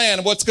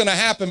pre-plan what's going to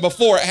happen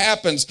before it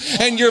happens.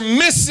 And you're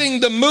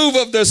missing the move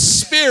of the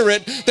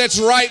Spirit that's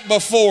right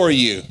before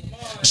you.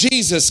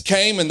 Jesus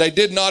came and they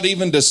did not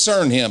even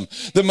discern him.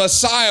 The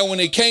Messiah, when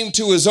he came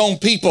to his own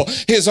people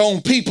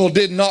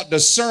did not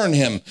discern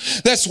him.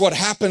 That's what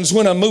happens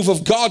when a move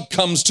of God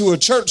comes to a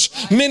church.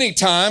 Many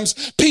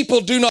times,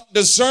 people do not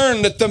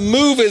discern that the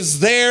move is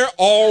there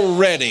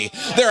already.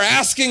 They're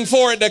asking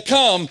for it to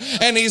come,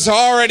 and he's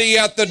already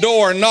at the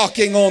door,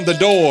 knocking on the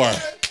door.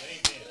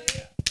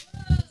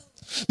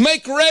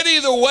 Make ready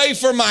the way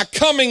for my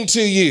coming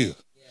to you.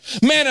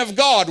 Man of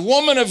God,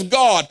 woman of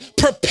God,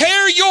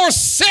 prepare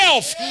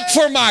yourself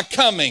for my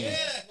coming.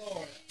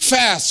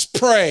 Fast,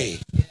 pray.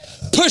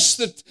 Push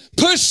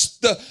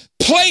the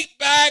plate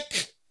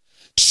back.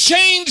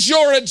 Change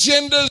your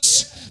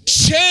agendas.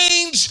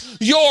 Change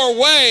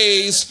your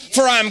ways,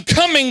 for I'm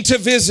coming to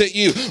visit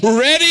you.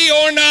 Ready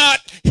or not,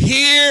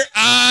 here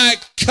I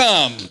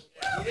come.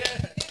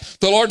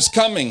 The Lord's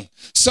coming.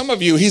 Some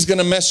of you, he's going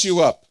to mess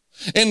you up.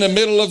 In the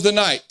middle of the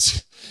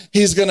night,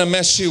 he's going to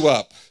mess you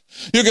up.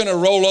 You're going to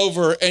roll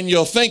over and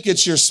you'll think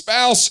it's your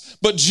spouse,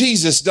 but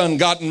Jesus done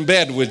got in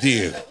bed with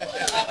you.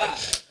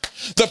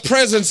 The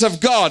presence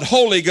of God,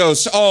 Holy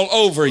Ghost, all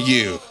over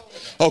you.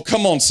 Oh,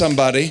 come on,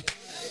 somebody.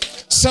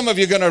 Some of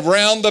you are going to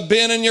round the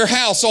bend in your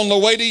house on the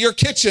way to your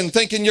kitchen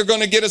thinking you're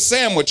going to get a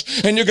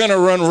sandwich, and you're going to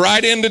run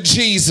right into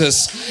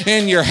Jesus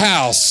in your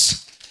house.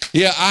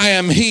 Yeah, I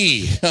am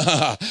he.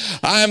 I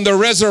am the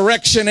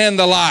resurrection and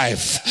the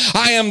life.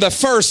 I am the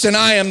first and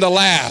I am the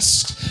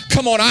last.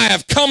 Come on, I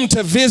have come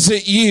to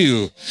visit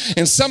you.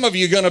 And some of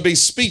you are going to be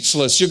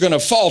speechless. You're going to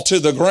fall to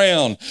the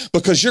ground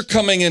because you're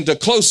coming into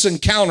close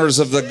encounters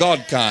of the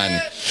God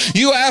kind.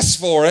 You asked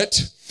for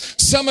it.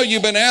 Some of you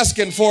have been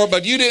asking for it,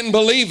 but you didn't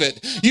believe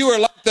it. You were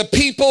like the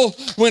people,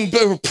 when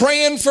they were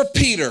praying for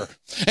Peter,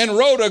 and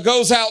Rhoda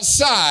goes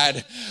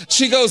outside.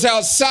 She goes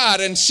outside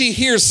and she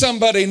hears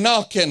somebody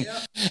knocking.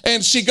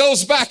 And she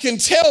goes back and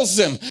tells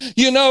them,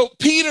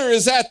 Peter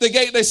is at the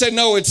gate. They say,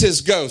 no, it's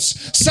his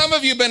ghost. Some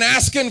of you have been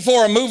asking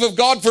for a move of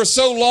God for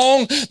so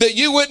long that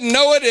you wouldn't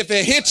know it if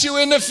it hit you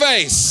in the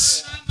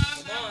face.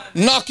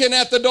 Knocking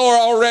at the door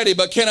already,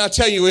 but can I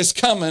tell you, it's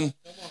coming.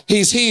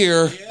 He's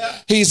here.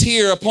 He's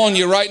here upon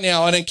you right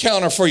now. An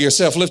encounter for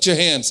yourself. Lift your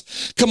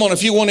hands. Come on,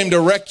 if you want him to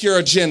wreck your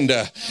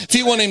agenda, if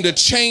you want him to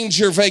change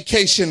your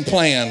vacation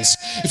plans,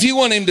 if you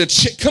want him to,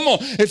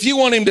 if you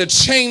want him to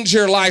change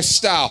your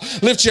lifestyle,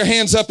 lift your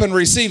hands up and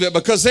receive it,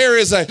 because there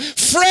is a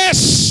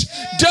fresh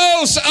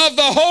dose of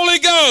the Holy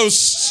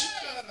Ghost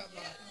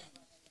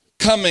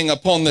coming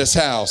upon this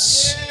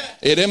house.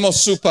 You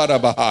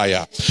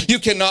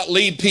cannot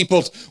lead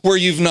people where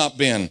you've not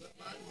been.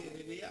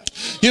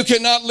 You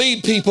cannot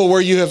lead people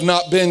where you have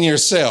not been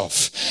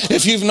yourself.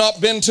 If you've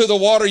not been to the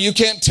water, you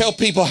can't tell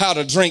people how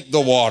to drink the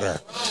water.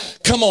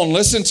 Come on,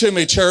 listen to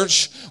me,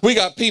 church. We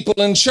got people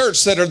in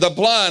church that are the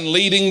blind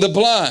leading the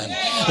blind.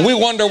 We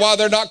wonder why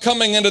they're not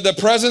coming into the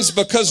presence,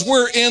 because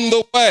we're in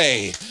the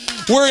way.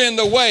 We're in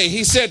the way.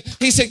 He said,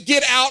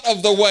 get out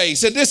of the way. He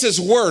said, this is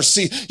worse.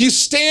 See, you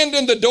stand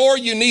in the door,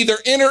 you neither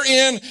enter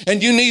in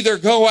and you neither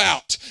go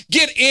out.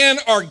 Get in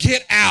or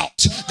get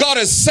out. God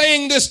is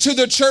saying this to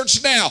the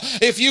church now.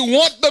 If you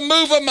want the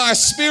move of my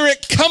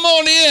Spirit, come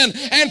on in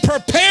and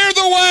prepare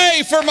the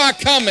way for my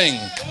coming.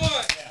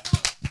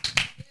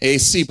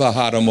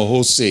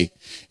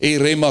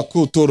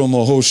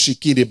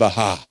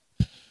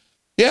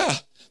 Yeah,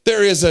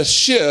 there is a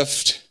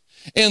shift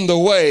in the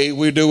way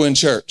we do in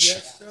church.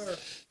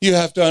 You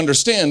have to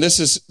understand, this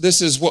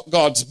is what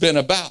God's been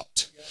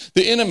about.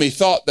 The enemy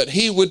thought that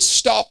he would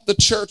stop the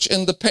church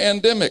in the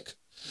pandemic,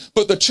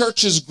 but the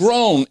church has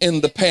grown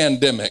in the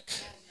pandemic.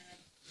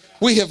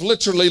 We have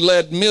literally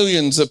led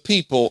millions of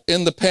people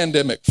in the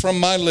pandemic from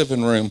my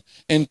living room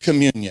in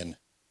communion.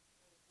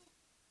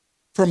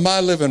 From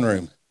my living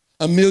room,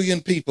 1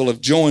 million people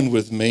have joined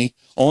with me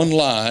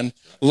online,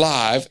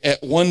 live,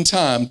 at one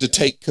time to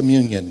take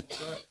communion.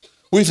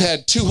 We've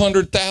had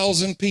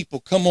 200,000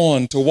 people come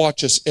on to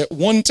watch us at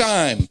one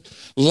time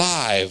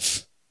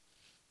live.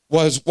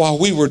 Was while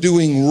we were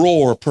doing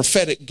roar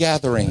prophetic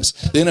gatherings.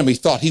 The enemy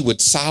thought he would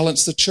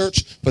silence the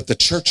church, but the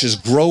church is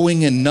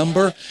growing in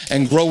number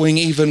and growing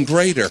even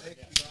greater.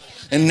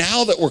 And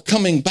now that we're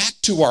coming back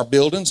to our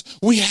buildings,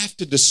 we have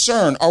to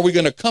discern, are we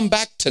going to come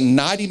back to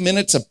 90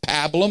 minutes of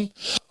pablum?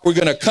 We're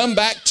going to come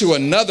back to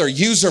another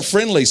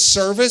user-friendly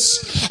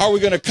service? Are we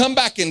going to come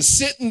back and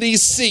sit in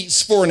these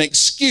seats for an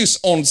excuse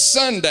on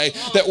Sunday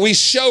that we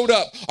showed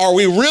up? Are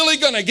we really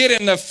going to get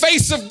in the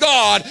face of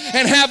God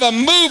and have a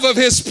move of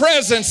his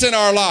presence in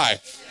our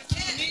life?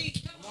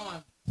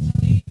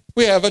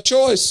 We have a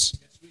choice.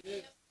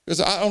 Because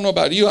I don't know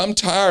about you, I'm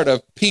tired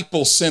of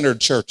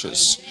people-centered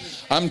churches.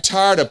 I'm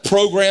tired of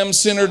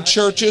program-centered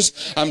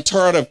churches. I'm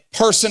tired of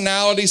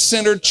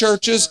personality-centered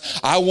churches.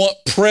 I want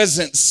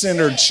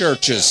presence-centered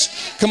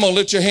churches. Come on,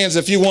 lift your hands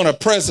if you want a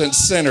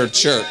presence-centered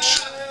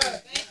church.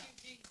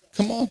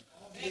 Come on.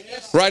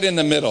 Right in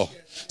the middle.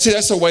 See,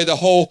 that's the way the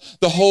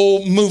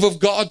whole move of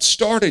God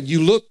started.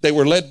 You look, they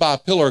were led by a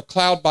pillar of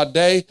cloud by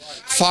day,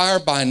 fire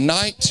by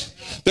night.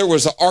 There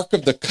was an Ark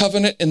of the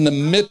Covenant in the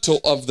middle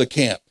of the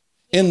camp.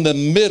 In the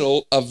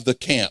middle of the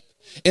camp,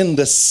 in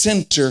the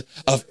center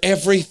of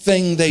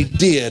everything they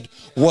did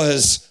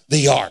was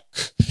the ark.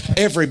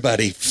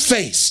 Everybody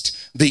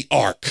faced the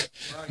ark.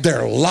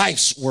 Their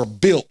lives were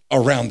built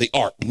around the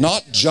ark,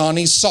 not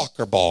Johnny's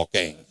soccer ball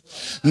game,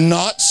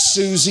 not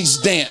Susie's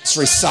dance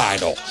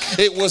recital.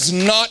 It was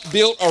not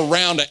built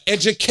around an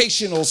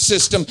educational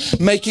system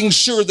making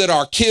sure that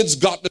our kids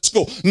got to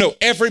school. No,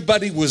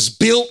 everybody was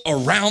built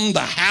around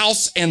the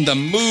house and the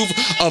move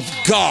of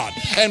God.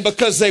 And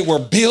because they were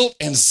built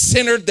and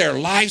centered their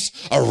lives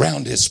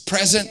around his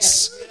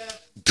presence,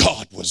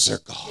 God was their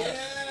God.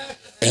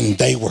 And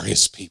they were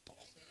his people.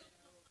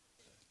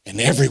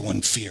 And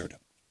everyone feared him.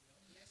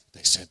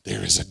 They said,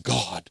 there is a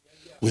God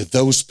with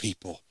those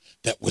people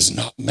that was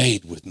not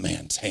made with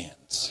man's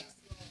hands.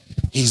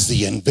 He's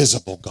the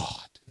invisible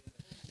God.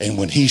 And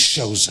when he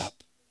shows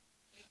up,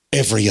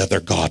 every other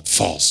God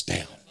falls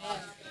down.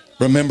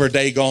 Remember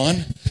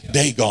Dagon?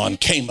 Dagon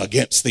came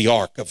against the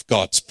ark of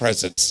God's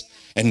presence,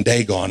 and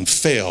Dagon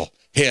fell,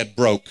 head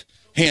broke,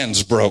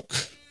 hands broke.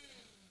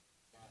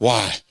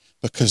 Why?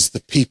 Because the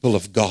people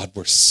of God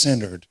were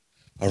centered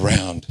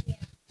around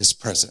his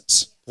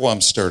presence. Boy,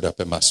 I'm stirred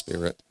up in my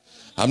spirit.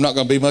 I'm not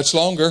going to be much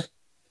longer.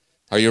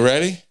 Are you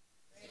ready?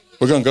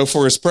 We're going to go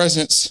for his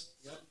presence.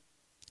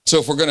 So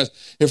if we're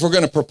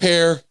going to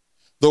prepare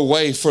the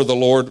way for the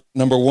Lord,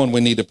 number one, we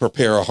need to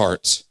prepare our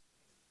hearts.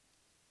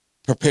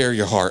 Prepare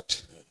your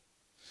heart.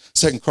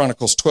 2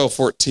 Chronicles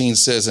 12:14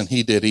 says, and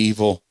he did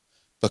evil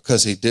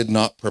because he did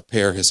not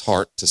prepare his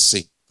heart to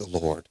seek the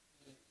Lord.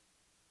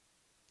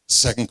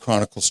 2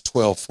 Chronicles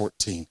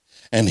 12:14,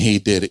 and he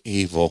did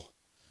evil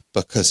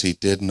because he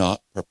did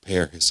not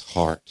prepare his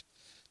heart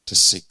to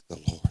seek the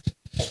Lord.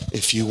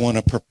 If you want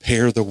to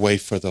prepare the way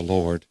for the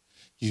Lord,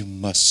 you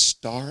must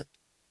start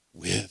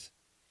with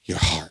your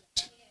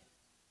heart.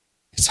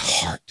 It's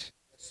a heart.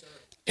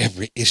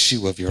 Every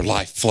issue of your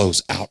life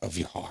flows out of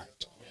your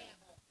heart.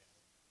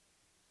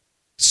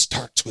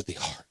 Starts with the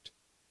heart.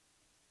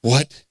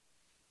 What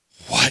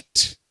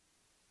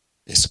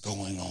is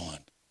going on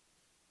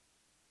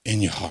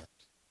in your heart?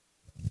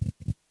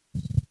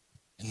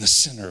 In the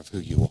center of who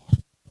you are.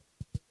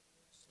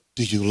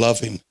 Do you love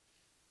him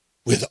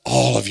with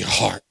all of your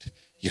heart,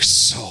 your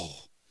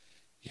soul,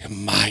 your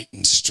might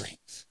and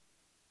strength?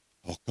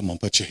 Oh, come on,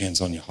 put your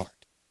hands on your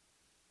heart.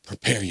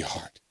 Prepare your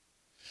heart.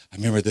 I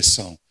remember this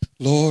song.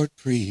 Lord,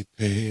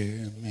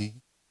 prepare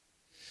me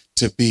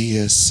to be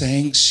a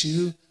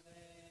sanctuary.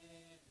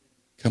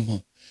 Come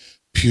on.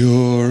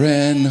 Pure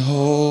and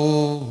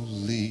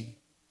holy,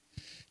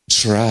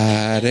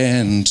 tried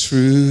and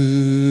true,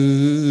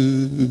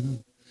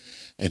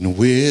 and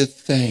with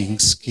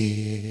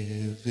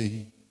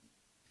thanksgiving,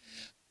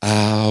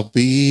 I'll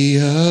be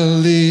a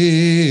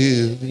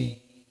living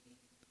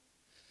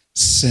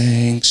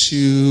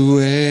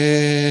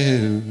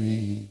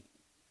sanctuary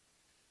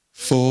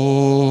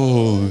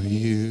for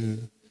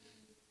you.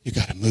 You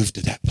got to move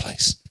to that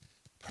place.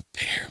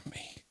 Prepare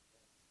me.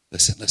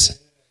 Listen.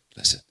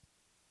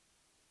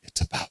 It's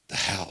about the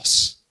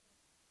house.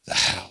 The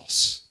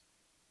house.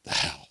 The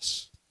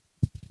house.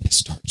 It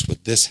starts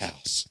with this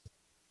house.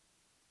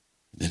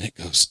 Then it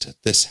goes to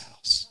this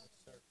house.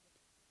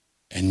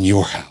 And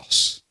your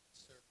house.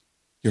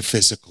 Your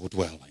physical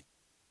dwelling.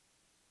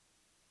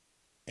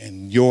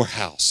 And your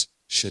house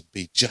should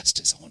be just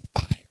as on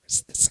fire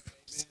as this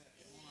house.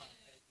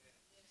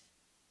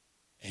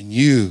 And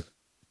you,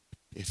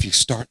 if you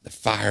start the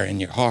fire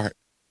in your heart,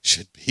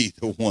 should be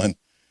the one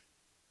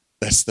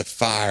that's the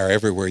fire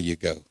everywhere you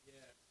go.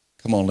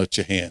 Come on, lift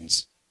your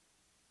hands.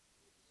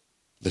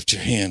 Lift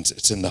your hands.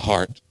 It's in the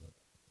heart.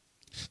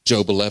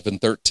 Job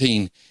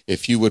 11:13.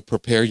 If you would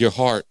prepare your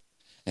heart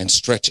and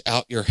stretch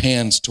out your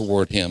hands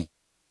toward him.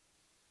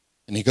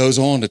 And he goes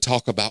on to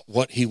talk about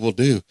what he will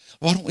do.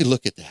 Why don't we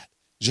look at that?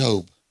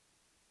 Job.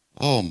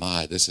 Oh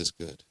my, this is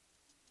good.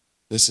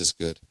 This is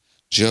good.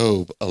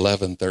 Job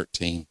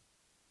 11:13.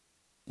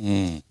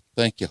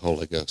 Thank you,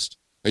 Holy Ghost.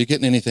 Are you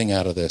getting anything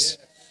out of this?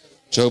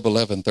 Job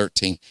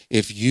 11:13.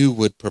 If you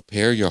would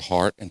prepare your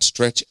heart and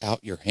stretch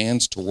out your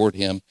hands toward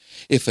him,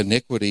 if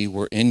iniquity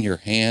were in your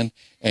hand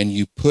and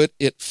you put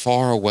it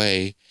far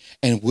away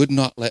and would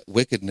not let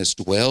wickedness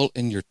dwell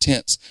in your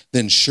tents,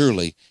 then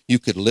surely you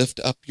could lift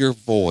up your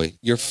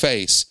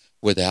face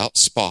without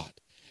spot.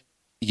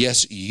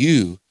 Yes,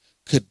 you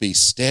could be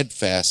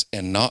steadfast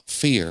and not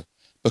fear,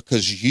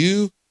 because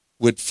you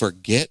would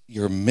forget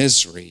your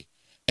misery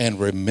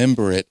and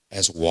remember it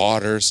as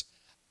waters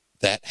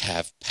that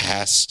have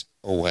passed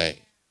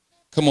away.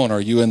 Come on,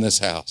 are you in this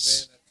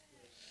house?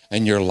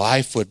 And your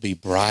life would be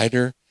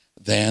brighter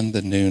than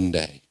the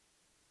noonday.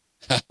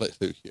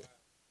 Hallelujah.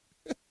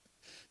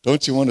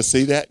 Don't you want to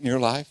see that in your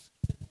life?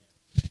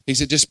 He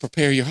said, just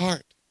prepare your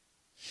heart.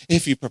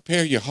 If you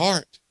prepare your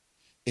heart,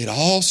 it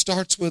all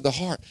starts with the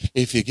heart.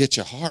 If you get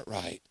your heart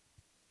right,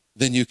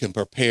 then you can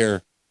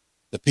prepare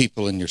the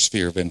people in your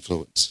sphere of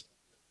influence.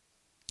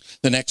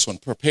 The next one,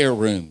 prepare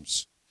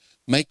rooms.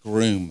 Make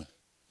room.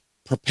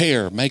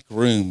 Make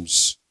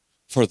rooms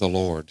for the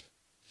Lord.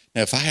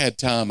 Now, if I had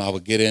time, I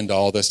would get into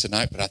all this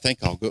tonight, but I think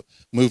I'll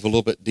move a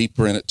little bit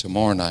deeper in it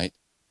tomorrow night.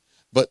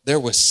 But there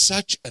was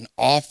such an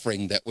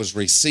offering that was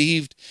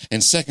received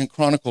in 2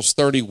 Chronicles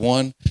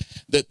 31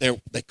 that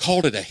they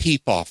called it a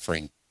heap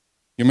offering.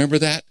 You remember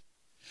that?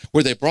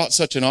 Where they brought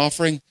such an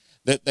offering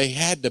that they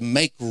had to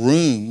make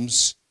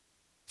rooms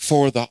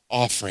for the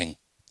offering.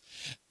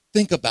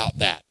 Think about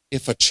that.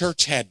 If a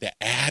church had to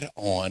add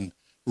on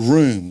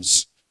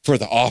rooms for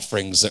the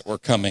offerings that were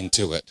coming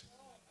to it.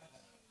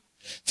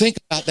 Think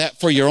about that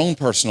for your own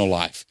personal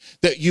life,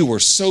 that you were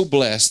so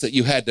blessed that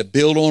you had to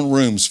build on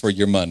rooms for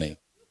your money.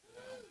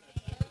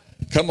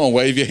 Come on,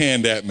 wave your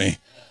hand at me.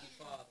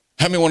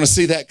 How many want to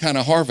see that kind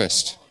of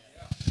harvest?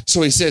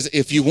 So he says,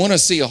 if you want to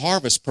see a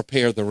harvest,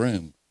 prepare the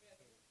room.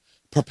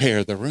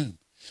 Prepare the room.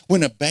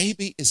 When a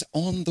baby is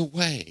on the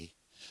way,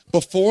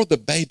 before the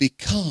baby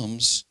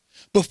comes,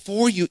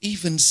 before you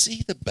even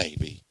see the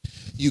baby,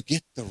 you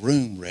get the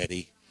room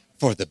ready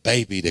for the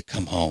baby to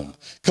come home.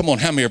 Come on,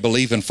 how many are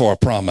believing for a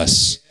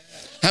promise?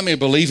 How many are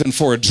believing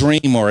for a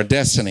dream or a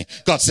destiny?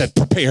 God said,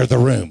 prepare the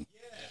room.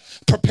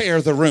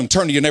 Prepare the room.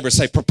 Turn to your neighbor and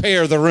say,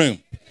 prepare the room.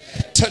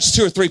 Touch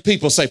 2 or 3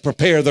 people, say,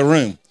 prepare the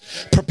room.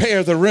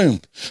 Prepare the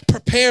room.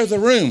 Prepare the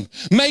room.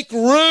 Make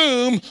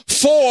room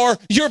for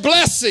your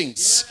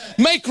blessings.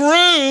 Make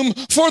room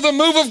for the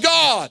move of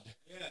God.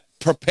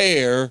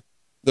 Prepare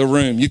the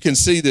room. You can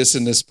see this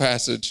in this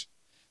passage.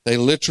 They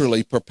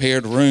literally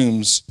prepared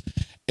rooms,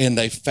 and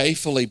they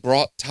faithfully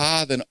brought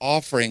tithe and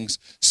offerings.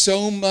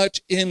 So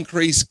much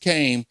increase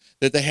came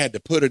that they had to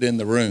put it in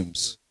the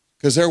rooms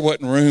because there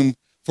wasn't room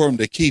for them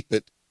to keep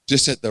it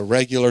just at the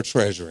regular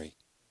treasury.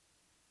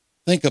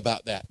 Think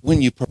about that.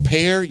 When you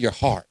prepare your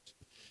heart,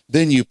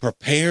 then you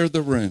prepare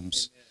the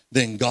rooms,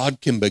 then God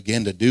can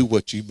begin to do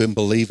what you've been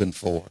believing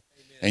for.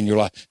 in your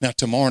life. Now,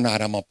 tomorrow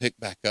night, I'm going to pick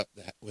back up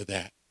with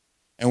that.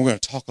 And we're going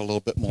to talk a little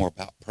bit more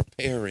about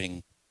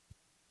preparing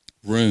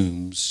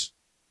rooms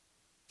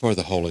for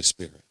the Holy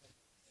Spirit.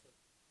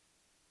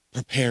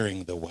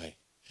 Preparing the way.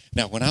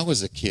 Now, when I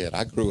was a kid,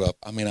 I grew up,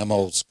 I'm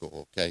old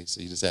school, okay?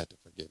 So you just have to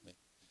forgive me.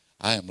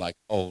 I am like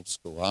old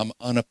school. I'm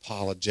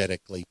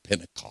unapologetically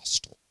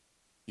Pentecostal.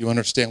 You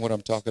understand what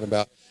I'm talking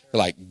about?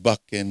 Like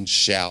bucking,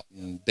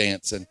 shouting,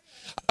 dancing.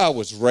 I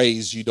was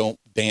raised you don't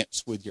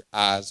dance with your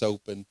eyes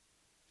open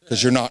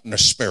because you're not in the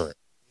spirit.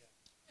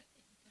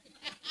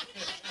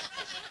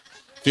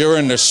 If you're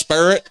in the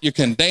spirit, you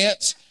can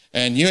dance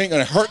and you ain't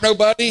going to hurt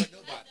nobody.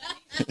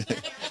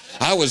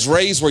 I was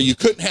raised where you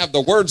couldn't have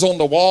the words on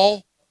the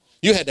wall.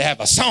 You had to have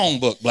a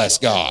songbook, bless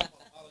God.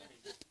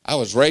 I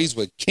was raised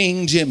with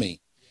King Jimmy.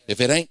 If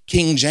it ain't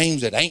King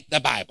James, it ain't the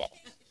Bible.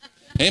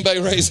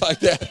 Anybody raised like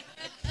that?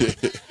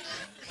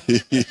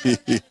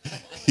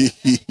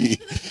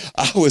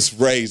 I was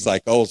raised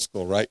like old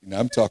school, right?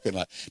 I'm talking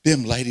like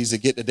them ladies that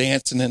get to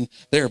dancing and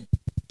their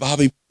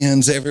bobby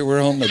pins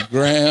everywhere on the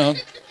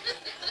ground,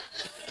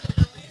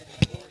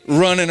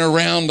 running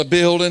around the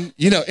building.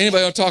 Anybody know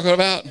what I'm talking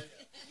about?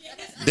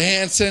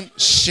 Dancing,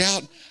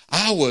 shouting.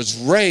 I was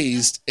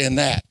raised in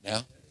that.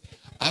 Now,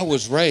 I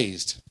was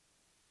raised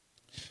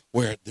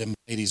where them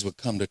ladies would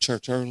come to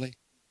church early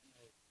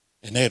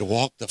and they'd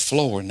walk the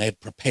floor and they'd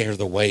prepare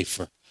the way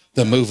for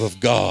the move of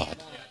God.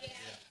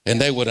 And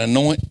they would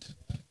anoint,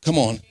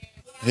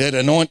 they'd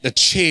anoint the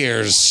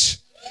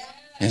chairs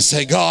and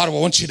say, God, I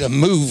want you to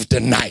move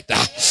tonight.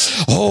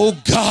 Oh,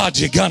 God,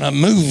 you're going to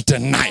move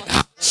tonight.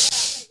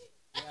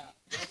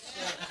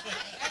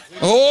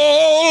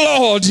 Oh,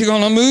 Lord, you're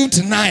going to move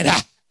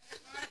tonight.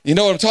 You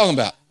know what I'm talking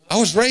about? I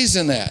was raised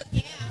in that.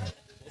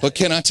 But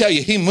can I tell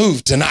you, he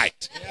moved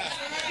tonight.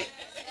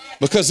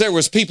 Because there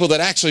was people that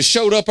actually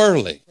showed up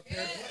early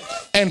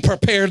and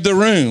prepared the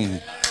room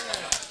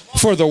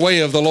for the way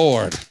of the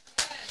Lord.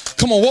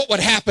 Come on, what would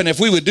happen if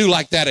we would do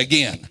like that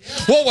again?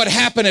 What would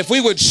happen if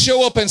we would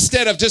show up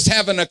instead of just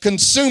having a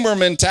consumer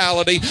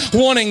mentality,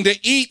 wanting to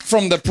eat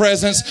from the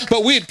presence,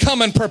 but we'd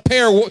come and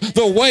prepare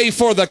the way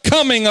for the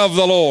coming of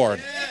the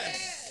Lord?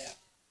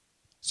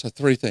 So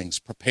 3 things.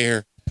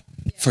 Prepare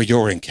for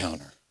your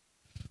encounter.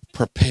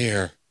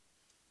 Prepare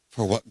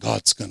for what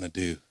God's going to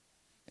do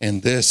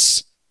in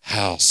this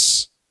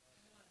house,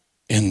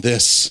 in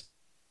this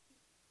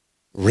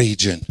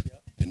region.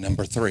 And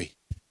number 3,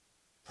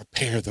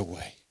 prepare the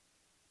way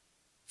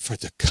for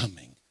the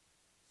coming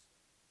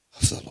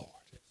of the Lord.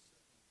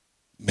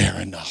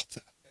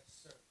 Maranatha.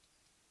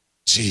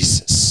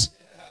 Jesus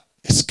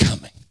is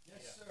coming.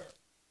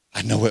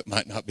 I know it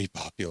might not be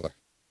popular,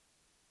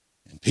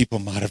 and people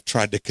might have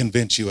tried to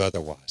convince you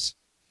otherwise,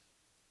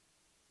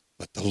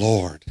 but the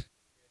Lord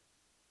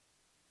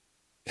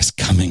is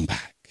coming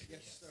back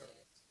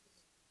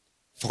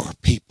for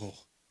people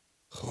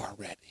who are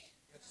ready.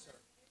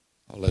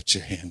 I'll let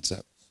your hands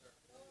up.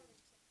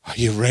 Are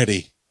you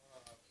ready?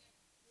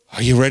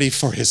 Are you ready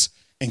for his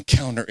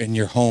encounter in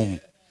your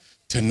home?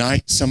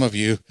 Tonight, some of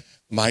you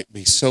might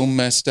be so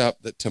messed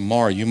up that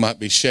tomorrow you might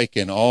be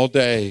shaking all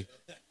day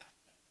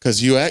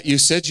because you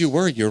said you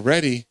were. You're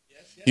ready.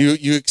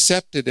 You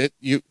accepted it.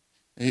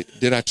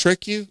 Did I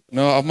trick you?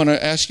 No, I'm going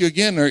to ask you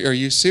again. Are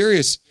you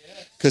serious?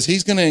 Because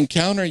he's going to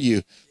encounter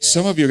you.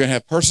 Some of you are going to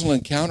have personal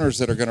encounters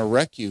that are going to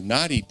wreck you.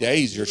 90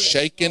 days, you're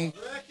shaking.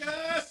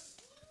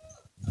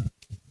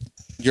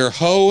 You're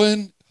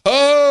hoeing,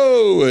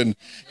 and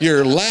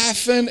you're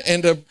laughing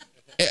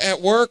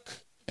at work,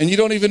 and you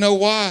don't even know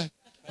why.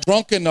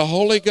 Drunk in the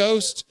Holy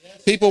Ghost.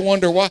 People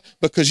wonder why.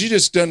 Because you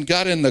just done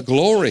got in the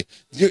glory.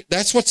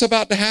 That's what's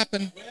about to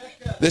happen.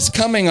 This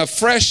coming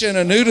afresh and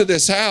anew to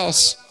this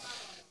house.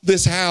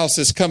 This house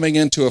is coming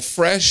into a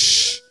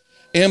fresh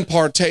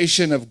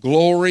impartation of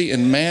glory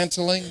and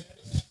mantling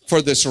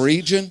for this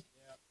region.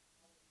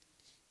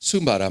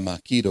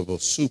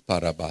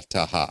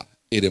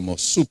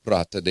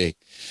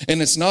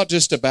 And it's not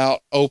just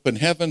about open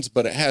heavens,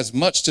 but it has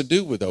much to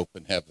do with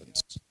open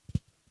heavens.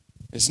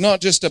 It's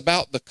not just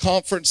about the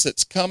conference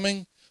that's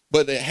coming,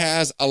 but it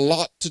has a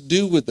lot to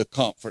do with the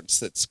conference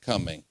that's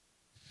coming.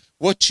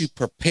 What you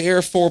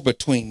prepare for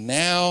between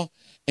now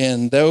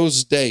and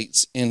those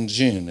dates in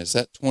June. Is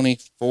that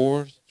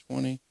 24,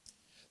 20?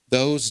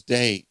 Those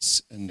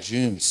dates in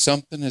June.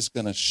 Something is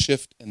going to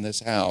shift in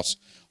this house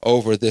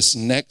over this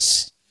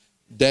next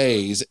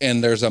days,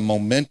 and there's a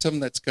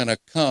momentum that's going to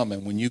come.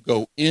 And when you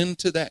go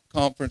into that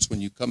conference, when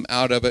you come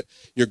out of it,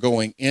 you're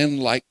going in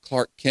like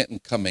Clark Kent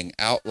and coming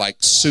out like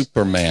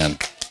Superman.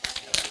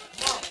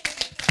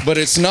 But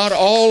it's not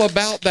all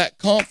about that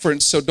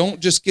conference, so don't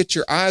just get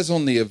your eyes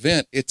on the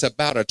event. It's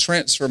about a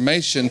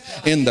transformation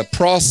in the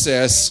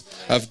process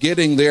of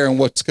getting there and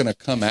what's going to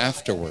come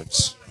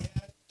afterwards.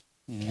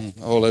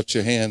 Oh, lift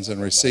your hands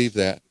and receive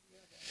that.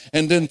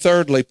 And then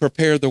thirdly,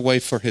 prepare the way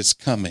for his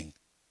coming.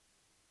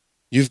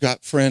 You've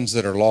got friends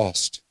that are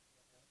lost.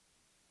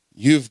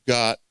 You've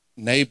got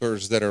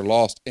neighbors that are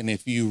lost. And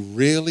if you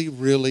really,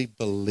 really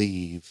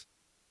believe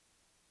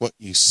what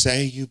you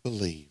say you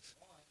believe,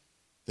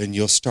 then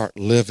you'll start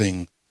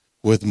living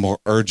with more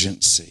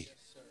urgency.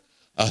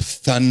 A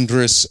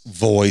thunderous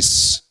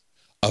voice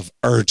of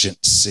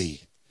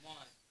urgency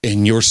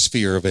in your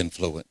sphere of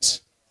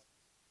influence.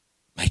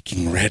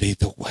 Making ready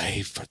the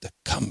way for the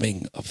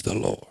coming of the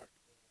Lord.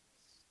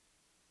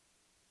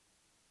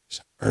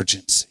 There's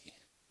urgency.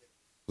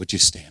 Would you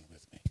stand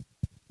with me?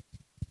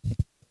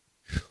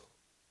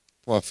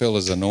 What I feel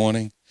is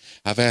anointing.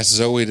 I've asked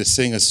Zoe to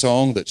sing a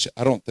song that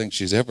I don't think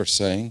she's ever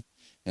sang,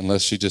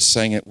 unless she just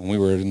sang it when we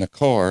were in the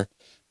car.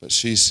 But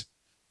she's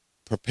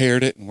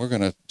prepared it, and we're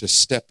going to just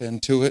step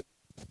into it.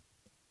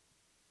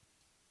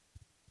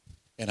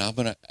 And I'm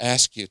going to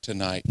ask you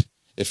tonight,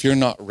 if you're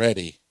not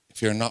ready,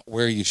 if you're not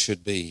where you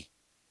should be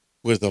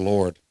with the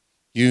Lord,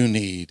 you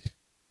need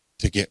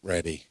to get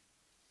ready.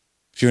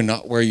 If you're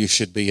not where you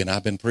should be, and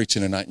I've been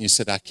preaching tonight, and you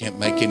said, I can't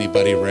make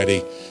anybody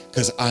ready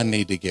because I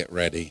need to get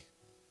ready.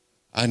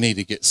 I need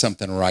to get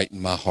something right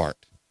in my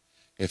heart.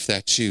 If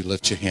that's you,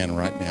 lift your hand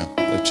right now.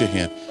 Lift your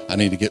hand. I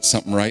need to get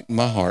something right in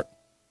my heart.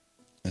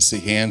 I see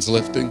hands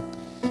lifting.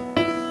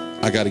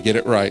 I got to get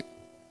it right.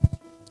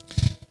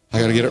 I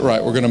got to get it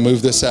right. We're going to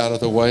move this out of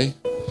the way.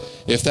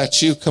 If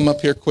that's you, come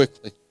up here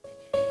quickly.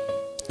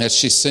 As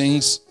she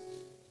sings,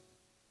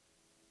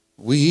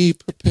 we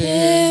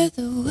prepare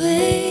the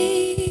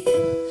way.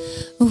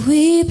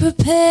 We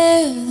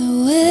prepare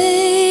the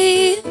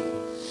way.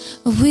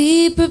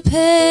 We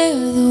prepare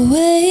the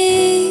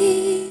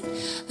way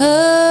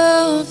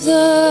of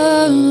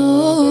the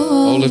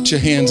Lord. Oh, lift your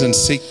hands and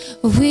seek.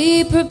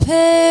 We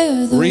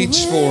prepare the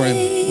Reach way. for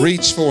him.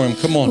 Reach for him.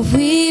 Come on.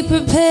 We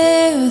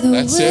prepare the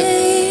That's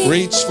way. it.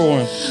 Reach for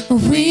him.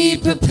 We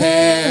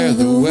prepare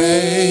the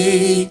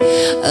way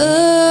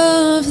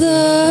of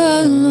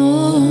the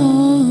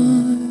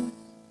Lord.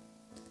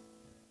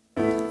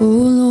 Oh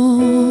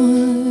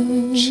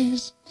Lord,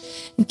 Jesus.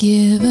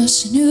 give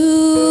us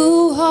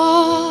new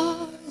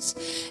hearts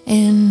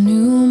and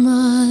new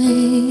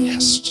minds.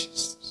 Yes,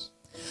 Jesus.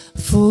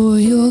 For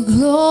your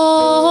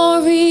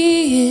glory,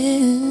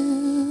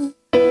 yeah.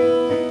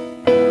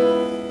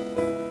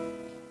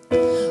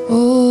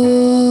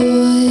 Oh,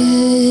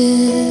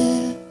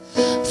 yeah.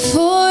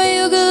 For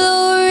your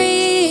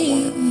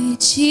glory,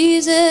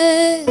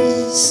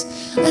 Jesus.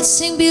 Let's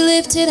sing, be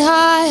lifted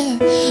higher,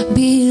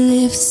 be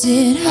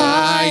lifted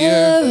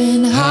higher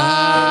and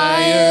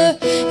higher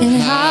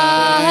and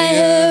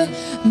higher.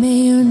 May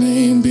your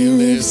name be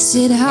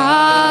lifted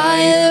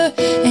higher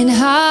and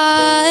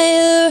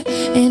higher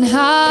and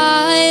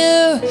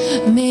higher.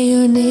 May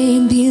your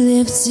name be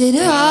lifted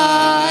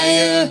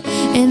higher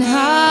and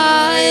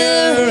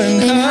higher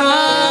and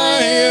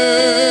higher.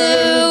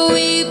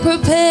 We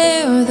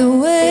prepare the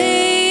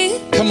way.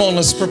 Come on,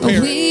 let's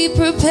prepare. We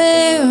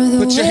prepare the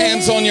way. Put your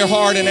hands on your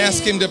heart and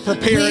ask him to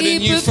prepare it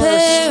in you We first.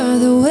 prepare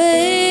the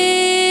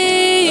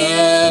way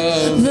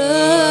of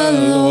the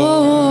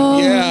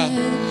Lord. Yeah.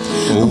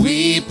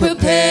 We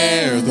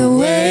prepare the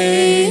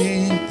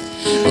way.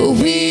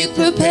 We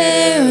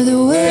prepare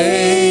the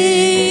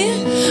way.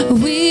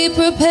 We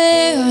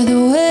prepare the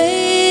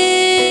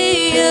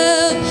way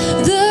of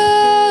the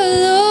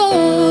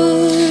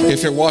Lord.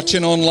 If you're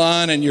watching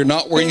online and you're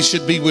not where you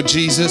should be with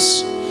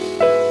Jesus,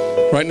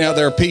 right now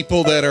there are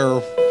people that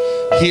are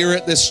here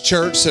at this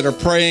church that are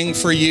praying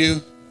for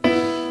you.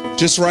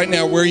 Just right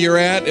now where you're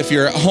at, if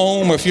you're at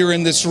home or if you're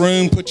in this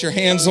room, put your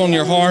hands on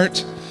your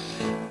heart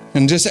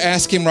and just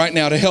ask him right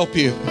now to help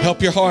you.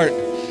 Help your heart.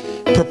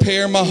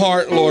 Prepare my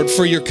heart, Lord,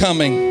 for your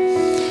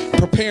coming.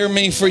 Prepare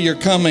me for your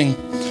coming.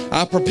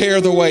 I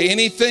prepare the way.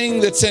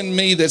 Anything that's in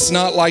me that's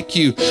not like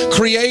you,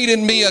 create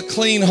in me a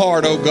clean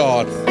heart, oh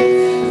God.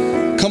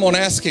 Come on,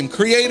 ask him.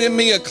 Create in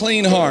me a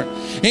clean heart.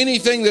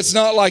 Anything that's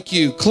not like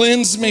you,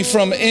 cleanse me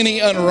from any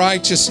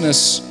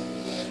unrighteousness.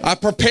 I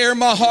prepare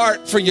my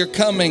heart for your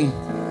coming.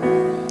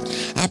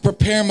 I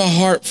prepare my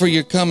heart for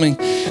your coming.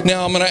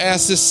 Now I'm going to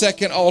ask this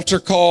second altar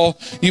call.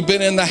 You've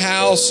been in the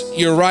house.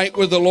 You're right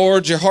with the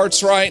Lord. Your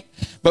heart's right.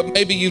 But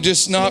maybe you've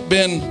just not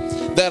been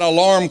that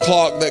alarm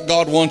clock that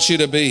God wants you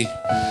to be.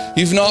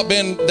 You've not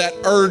been that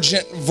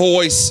urgent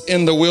voice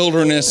in the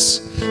wilderness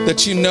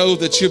that you know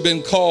that you've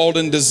been called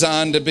and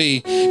designed to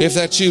be. If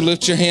that's you,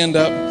 lift your hand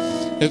up.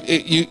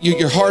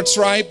 Your heart's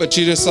right, but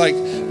you're just like,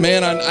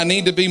 man, I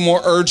need to be more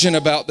urgent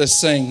about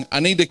this thing. I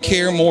need to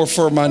care more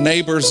for my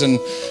neighbors and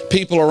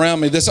people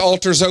around me. This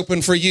altar's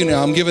open for you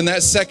now. I'm giving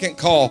that second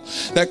call,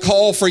 that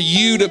call for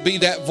you to be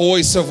that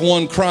voice of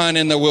one crying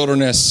in the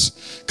wilderness.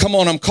 Come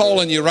on, I'm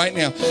calling you right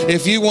now.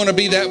 If you want to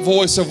be that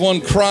voice of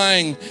one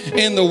crying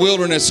in the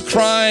wilderness,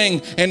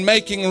 crying and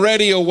making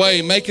ready a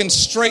way, making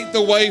straight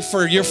the way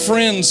for your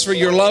friends, for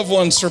your loved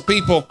ones, for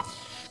people.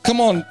 Come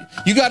on,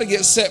 you got to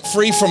get set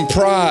free from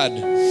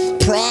pride.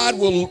 Pride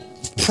will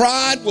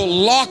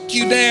lock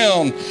you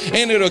down,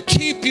 and it'll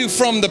keep you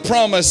from the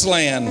promised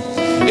land.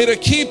 It'll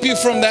keep you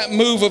from that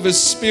move of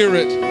his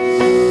spirit.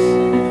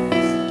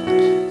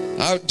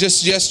 I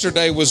just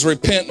yesterday was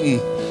repenting.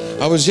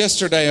 I was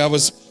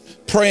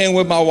praying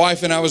with my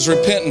wife and I was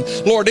repenting.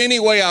 Lord,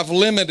 anyway I've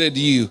limited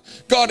you.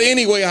 God,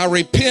 anyway I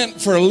repent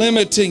for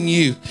limiting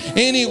you.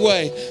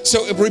 Anyway,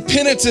 so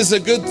repentance is a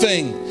good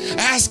thing.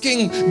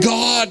 Asking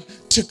God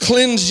to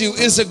cleanse you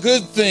is a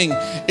good thing.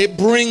 It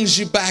brings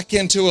you back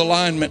into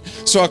alignment.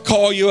 So I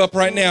call you up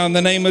right now in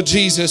the name of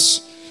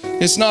Jesus.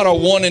 It's not a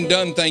one and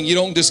done thing. You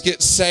don't just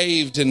get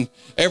saved and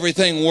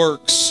everything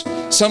works.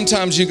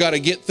 Sometimes you got to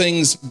get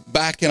things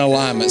back in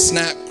alignment.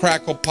 Snap,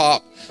 crackle,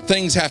 pop.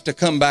 Things have to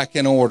come back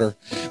in order.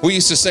 We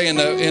used to say in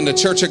the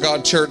Church of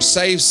God church,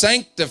 saved,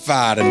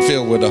 sanctified, and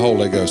filled with the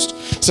Holy Ghost.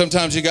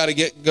 Sometimes you got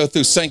to go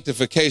through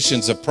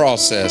sanctification's a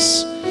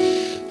process.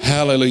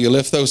 Hallelujah.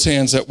 Lift those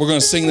hands up. We're going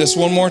to sing this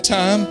one more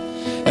time.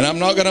 And I'm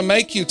not going to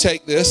make you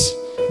take this,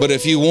 but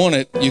if you want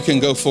it, you can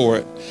go for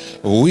it.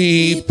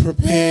 We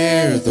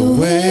prepare the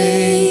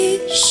way.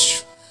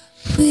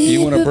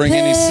 You want to bring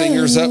any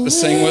singers up to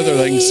sing with her?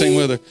 They can sing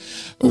with her.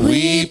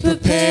 We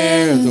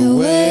prepare the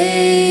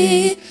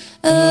way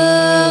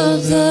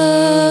of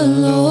the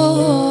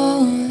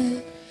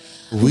Lord.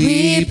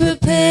 We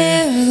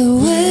prepare the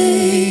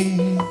way.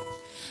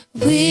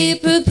 We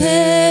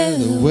prepare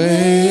the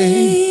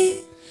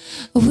way.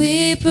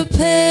 We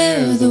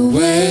prepare the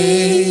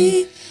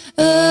way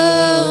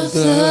of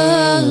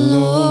the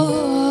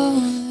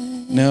Lord.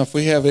 Now, if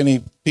we have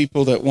any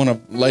people that want to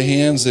lay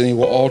hands, any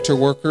altar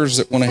workers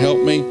that want to help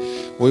me,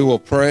 we will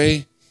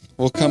pray.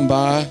 We'll come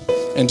by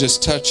and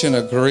just touch and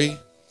agree.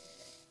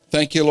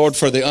 Thank you, Lord,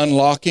 for the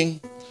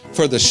unlocking,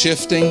 for the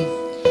shifting,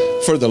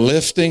 for the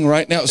lifting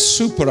right now. In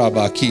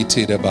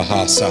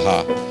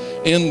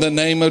the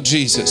name of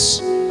Jesus,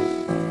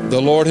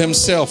 the Lord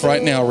himself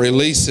right now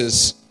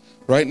releases,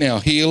 right now,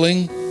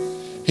 healing.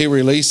 He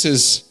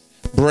releases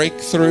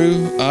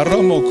breakthrough.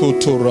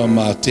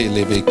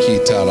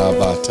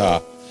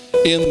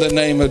 In the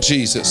name of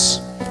Jesus.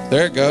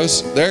 There it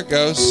goes. There it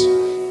goes.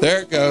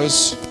 There it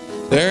goes.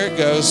 There it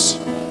goes.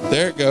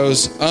 There it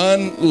goes.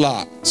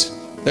 Unlocked.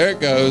 There it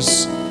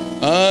goes.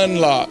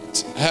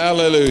 Unlocked.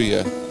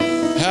 Hallelujah.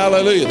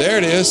 Hallelujah. There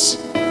it is.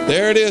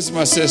 There it is,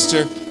 my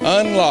sister.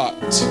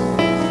 Unlocked.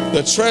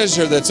 The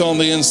treasure that's on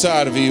the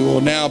inside of you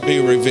will now be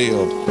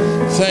revealed.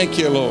 Thank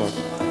you, Lord.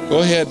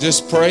 Go ahead.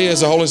 Just pray as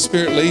the Holy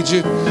Spirit leads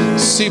you.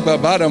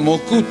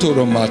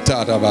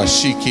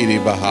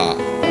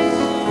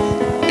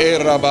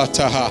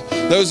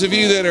 Those of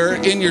you that are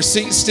in your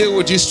seat still,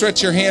 would you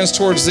stretch your hands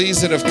towards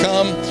these that have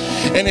come?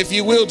 And if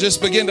you will,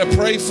 just begin to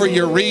pray for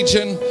your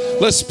region.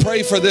 Let's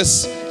pray for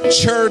this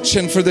church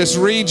and for this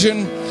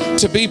region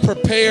to be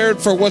prepared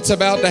for what's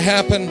about to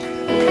happen.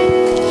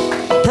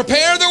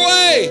 Prepare the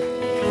way.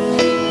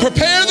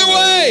 Prepare the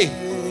way.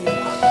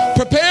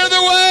 Prepare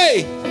the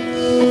way.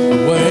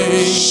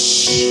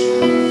 Shh.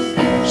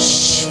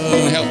 Shh.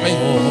 Help me.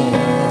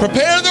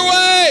 Prepare the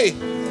way.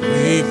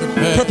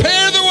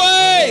 Prepare the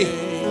way.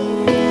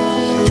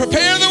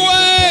 Prepare the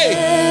way.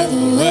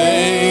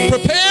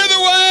 Prepare the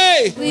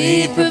way.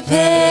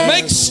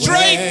 Make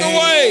straight the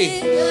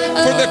way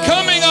for the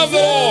coming of the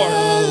Lord.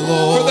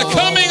 For the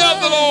coming of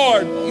the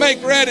Lord.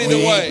 Make ready the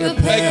way.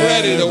 Make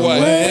ready the way.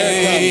 There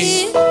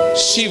it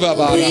comes. Shiva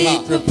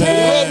Baraha.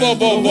 Robo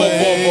Bobo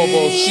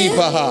Bobo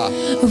Shivaha.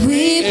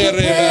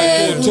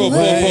 Ereva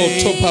Tobo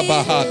Topa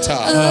Bahata.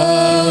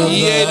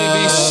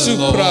 Yedibi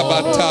Supra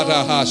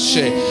Batata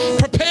Hashe.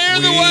 Prepare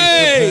the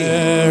way.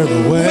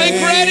 Make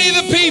ready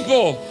the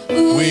people.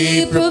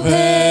 We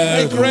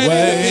prepare Make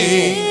ready the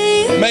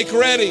people. Make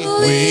ready.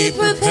 We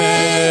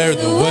prepare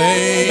the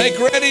way. Make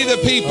ready the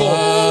people.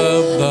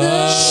 Of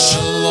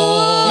the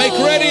Lord. Make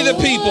ready the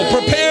people.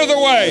 Prepare the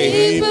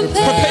way.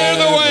 Prepare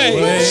the way.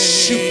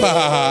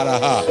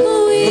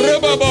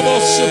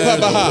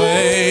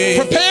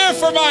 Prepare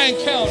for my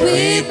encounter.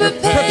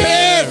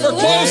 Prepare for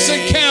close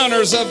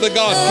encounters of the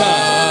God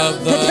kind.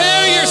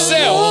 Prepare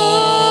yourself.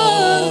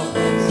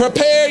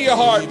 Prepare your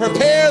heart.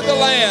 Prepare the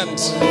land.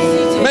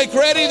 Make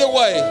ready the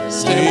way.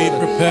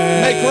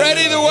 Make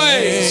ready the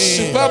way.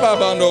 Prepare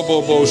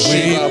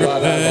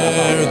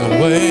the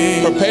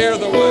way. Prepare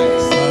the way.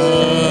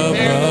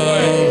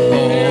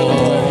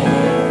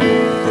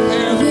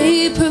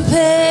 We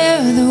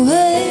prepare the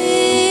way.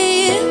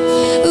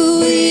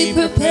 We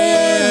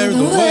prepare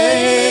the way.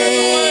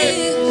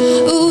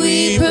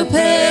 We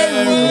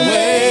prepare the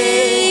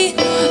way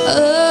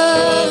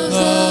of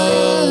the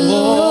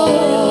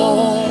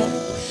Lord.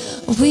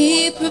 We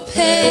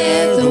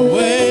prepare the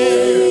way.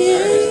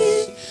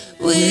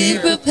 We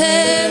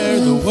prepare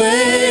the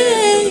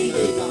way.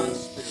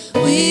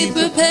 We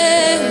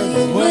prepare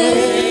the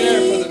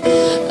way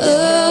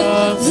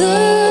of the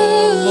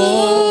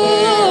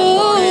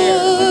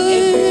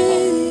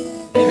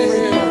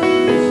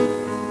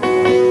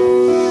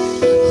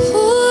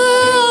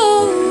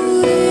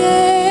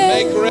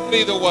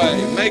The way.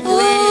 Make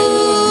ready the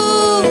way.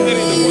 Prepare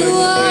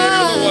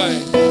the way.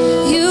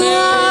 You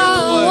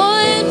are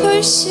one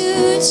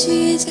pursuit,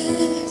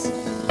 Jesus.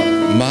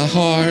 My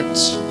heart.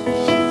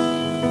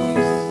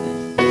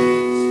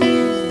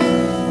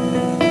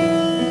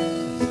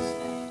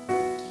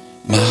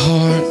 My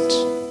heart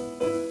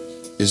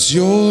is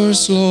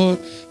yours, Lord.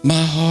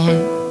 My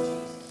heart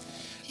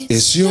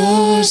is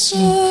yours,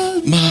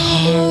 Lord. My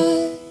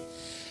heart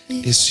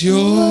is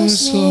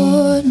yours,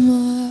 Lord.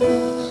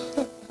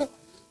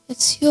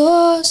 It's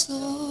yours,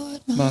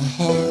 Lord. My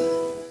heart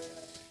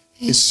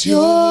It's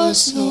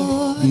yours,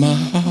 Lord. My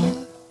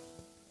heart.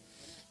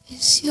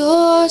 It's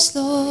yours,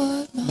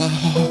 Lord. My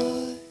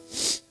heart.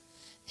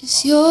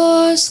 It's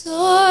yours,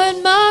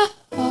 Lord. My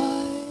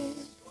heart.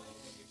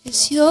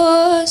 It's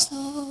yours,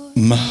 Lord.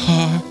 My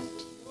heart.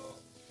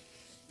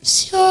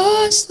 It's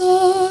yours,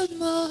 Lord.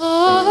 My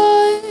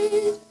heart.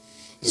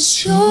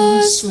 It's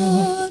yours,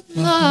 Lord.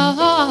 My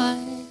heart.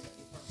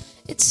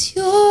 It's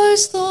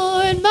yours,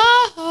 Lord.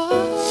 My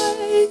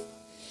heart.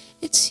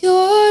 It's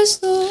yours,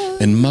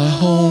 Lord. And my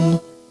home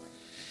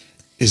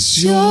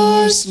is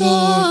yours,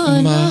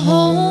 Lord. My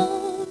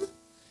home.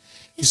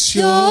 It's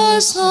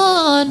yours,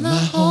 Lord. My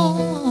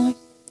home.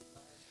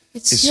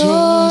 It's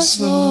yours,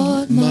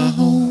 Lord. My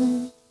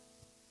home.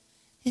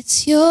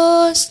 It's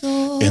yours,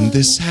 Lord. And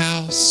this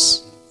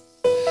house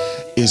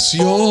is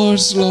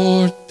yours,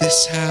 Lord.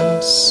 This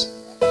house.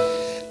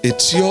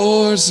 It's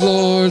yours,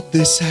 Lord.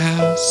 This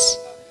house.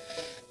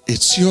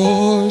 It's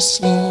yours,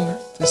 Lord.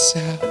 This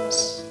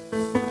house.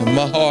 And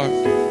my heart.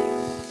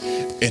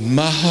 In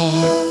my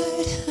heart.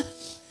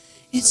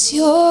 It's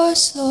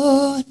yours,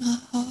 Lord, my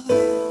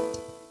heart.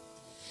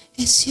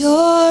 It's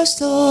yours,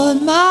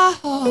 Lord, my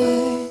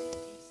heart.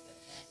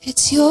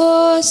 It's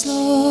yours,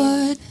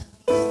 Lord.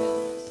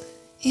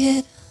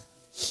 Yeah,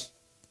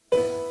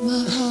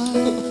 my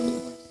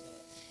heart.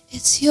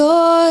 It's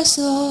yours,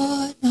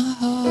 Lord, my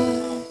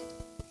heart.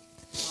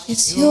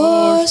 It's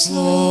yours,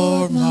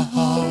 Lord, my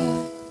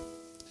heart.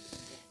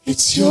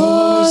 It's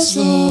yours,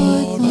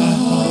 Lord, my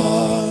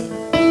heart.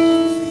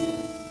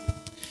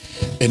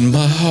 In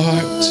my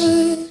heart,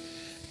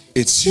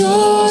 it's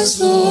yours,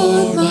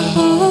 Lord, my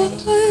heart.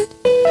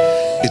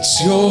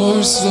 It's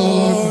yours,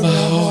 Lord, my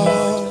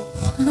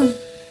heart.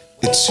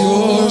 It's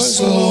yours,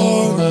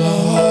 Lord, my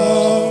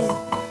heart.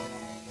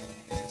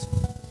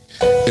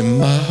 In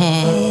my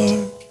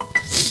heart,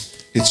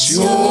 it's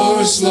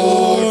yours,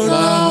 Lord,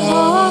 my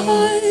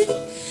heart.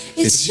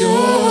 It's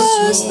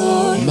yours,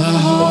 Lord, my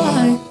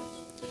heart.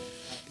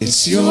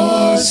 It's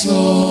yours,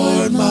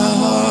 Lord, my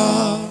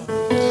heart.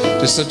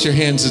 Just lift your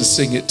hands and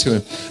sing it to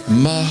him.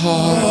 My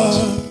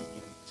heart,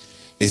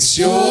 it's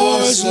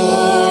yours,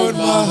 Lord,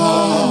 my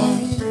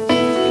heart.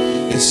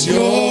 It's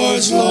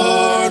yours,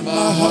 Lord,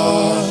 my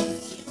heart.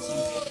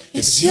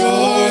 It's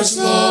yours,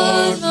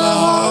 Lord, my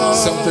heart.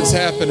 Something's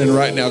happening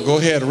right now. Go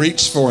ahead,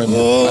 reach for him.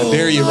 I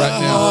dare you right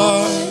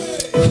now.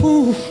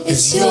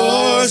 It's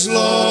yours,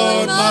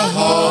 Lord, my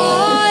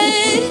heart.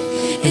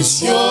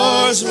 It's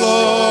yours,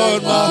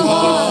 Lord, my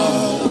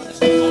heart.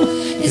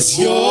 It's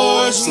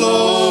yours,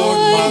 Lord,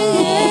 my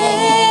heart.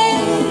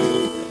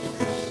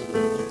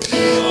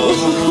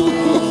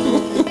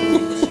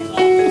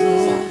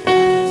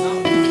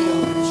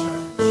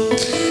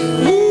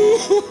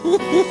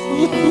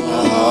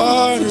 My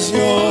heart is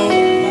yours.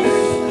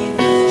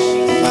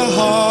 My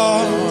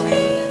heart.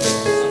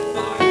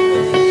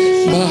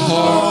 My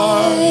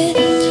heart.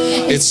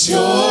 It's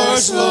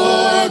yours,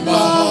 Lord, my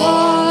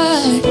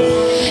heart.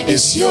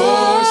 It's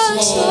yours,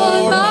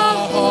 Lord, my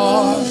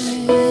heart.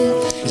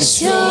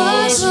 It's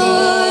yours,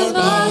 Lord, my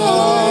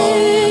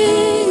heart.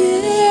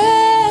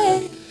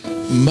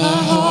 My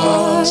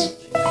heart.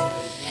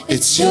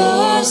 It's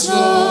yours,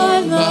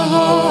 Lord, my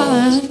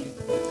heart.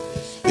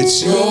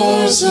 It's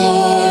yours,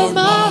 Lord,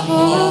 my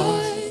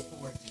heart.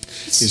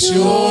 It's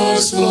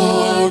yours,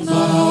 Lord,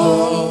 my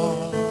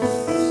heart.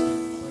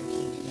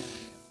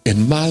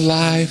 In my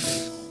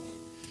life,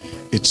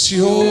 it's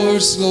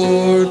yours,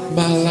 Lord,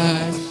 my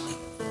life.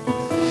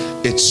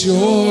 It's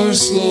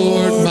yours,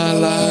 Lord, my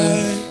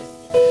life.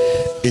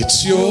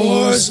 It's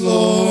yours,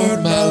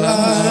 Lord, my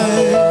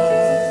life.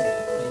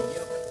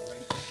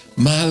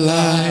 My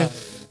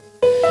life.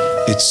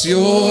 It's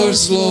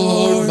yours,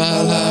 Lord,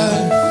 my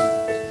life.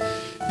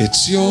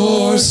 It's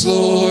yours,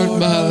 Lord,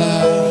 my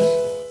life.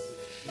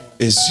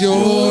 It's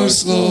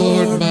yours,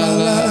 Lord, my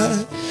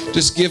life.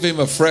 Just give him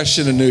a fresh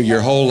and anew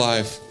your whole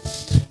life.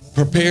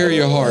 Prepare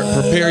your heart.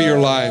 Prepare your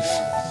life.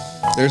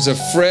 There's a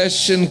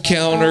fresh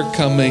encounter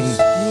coming.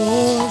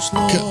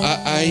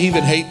 I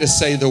even hate to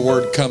say the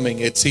word coming.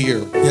 It's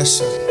here. Yes,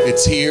 sir.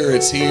 It's here.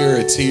 It's here.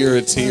 It's here.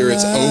 It's here.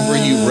 It's over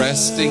you,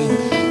 resting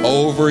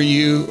over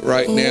you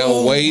right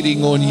now,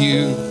 waiting on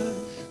you.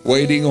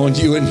 Waiting on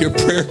you in your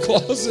prayer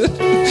closet.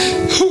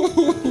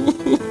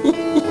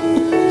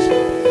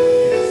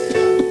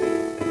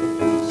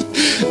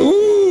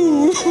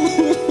 Ooh.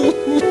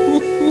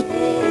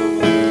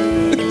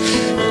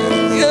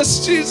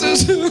 Yes,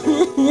 Jesus.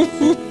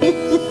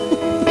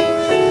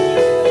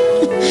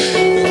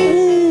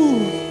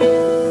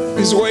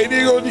 He's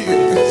waiting on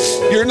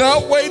you. You're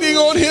not waiting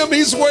on him.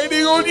 He's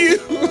waiting on you.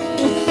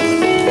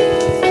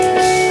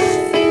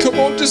 Come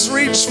on, just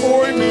reach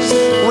for him.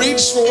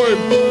 Reach for him.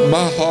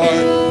 My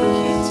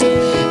heart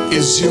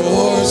is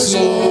yours,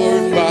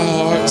 Lord. My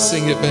heart.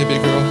 Sing it, baby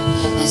girl.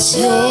 It's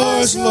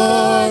yours,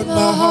 Lord,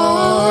 my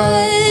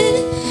heart.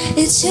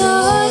 It's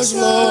yours,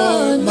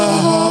 Lord, my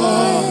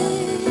heart.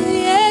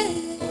 Yeah.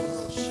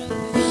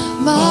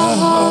 My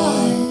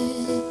heart.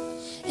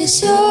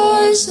 It's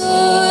yours,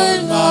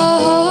 Lord, my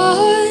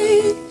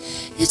heart.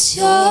 It's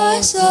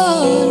yours,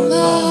 Lord, my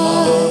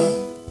heart.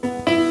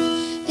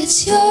 It's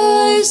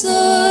yours,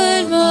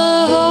 Lord,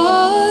 my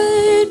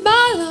heart,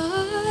 my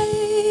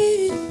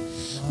life,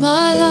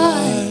 my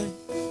life.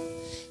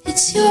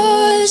 It's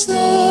yours,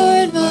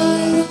 Lord,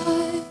 my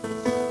life.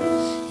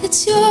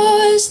 It's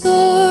yours,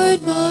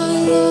 Lord,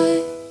 my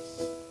life.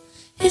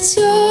 It's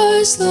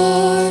yours,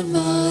 Lord,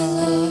 my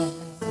life.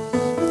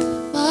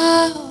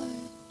 My heart,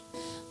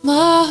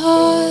 my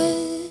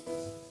heart,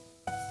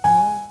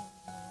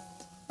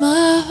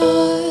 my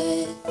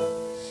heart.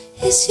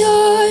 It's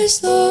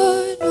yours,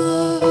 Lord,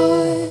 my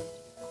heart.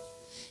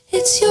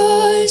 It's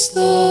yours,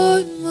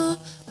 Lord, my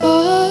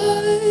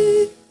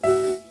heart.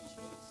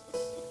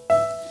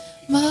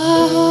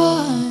 My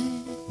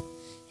heart.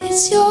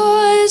 It's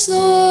yours,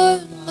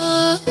 Lord,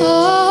 my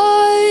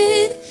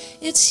heart.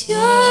 It's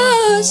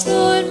yours,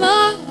 Lord,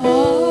 my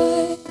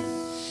heart.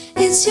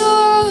 It's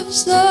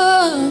yours,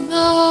 Lord,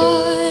 my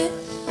heart.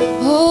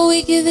 Oh,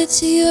 we give it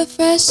to you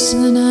afresh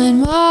tonight,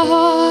 my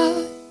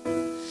heart.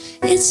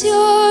 It's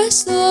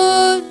yours,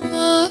 Lord,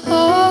 my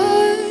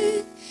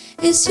heart.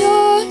 It's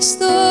yours,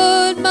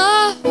 Lord,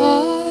 my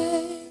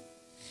heart.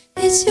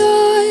 It's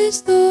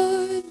yours,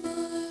 Lord, my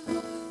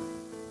heart.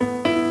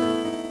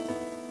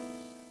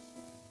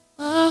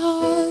 My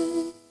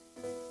heart.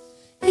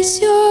 It's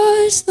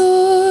yours,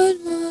 Lord,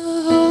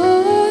 my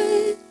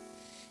heart.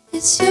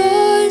 It's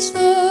yours,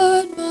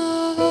 Lord,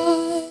 my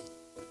heart.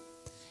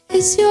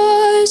 It's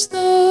yours,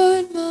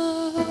 Lord,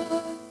 my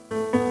heart.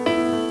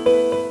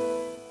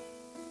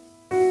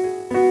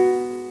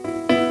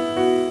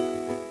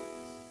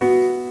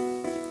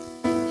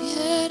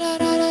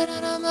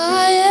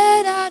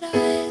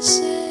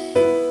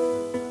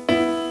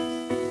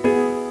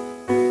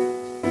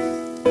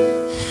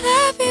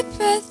 Every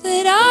breath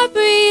that I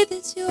breathe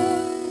is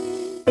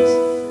yours.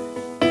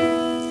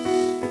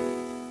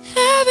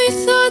 Every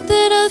thought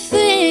that I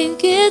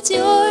think, it's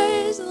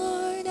yours,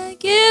 Lord. I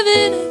give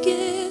it,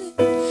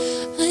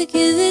 I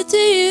give it to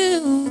you,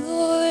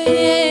 Lord,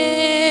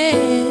 yeah.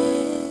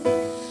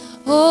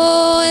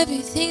 Oh,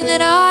 everything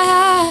that I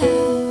have,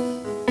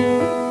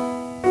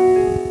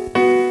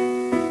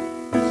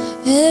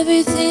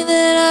 everything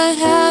that I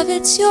have,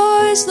 it's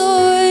yours,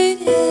 Lord,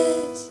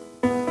 yes.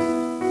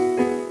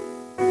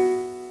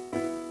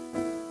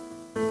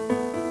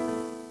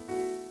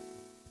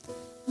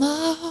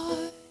 My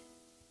heart,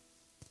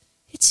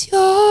 it's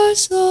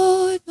yours,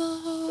 Lord, my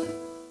heart.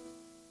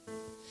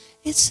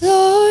 It's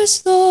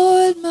yours,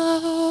 Lord, my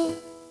heart.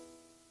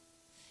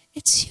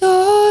 It's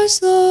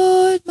yours,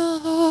 Lord, my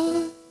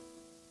heart.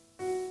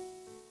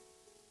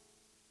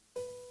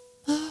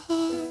 My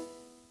heart.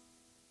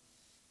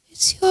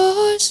 It's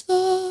yours,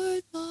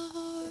 Lord, my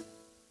heart.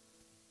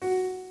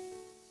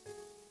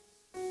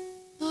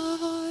 My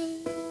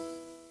heart.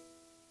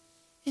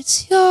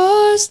 It's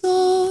yours,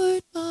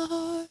 Lord, my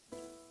heart.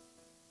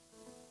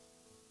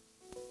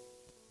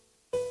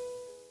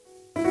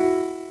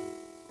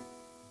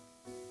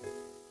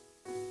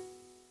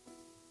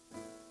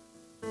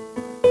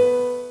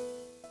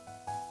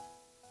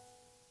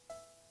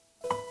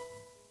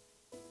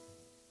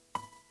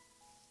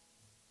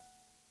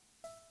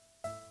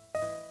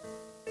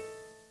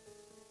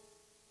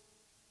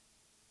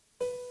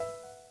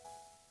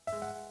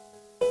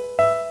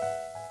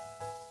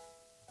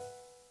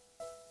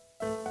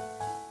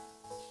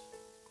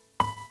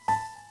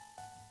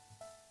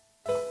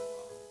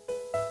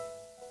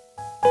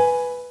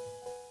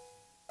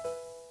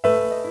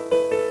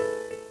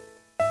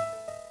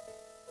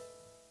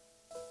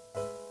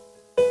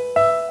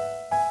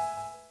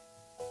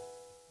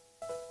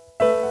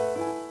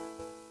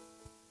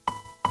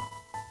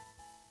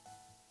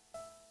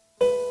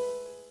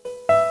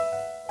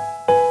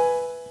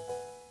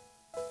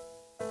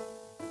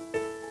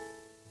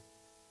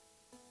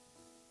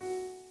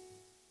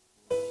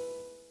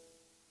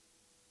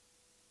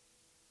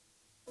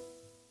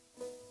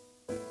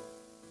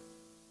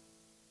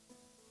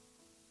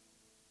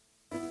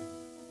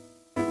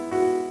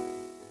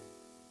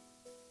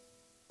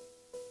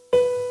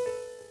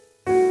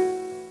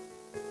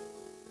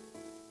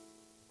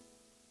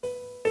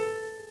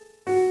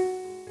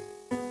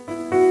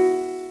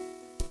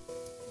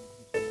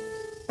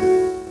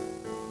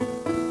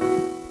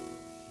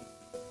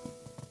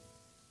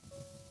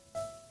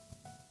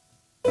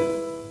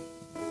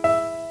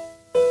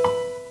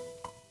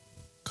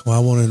 Come on, I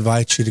want to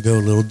invite you to go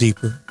a little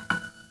deeper.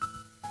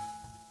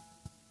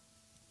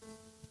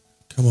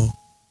 Come on.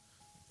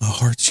 My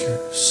heart's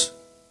yours.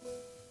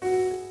 My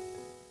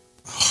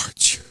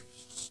heart's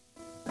yours.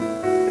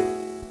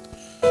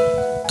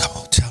 Come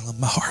on, tell him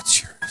my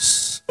heart's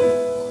yours.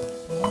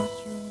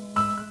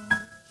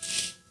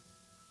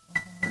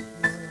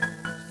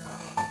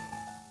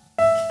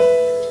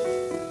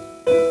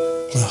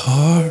 My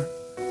heart.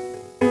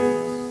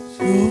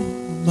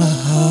 My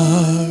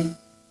heart.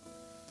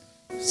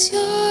 It's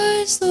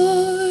yours,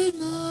 Lord,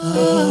 my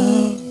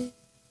heart.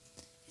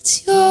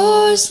 It's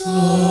yours,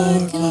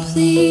 Lord,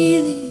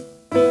 completely.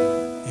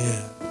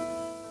 Yeah.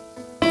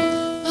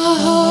 My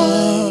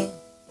heart.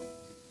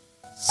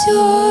 It's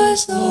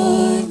yours,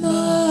 Lord, my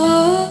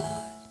heart.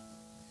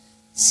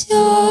 It's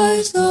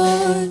yours,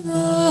 Lord, my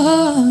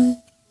heart.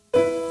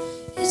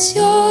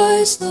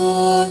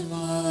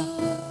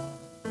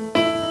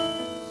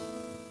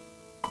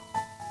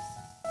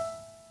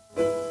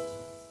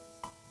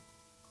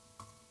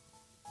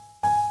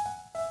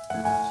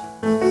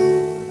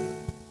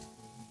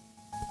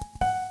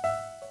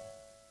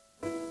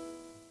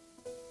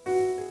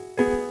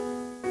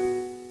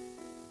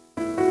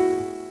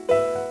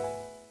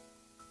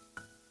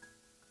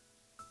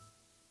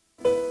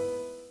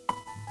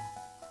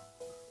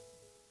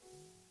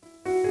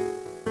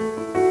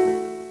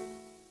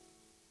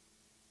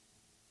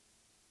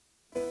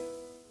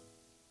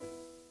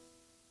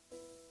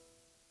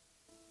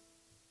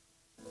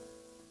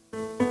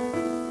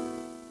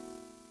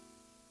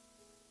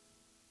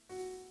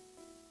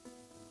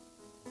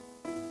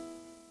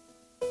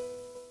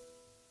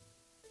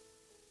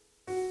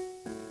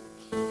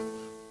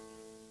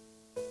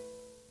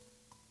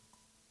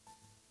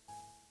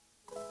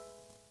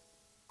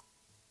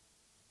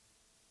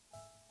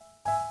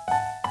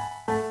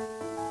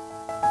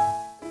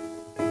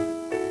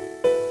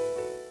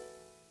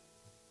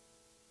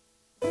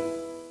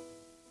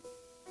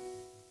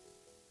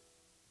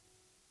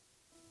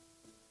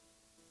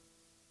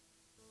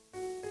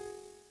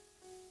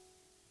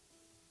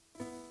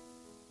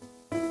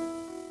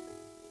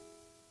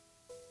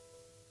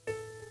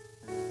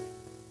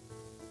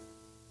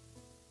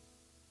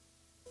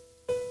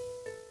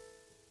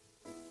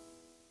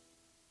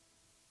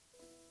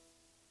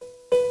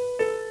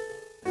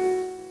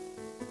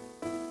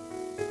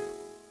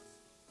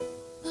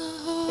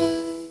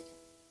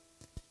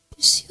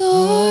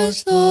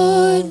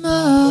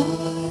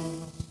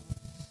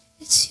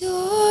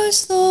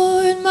 yours,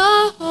 Lord,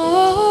 my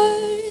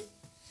heart.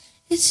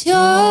 It's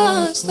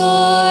yours,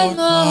 Lord,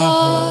 my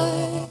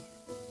heart.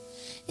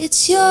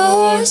 It's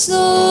yours,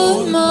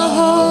 Lord, my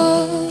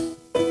heart.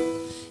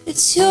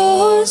 It's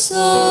yours,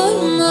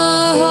 Lord,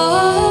 my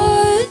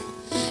heart.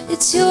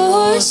 It's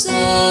yours,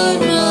 Lord,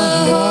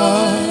 my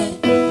heart.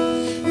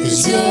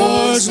 It's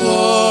yours,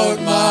 Lord,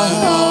 my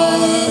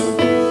heart.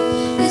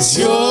 It's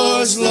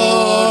yours,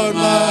 Lord,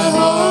 my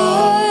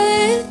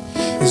heart.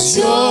 It's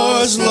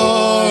yours,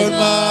 Lord,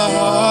 my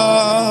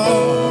heart.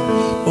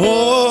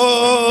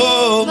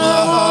 Oh,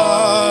 my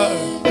heart.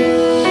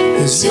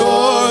 It's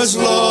yours,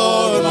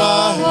 Lord,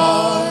 my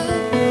heart.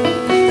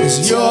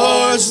 It's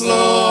yours,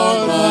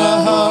 Lord,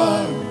 my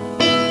heart.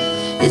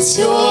 It's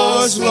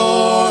yours,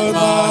 Lord, my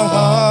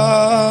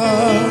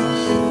heart.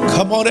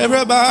 Come on,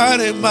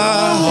 everybody, my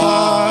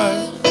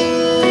heart.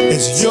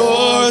 It's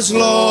yours,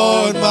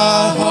 Lord,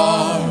 my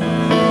heart.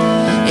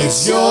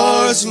 It's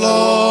yours,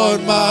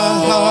 Lord, my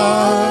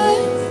heart.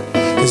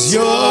 It's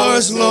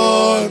yours,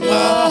 Lord,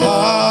 my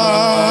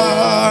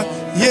heart.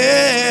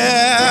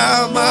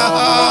 Yeah, my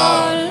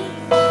heart.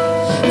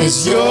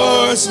 It's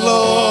yours,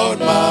 Lord,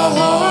 my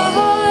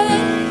heart.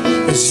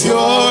 It's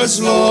yours,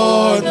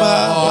 Lord, my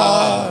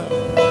heart.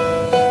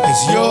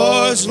 It's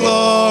yours,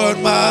 Lord,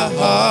 my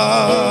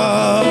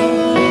heart.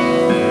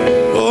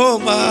 Oh,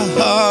 my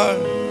heart.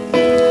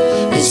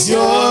 It's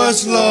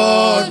yours,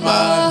 Lord,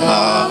 my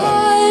heart.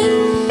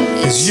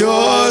 It's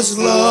yours,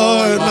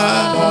 Lord,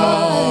 my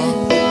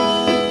heart.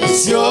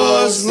 It's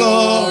yours,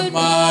 Lord, my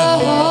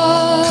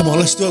heart. Come on,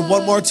 let's do it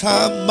one more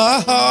time. My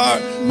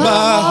heart,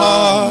 my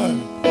heart.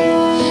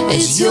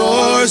 It's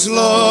yours,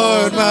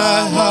 Lord,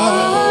 my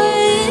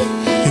heart.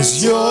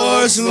 It's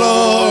yours,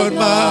 Lord,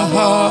 my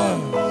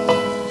heart.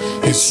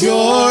 It's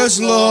yours,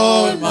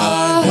 Lord,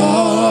 my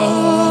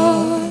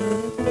heart.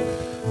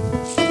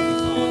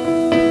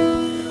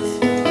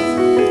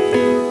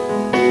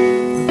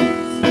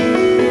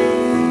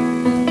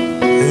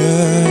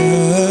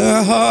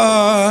 The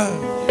heart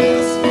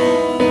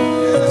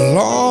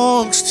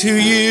belongs to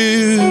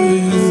you.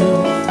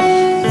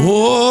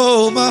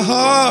 Oh, my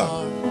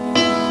heart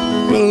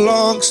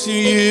belongs to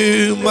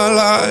you. My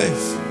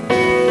life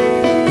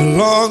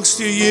belongs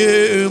to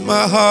you.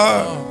 My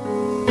heart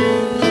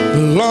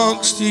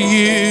belongs to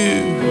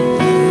you.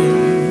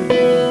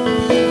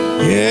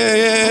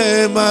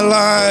 Yeah, my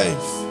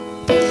life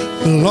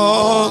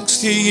belongs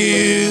to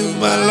you.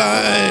 My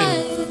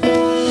life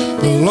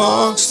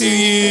belongs to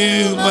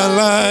you. My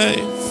life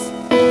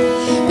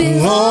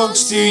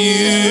belongs to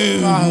you.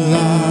 My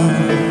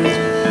life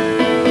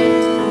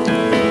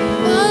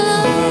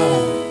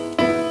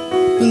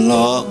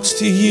belongs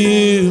to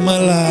you. My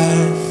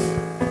life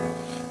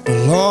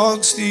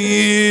belongs to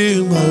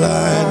you. My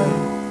life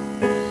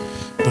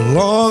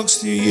belongs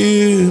to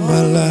you,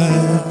 my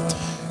life.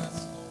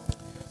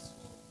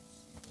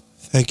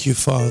 Thank you,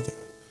 Father.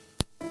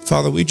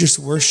 Father, we just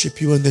worship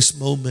you in this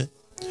moment.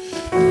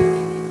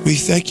 We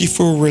thank you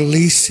for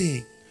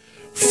releasing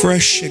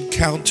fresh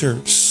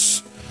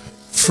encounters,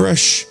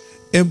 fresh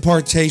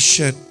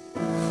impartation,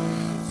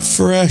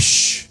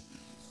 fresh.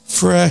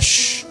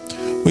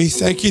 We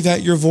thank you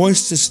that your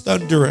voice is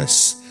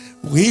thunderous.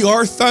 We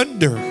are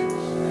thunder.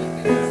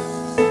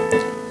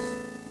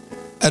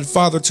 And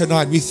Father,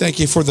 tonight we thank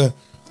you for the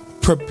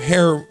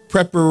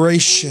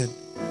preparation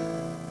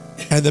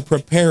and the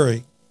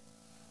preparing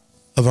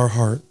of our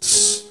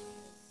hearts.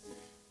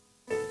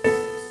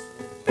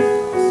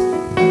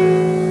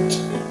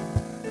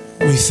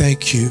 We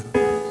thank you.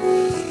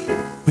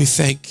 We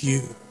thank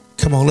you.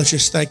 Come on, let's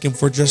just thank him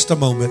for just a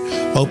moment.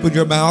 Open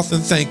your mouth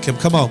and thank him.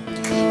 Come on.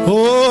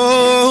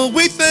 Oh,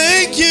 we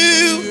thank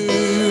you.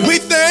 We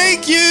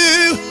thank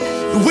you.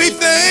 We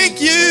thank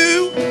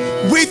you.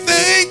 We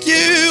thank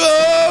you.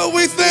 Oh,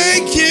 we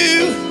thank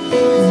you.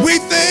 We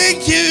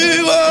thank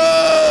you.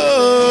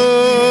 Oh,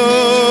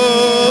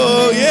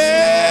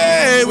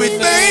 yeah. We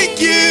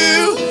thank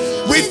you.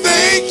 We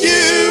thank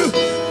you.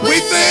 We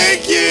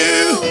thank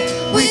you.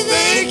 We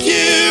thank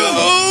you.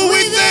 Oh,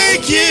 we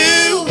thank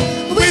you.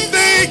 We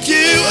thank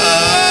you. Oh,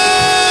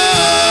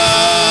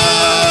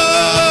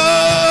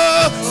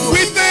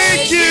 we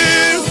thank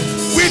you.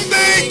 We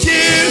thank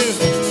you.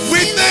 We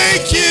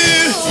thank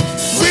you.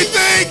 We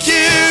thank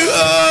you.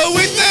 Oh,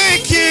 we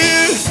thank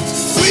you.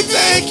 We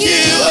thank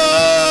you. Oh.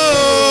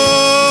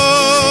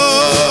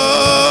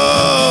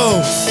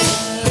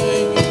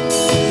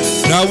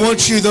 Now I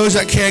want you, those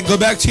that can, go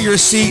back to your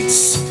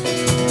seats.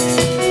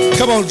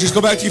 Come on, just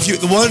go back to your feet.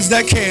 The ones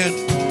that can.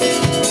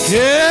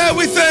 Yeah,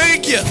 we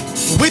thank you.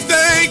 We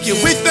thank you.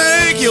 We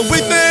thank you. We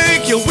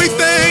thank you. We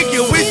thank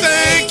you. We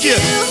thank you.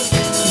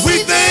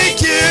 We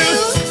thank you.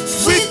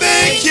 We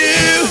thank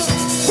you.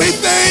 We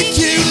thank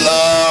you,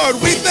 Lord.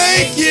 We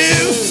thank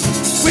you.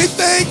 We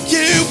thank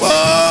you.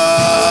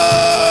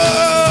 Oh,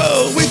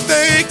 we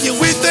thank you.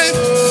 We thank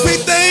you. We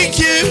thank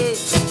you.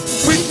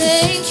 We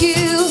thank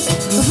you.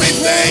 We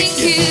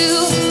thank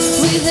you.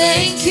 We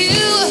thank you.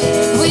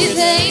 We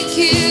thank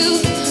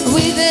you.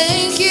 We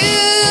thank you.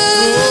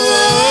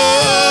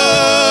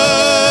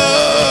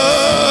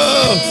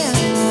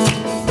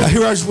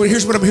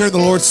 here's what I'm hearing the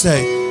Lord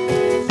say.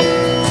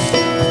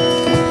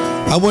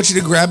 I want you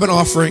to grab an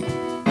offering.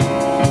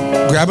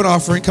 Grab an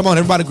offering. Come on,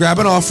 everybody, grab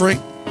an offering.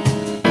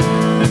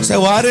 Say,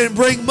 well, I didn't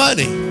bring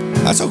money.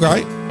 That's all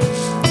right.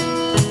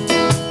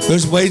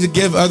 There's ways to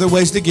give, other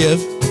ways to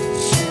give.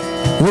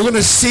 We're going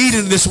to seed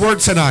in this word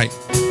tonight.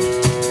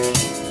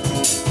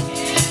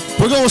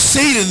 We're going to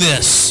seed in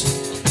this.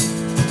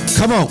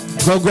 Come on,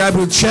 go grab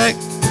your check.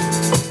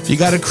 If you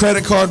got a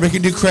credit card, we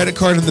can do credit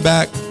card in the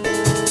back.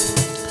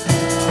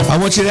 I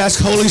want you to ask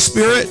Holy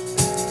Spirit,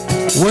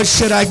 what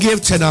should I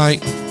give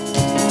tonight?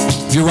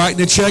 If you're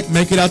writing a check,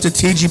 make it out to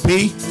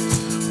TGP.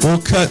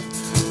 We'll cut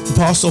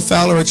Apostle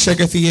Fowler a check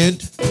at the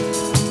end.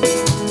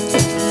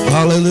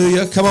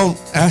 Hallelujah. Come on,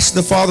 ask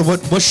the Father,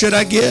 what should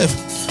I give?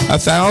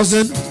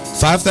 1,000,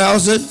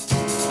 5,000,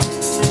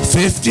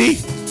 50,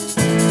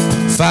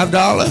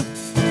 $5.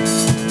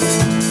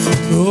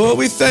 Oh,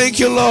 we thank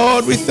you,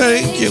 Lord. We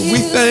thank you. We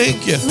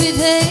thank you. We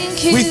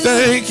thank you. We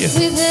thank you.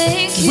 We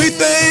thank you. We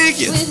thank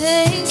you. We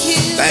thank you.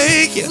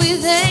 Thank you. We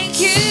thank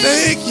you.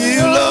 Thank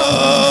you,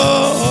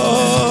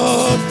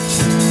 Lord.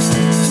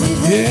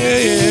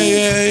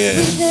 Yeah.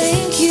 We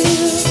thank you.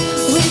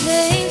 We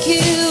thank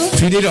you.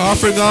 If you need an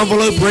offering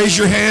envelope, raise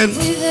your hand.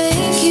 We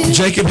thank you.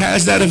 Jacob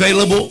has that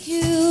available. Thank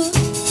you,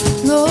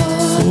 Lord.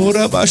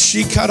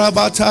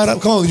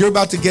 Come on, you're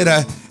about to get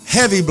a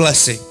heavy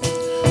blessing.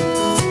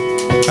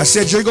 I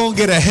said you're going to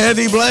get a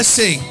heavy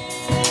blessing.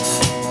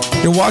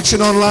 You're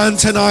watching online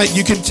tonight.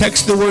 You can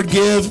text the word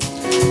give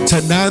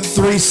to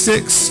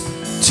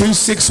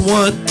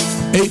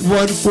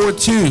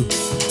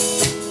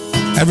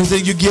 936-261-8142.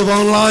 Everything you give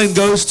online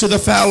goes to the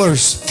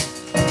Fowlers.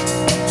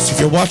 So if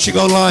you're watching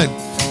online,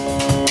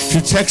 if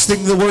you're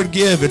texting the word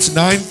give, it's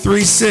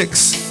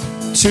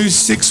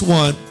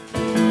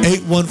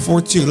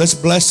 936-261-8142. Let's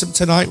bless them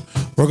tonight.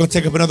 We're going to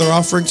take up another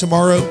offering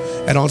tomorrow.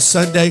 And on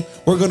Sunday,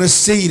 we're going to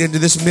seed into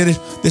this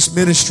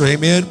ministry.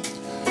 Amen.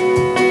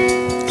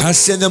 I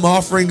send them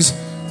offerings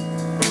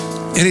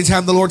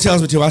anytime the Lord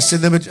tells me to. I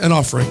send them an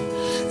offering.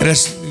 And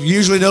it's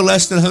usually no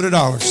less than $100.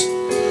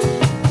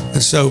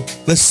 And so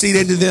let's seed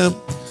into them.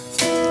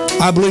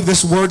 I believe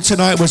this word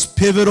tonight was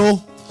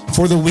pivotal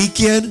for the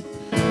weekend.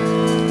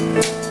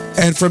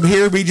 And from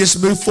here, we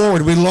just move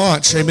forward. We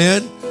launch.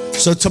 Amen.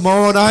 So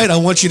tomorrow night, I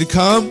want you to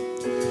come.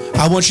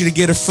 I want you to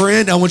get a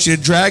friend. I want you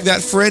to drag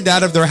that friend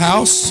out of their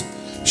house,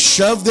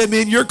 shove them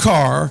in your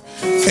car,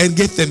 and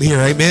get them here.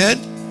 Amen.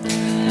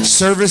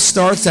 Service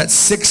starts at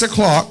 6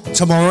 o'clock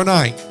tomorrow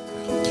night.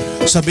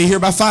 So be here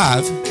by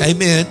 5.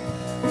 Amen.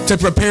 To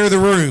prepare the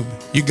room.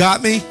 You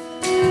got me?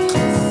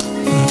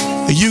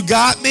 You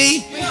got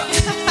me?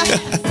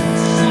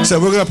 So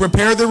we're going to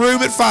prepare the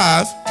room at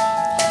 5.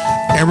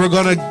 And we're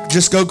going to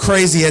just go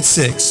crazy at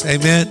 6.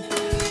 Amen.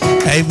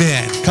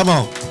 Amen. Come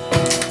on.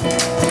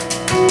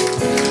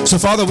 So,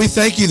 Father, we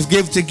thank you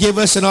to give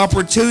us an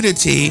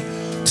opportunity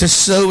to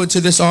sow into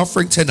this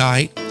offering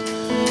tonight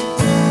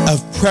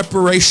of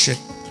preparation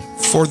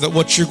for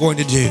what you're going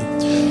to do.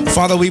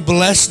 Father, we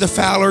bless the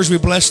Fowlers. We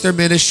bless their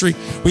ministry.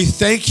 We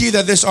thank you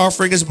that this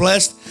offering is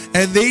blessed,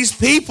 and these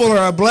people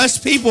are a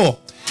blessed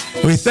people.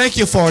 We thank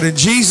you for it in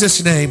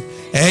Jesus' name.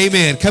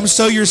 Amen. Come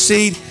sow your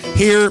seed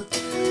here.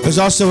 There's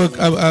also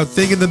a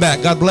thing in the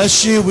back. God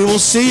bless you. We will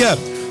see you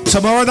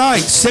tomorrow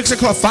night, 6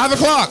 o'clock, 5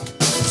 o'clock.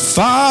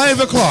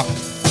 5 o'clock.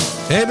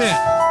 Amen.